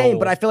Always looked what the same, role.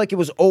 but I feel like it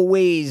was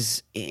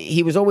always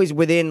he was always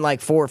within like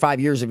 4 or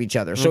 5 years of each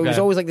other. So he was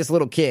Okay. always like this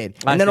little kid,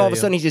 I and then all of feel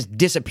a sudden you. he just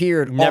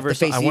disappeared Never off the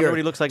saw- face I of the wonder earth. what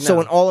he looks like So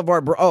now. in all of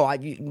our find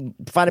a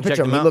Check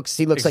picture of him. him He out. looks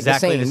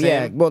Exactly the same. the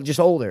Yeah, same? well, just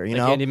older. You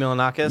Like know, Andy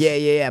Milonakis?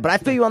 Yeah. But I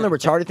feel you on the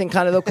retarded thing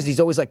kind of though, because he's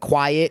always like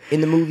quiet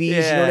in the movies.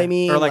 You know what I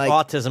mean? Or like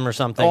autism or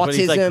something. but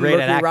he's like Autism, great at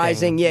Mercury acting,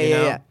 Rising. you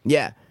know?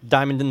 Yeah.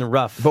 Diamond in the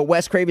rough. But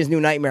Wes Craven's New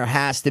Nightmare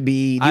has to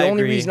be the I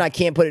only agree. reason I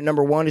can't put it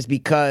number one is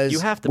because You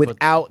have to put-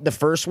 without the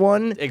first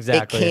one,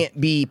 Exactly. it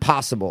can't be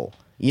possible.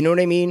 You know what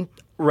I mean?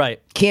 Right.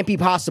 Can't be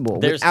possible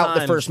without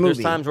the first movie.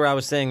 There's times where I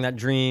was saying that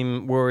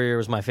Dream Warrior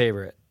was my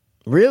favorite.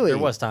 Really? There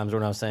was times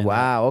when I was saying that.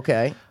 Wow.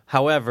 Okay.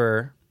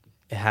 However,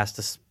 it has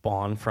to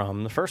spawn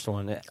from the first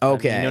one.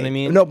 Okay. You know what I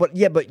mean? No, but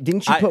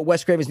didn't you I- put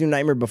Wes Craven's New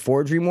Nightmare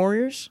before Dream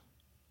Warriors?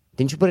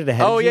 Didn't you put it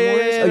ahead Oh of Dream yeah,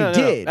 Warriors? yeah. Oh, no, you no,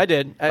 did. I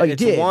did. Oh, you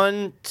it's did.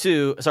 1,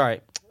 2. Sorry.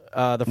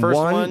 The first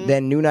one,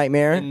 then New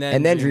Nightmare, and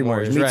then Dream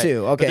Warriors. Me right.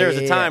 too. Okay. But there was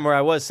yeah, a yeah. time where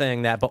I was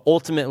saying that, but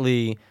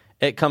ultimately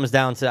it comes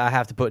down to I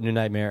have to put New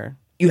Nightmare.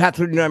 You have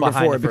to put New Nightmare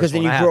behind before the it because first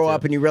then one. you I have grow to.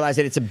 up and you realize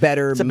that it's a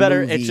better. It's a better.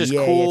 movie. It's just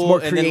Yeah, cool. It's more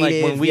and creative.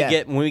 then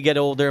like when we get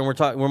older and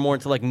we're more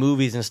into like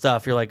movies and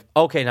stuff, you're like,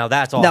 okay, now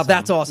that's awesome. Now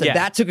that's awesome. Yeah.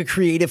 That took a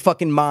creative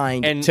fucking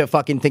mind to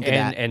fucking think of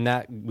that. And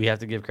that we have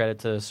to give credit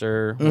to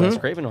Sir Wes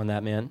Craven on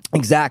that, man.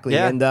 Exactly.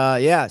 Yeah.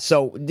 And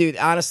so dude,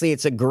 honestly,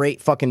 it's a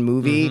great fucking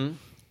movie. Mm-hmm.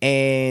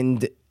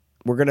 And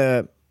we're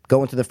gonna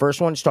go into the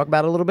first one, just talk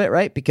about it a little bit,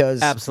 right?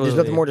 Because Absolutely.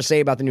 there's nothing more to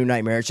say about the New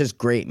Nightmare. It's just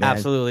great, man.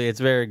 Absolutely, it's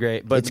very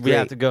great. But It's we great.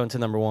 have to go into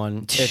number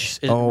one. It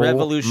Oh my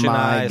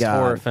revolutionized God.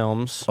 horror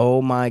films.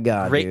 Oh my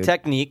god. Great dude.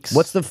 techniques.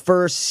 What's the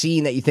first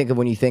scene that you think of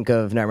when you think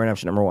of Nightmare on Elm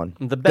Street number one?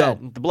 the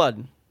bed, the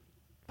blood,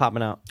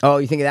 popping out. Oh,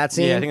 you think of that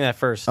scene? Yeah, I think that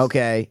first.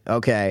 Okay.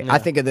 I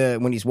think of the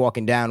when he's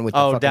walking down with the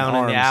fucking down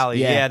arms. in the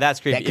alley. Yeah, that's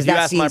creepy. Because If you that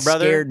ask scene my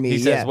brother, scared me. he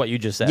says what you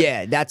just said.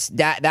 Yeah,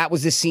 that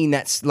was the scene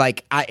that's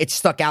like it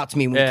stuck out to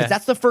me because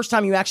that's the first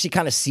time you actually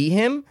kind of see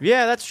him.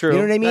 Yeah, that's true. You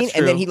know what I mean? That's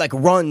And then true. he like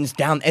runs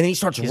down, and then he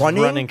starts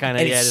running kinda,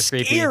 and yeah, it's it's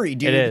creepy. scary,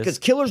 dude. It is. Because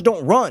killers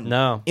don't run.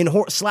 No. in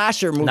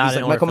slasher movies Not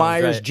in like Michael horror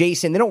films, Myers, right.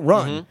 Jason, they don't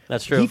run.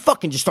 That's true. He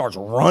fucking just starts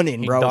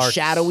running, bro. darts.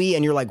 Shadowy,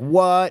 and you're like,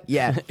 what?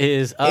 Yeah,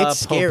 Is it's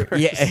scary.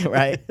 purpose. Yeah,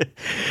 right.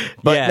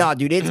 But Yeah. no,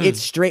 dude,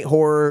 it's straight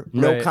horror,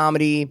 no Right.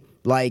 comedy.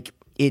 Like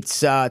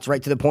it's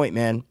right to the point,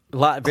 man. A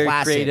lot, very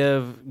Classic.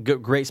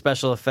 creative, great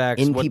special effects.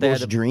 In what they had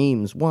people's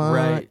dreams. What?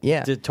 Right.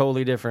 Yeah.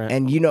 Totally different.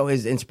 And you know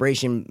his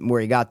inspiration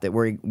where he got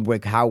that,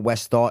 how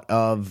Wes thought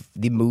of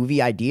the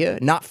movie idea,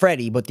 not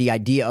Freddy, but the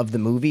idea of the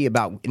movie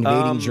about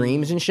invading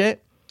dreams and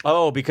shit.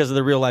 because of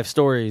the real life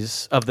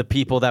stories of the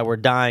people that were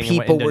dying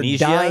People in were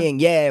Indonesia. dying.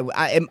 Yeah,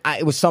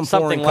 it was some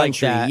Something foreign like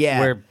country. that,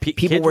 yeah, where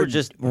people kids were were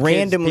just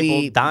randomly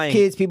people dying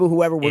kids, people,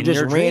 whoever were in just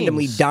their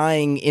randomly dreams.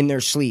 dying in their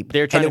sleep.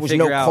 They're trying and there to was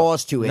figure no out,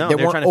 cause to it. No, they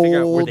they're weren't trying to figure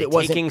out, old. were they It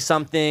wasn't taking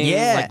something?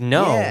 Yeah, Like,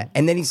 no. Yeah.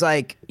 And then he's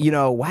like,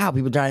 wow,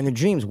 people die in their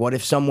dreams. What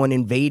if someone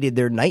invaded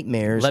their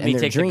nightmares? Let and me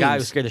their take dreams? the guy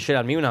who scared the shit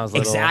out of me when I was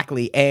little.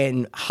 Exactly,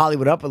 and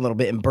Hollywood up a little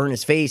bit and burn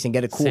his face and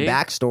get a cool See?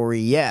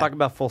 backstory. Yeah, Talk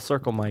about full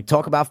circle, Mike.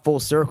 talk about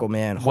full circle,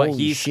 man. What Holy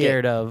he's shit.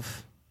 scared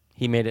of,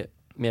 he made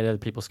other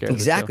people scared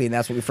Exactly, of it and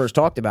that's what we first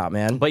talked about,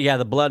 man. too. But yeah,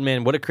 the Blood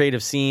Man, what a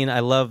creative scene.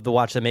 I love to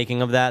watch the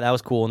making of that. That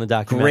was cool in the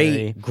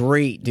documentary.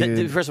 Great,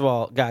 dude. First of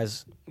all,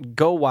 guys,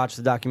 go watch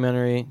the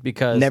documentary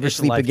because Never it's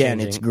Sleep Again.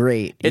 life-changing. It's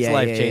great. It's Yeah,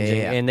 life-changing.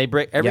 yeah. And they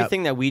break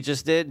everything that we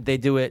just did, they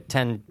do it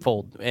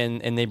tenfold.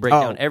 And they break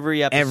Oh, down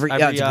every episode.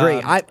 it's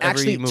great. I every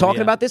actually movie, talking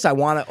yeah. about this. I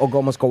want to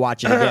almost go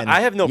watch it again.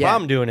 I have no Yeah.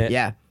 problem doing it.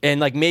 Yeah. And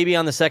like maybe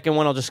on the second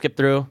one, I'll just skip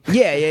through.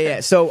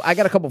 Yeah. So I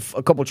got a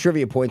couple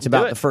trivia points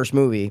about it. the first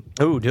movie.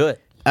 Ooh, do it.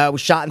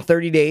 Was shot in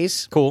 30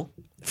 days. Cool.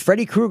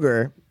 Freddy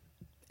Krueger,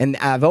 and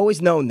I've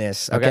always known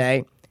this.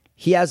 Okay,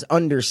 he has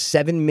under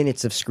 7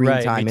 minutes of screen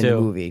Right, time me in the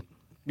too. movie.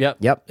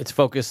 Yep. It's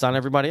focused on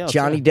everybody else.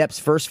 Johnny yeah. Depp's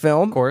first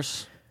film. Of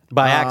course.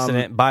 By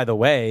accident, by the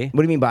way.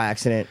 What do you mean by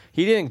accident?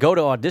 He didn't go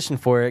to audition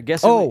for it.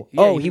 Guess Oh,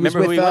 who? Yeah, he was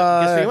remember who with,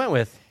 guess who he went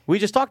with? We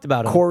just talked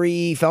about him.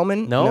 Corey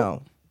Feldman?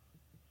 No.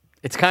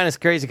 It's kind of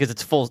crazy because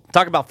it's full.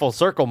 Talk about full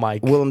circle,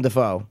 Mike. Willem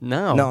Dafoe.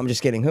 No. I'm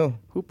just kidding. Who?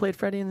 Who played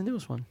Freddy in the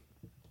newest one?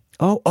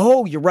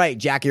 Oh, you're right.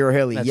 Jackie Earle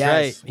Haley. That's yes.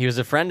 right. He was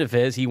a friend of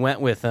his. He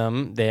went with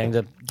him. They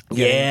ended up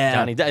getting Yeah.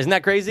 Johnny Depp. Isn't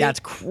that crazy? That's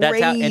and then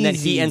he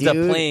crazy, ends up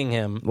dude. playing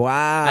him.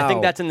 Wow. I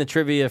think that's in the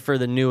trivia for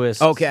the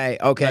newest. Okay,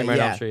 Nightmare on Elm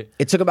yeah. Street.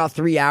 It took about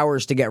 3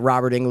 hours to get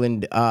Robert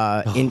Englund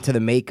into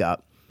the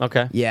makeup.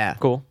 Okay. Yeah.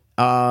 Cool.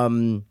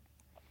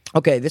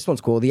 Okay, this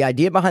one's cool. The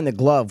idea behind the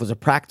glove was a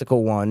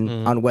practical one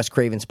on Wes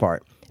Craven's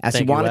part, as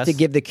Thank he you, wanted to Wes.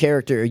 give the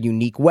character a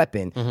unique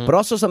weapon, but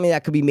also something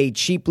that could be made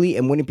cheaply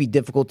and wouldn't be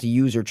difficult to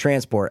use or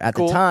transport. At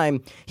Cool. the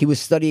time, he was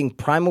studying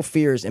primal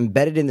fears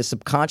embedded in the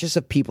subconscious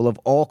of people of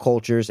all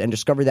cultures and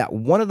discovered that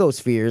one of those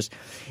fears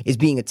is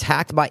being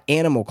attacked by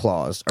animal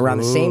claws. Around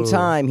the same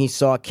time, he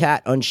saw a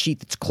cat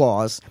unsheath its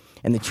claws,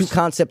 and the two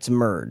concepts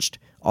merged.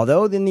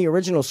 Although in the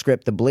original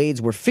script, the blades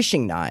were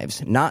fishing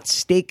knives, not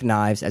steak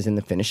knives as in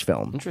the finished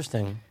film.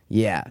 Interesting.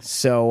 Yeah.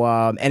 So,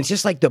 and it's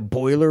just like the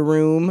boiler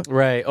room.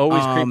 Right.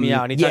 Always creeped me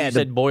out. Anytime yeah, you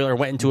said boiler,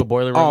 went into a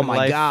boiler room. Oh in my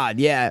life. God.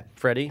 Yeah.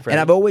 Freddy. And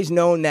I've always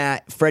known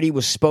that Freddy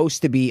was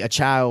supposed to be a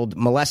child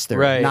molester,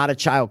 Right. not a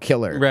child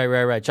killer.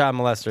 Right. Child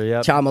molester.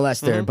 Yep. Child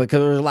molester, because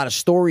there was a lot of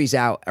stories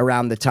out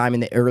around the time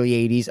in the early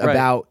 80s Right.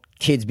 about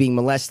kids being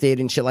molested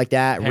and shit like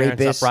that,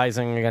 Parents rapists.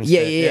 uprising against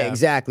Yeah, it. yeah,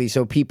 exactly.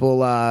 So people,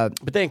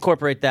 But they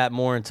incorporate that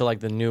more into like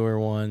the newer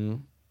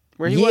one,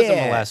 where he was a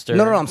Yeah. molester.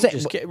 No, I'm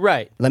saying-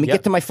 right. let me Yep.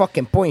 get to my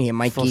fucking point here,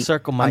 Mikey. Full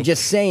circle, I'm Mike.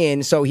 just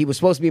saying, so he was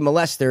supposed to be a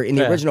molester in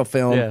the Yeah. original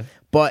film, Yeah.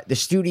 but the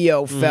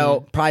studio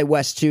felt, probably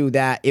West too,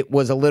 that it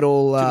was a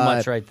little... Too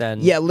much right then.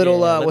 Yeah, a little,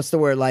 Yeah, what's the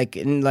word? Like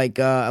a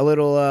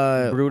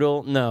little...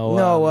 brutal.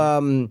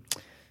 no,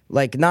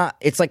 like not,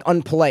 it's like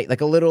unpolite,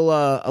 like a little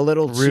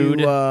Rude.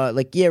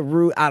 too,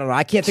 rude. I don't know.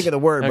 I can't think of the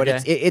word, but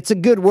Okay. it's a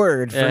good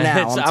word for Yeah,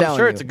 now. I'm telling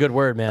sure you. it's a good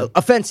word, man.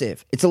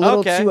 Offensive. It's a little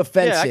Okay. too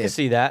offensive. Yeah, I can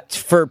see that.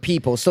 For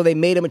people. So they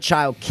made him a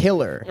child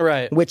killer.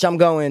 Right. Which I'm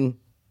going,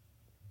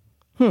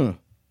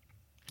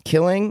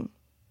 killing,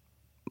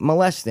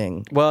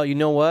 molesting. Well, you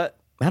know what?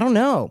 I don't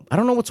know. I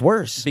don't know what's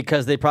worse.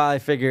 Because they probably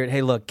figured,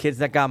 hey, look, kids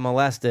that got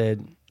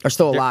molested, Are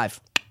still alive.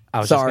 I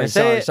was just Sorry, gonna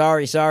say it.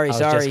 sorry. I was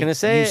just gonna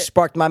say you it.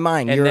 sparked my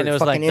mind. and You're then it was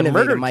fucking like the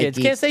innovator, murdered Mikey. kids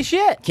can't say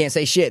shit. Can't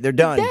say shit. They're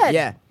done.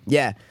 dead.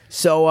 Yeah.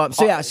 So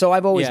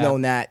I've always Yeah.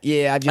 known that.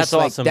 Yeah, I've just That's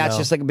like awesome. that's though.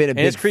 just like a bit of and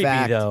big it's creepy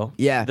fact. though.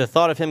 Yeah. the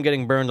thought of him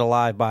getting burned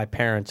alive by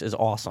parents is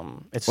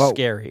awesome. It's Whoa.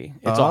 scary.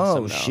 It's Oh,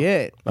 awesome. Though.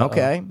 shit. Uh-oh.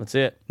 Okay. That's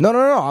it. No.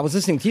 I was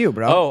listening to you,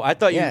 bro. Oh, I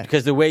thought you Yeah.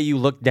 because the way you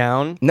look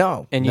down.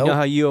 No, and you know nope.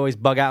 how you always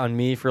bug out on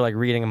me for like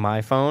reading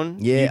my phone.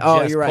 Yeah. You Oh,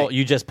 just you're right.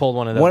 You just pulled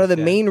one of those. One of the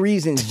yeah. main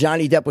reasons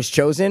Johnny Depp was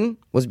chosen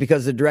was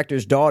because the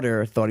director's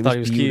daughter thought he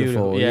was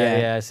beautiful. cute.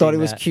 Yeah. I Thought he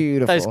seen was that.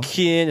 beautiful. Thought he was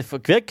beautiful.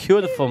 Good,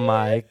 beautiful,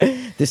 Mike.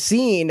 The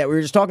scene that we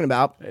were just talking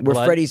about, where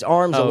Blood? Freddie's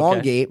arms Oh, okay.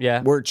 elongate,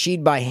 Yeah. were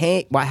achieved by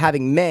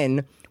having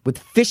men with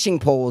fishing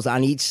poles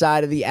on each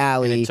side of the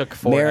alley, it took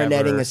forever.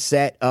 marionetting a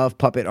set of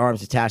puppet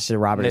arms attached to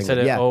Robert They said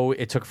Englund.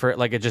 it took for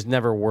like it just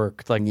never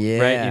worked. Like Yeah.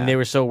 right, and they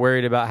were so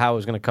worried about how it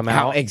was going to come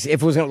out. If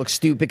it was going to look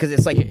stupid because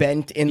it's like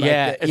bent in like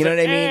it's you know like,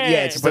 what I mean?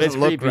 Yeah, it just but doesn't it's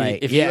look creepy. right.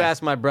 If yeah. you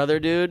ask my brother,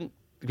 dude,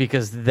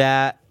 because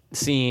that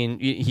scene,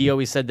 he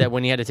always said that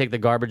when he had to take the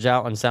garbage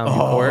out on Soundview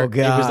Court, it was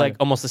God. like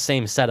almost the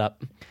same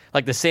setup.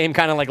 Like the same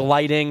kind of like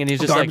lighting, and he's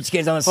just Garbage like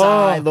cans on the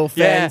side, little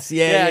fence.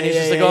 Yeah, and he's yeah,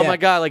 just like, yeah, oh yeah. my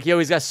god, like he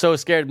always got so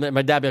scared.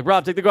 My dad be like,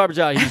 Rob, take the garbage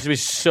out. He used to be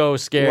so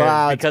scared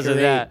Wow, that's because of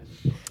great. that.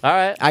 All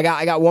right, I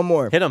got one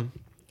more. hit him.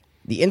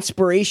 The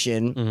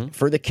inspiration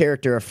for the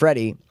character of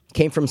Freddy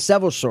came from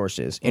several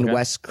sources in Okay.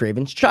 Wes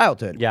Craven's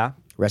childhood. Yeah,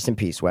 Rest in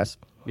peace, Wes.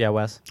 yeah,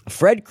 Wes.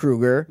 Fred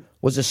Krueger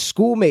was a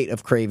schoolmate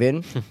of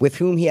Craven with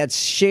whom he had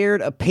shared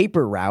a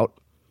paper route,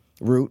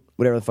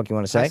 whatever the fuck you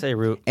want to say. I say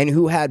route. And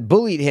who had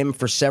bullied him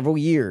for several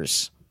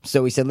years.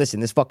 So he said,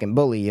 listen, this fucking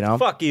bully, you know?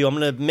 Fuck you! I'm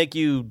gonna make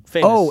you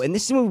famous. Oh, and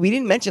this is a movie we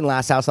didn't mention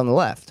Last House on the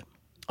Left.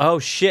 oh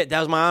shit,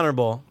 that was my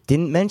honorable.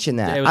 Didn't mention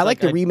that. It was I like like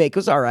the remake. It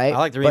was all right. I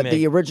like the But the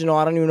remake. original,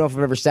 I don't even know if I've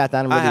ever sat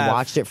down and I really have.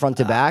 watched it front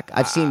to back.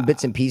 I've seen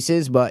bits and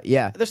pieces, but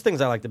yeah. There's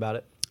things I liked about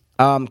it.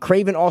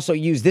 Craven also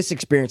used this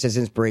experience as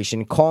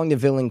inspiration, calling the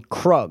villain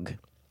Krug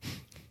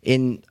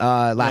in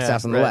Last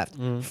House on the right.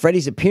 Mm-hmm. Left.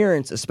 Freddy's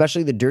appearance,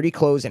 especially the dirty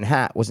clothes and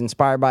hat, was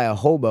inspired by a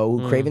hobo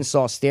who Craven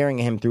saw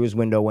staring at him through his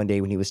window one day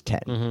when he was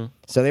 10.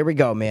 So there we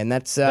go, man.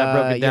 That's That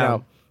broke it you down.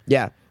 know,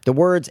 yeah. The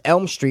words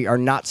Elm Street are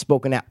not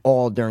spoken at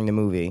all during the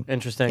movie.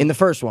 Interesting. In the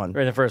first one.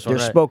 Right, in the first one,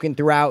 They're right. spoken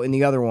throughout in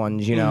the other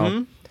ones, you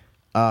know.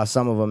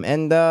 Some of them.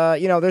 And,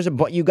 you know, there's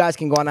you guys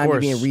can go on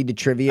course. IMDb and read the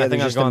trivia. I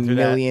think There's I've just gone a through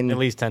million. that at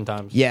least 10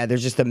 times. Yeah,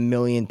 there's just a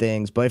million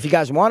things. But if you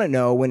guys want to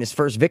know when his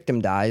first victim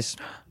dies,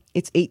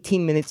 it's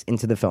 18 minutes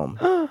into the film.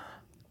 That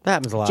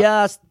happens a lot.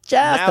 Just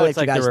now to let it's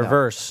you like guys the know.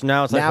 reverse.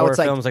 Now it's like Now horror it's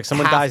like films, like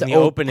someone have dies in to the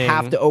opening,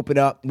 have to open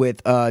up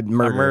with a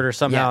murder. murder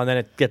somehow, Yeah. and then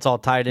it gets all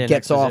tied in.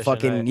 Gets all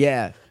exposition, fucking right?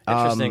 yeah.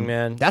 Interesting,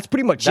 man. That's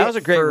pretty much That it. was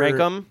a great for-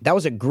 rankum. That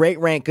was a great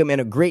rankum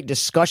and a great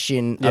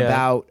discussion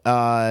Yeah.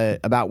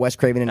 about Wes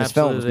Craven and his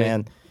films, Absolutely.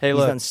 man. Hey, He's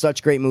look. done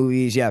such great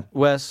movies. Yeah.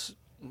 Wes,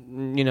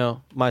 you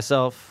know,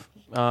 myself,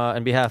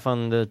 on behalf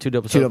on the Two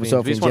Dope Two Dope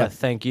Soapians, we just want Soapians, to yeah.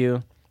 thank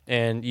you.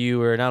 And you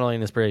were not only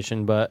an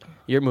inspiration, but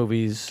your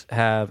movies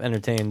have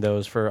entertained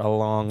those for a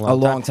long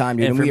time,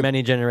 dude. and And for we-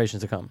 many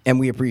generations to come.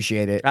 And we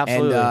appreciate it.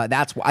 Absolutely. And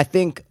that's why I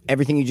think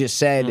everything you just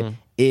said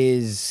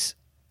is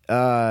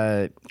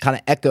kind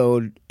of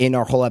echoed in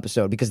our whole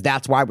episode because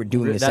that's why we're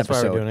doing this That's why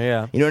episode. we're doing it,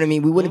 yeah. You know what I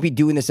mean? We wouldn't be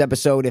doing this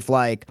episode if,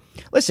 like,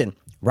 listen,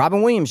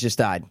 Robin Williams just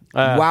died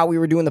while we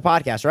were doing the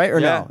podcast, right? Or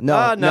Yeah.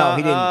 no, No,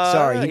 he didn't.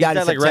 Sorry, he he died in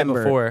died, like, right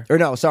September. before. Or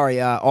no,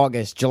 sorry,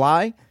 August,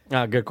 July.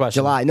 Good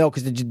question. July, no,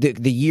 because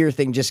the year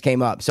thing just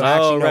came up. So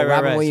actually, no, right, right,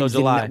 Robin right. So Williams.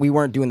 July. We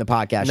weren't doing the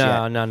podcast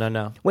yet.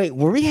 No. Wait,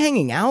 were we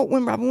hanging out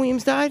when Robin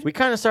Williams died? We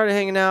kind of started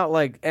hanging out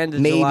like end of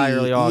Maybe, July,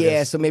 early August.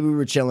 yeah. So maybe we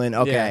were chilling.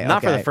 Okay, Yeah,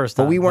 not for okay. the first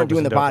but time. we weren't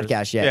Hopers doing the and Dopers.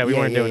 podcast yet. Yeah, we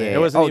weren't doing it. It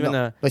wasn't even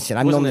a- Listen,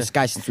 I've known wasn't this a-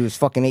 guy since he was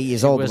fucking 8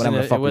 years old. Whatever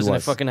the fuck it wasn't he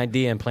was. a fucking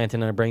idea implanted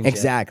in our brains. yet.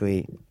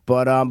 Exactly.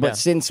 But Yeah.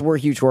 since we're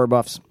huge horror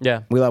buffs,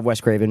 Yeah. we love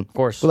Wes Craven. Of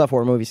course. we love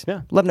horror movies.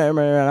 Yeah. love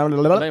Nightmare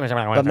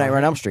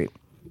on Elm Street.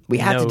 We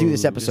had to do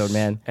this episode,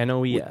 man.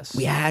 NOES.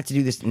 We had to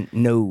do this.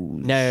 No.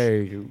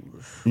 No.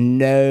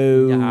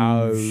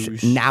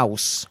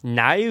 Nouse.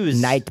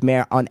 Nouse.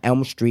 Nightmare on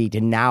Elm Street.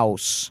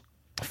 Nouse.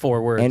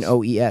 4 words.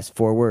 NOES.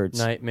 4 words.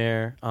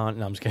 Nightmare on.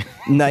 No, I'm just kidding.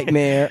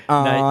 Nightmare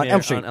on Nightmare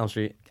Elm Street. on Elm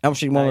Street. Elm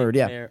Street, one word,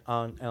 yeah. Nightmare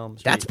on Elm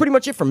Street. That's pretty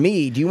much it for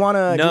me. Do you want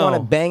to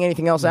bang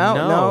anything else out?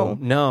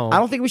 No. I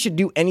don't think we should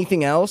do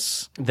anything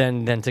else.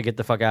 Then to get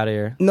the fuck out of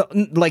here. No,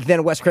 like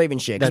then Wes Craven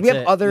shit. Because we That's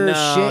have it. other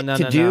No, shit no,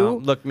 to no, do. no.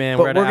 Look, man,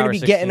 but we're at gonna hour be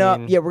getting up.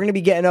 16. Yeah, we're gonna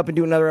be getting up and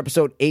do another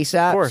episode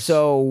ASAP. Of course.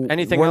 So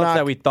anything we're else not,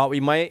 that we thought we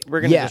might,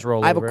 we're gonna yeah, just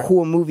roll I have over. a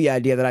cool movie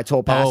idea that I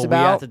told Pass we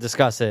about. have to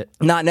discuss it.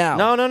 Not now.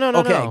 No.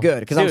 Okay, good.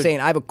 Because I'm Dude, saying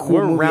I have a cool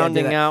we're movie idea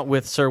rounding that- out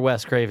with Sir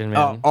Wes Craven, man.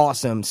 Oh,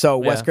 awesome. So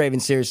Wes Yeah. Craven,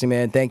 seriously,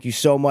 man, thank you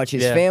so much.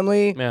 His Yeah.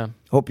 family. Yeah.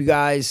 Hope you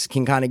guys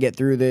can kind of get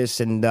through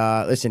this. And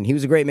listen, he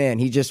was a great man.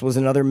 He just was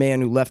another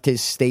man who left his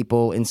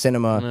staple in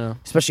cinema,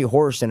 especially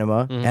horror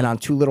cinema, and on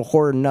two little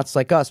horror nuts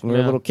like us when we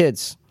were Yeah. little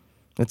kids.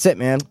 That's it,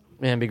 man.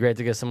 Man, it'd be great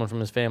to get someone from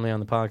his family on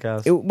the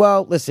podcast.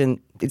 Well, listen,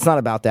 it's not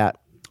about that.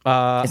 It's not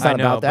I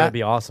know, about but that. it'd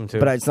be awesome too.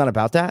 But it's not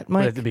about that, But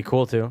Mike. it'd be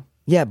cool too.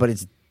 Yeah, but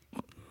it's.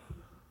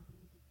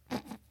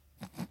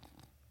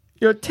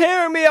 You're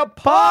tearing me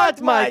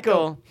apart,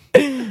 Michael.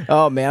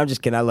 Oh man, I'm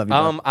just kidding. I love you,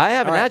 bud. I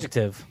have an All right.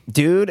 adjective.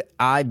 Dude,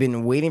 I've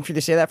been waiting for you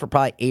to say that for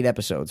probably 8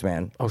 episodes,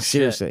 man. Oh, shit.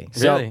 seriously. Really?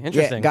 So,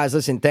 Interesting. Yeah, guys,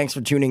 listen, thanks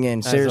for tuning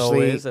in.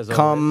 Seriously, as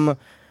come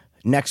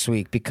next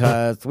week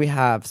because we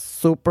have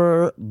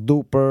super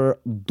duper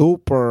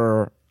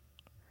duper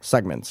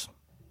segments.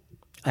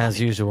 As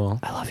usual,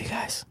 I love you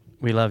guys.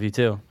 we love you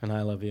too, and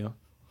I love you.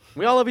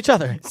 We all love each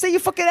other. Say your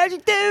fucking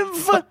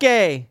adjective.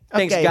 Okay.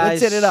 Thanks, Okay,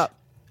 guys. let's hit it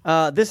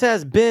up. This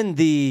has been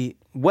the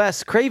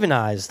Wes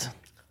Cravenized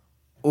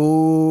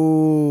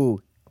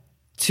Ooh,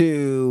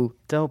 to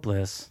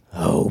Dopeless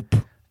hope.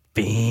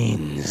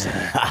 Beans.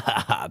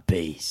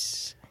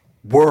 Peace.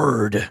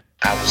 Word.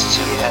 I was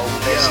too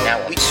hopeless, now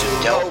I'm too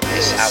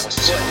dopeless. I was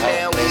too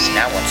hopeless,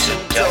 now I'm too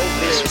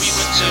dopeless. We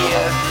were too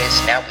hopeless,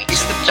 now we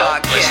too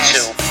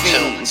dopeless.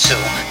 Too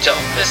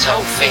dopeless,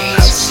 whole fiends.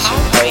 I was too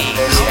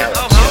hopeless,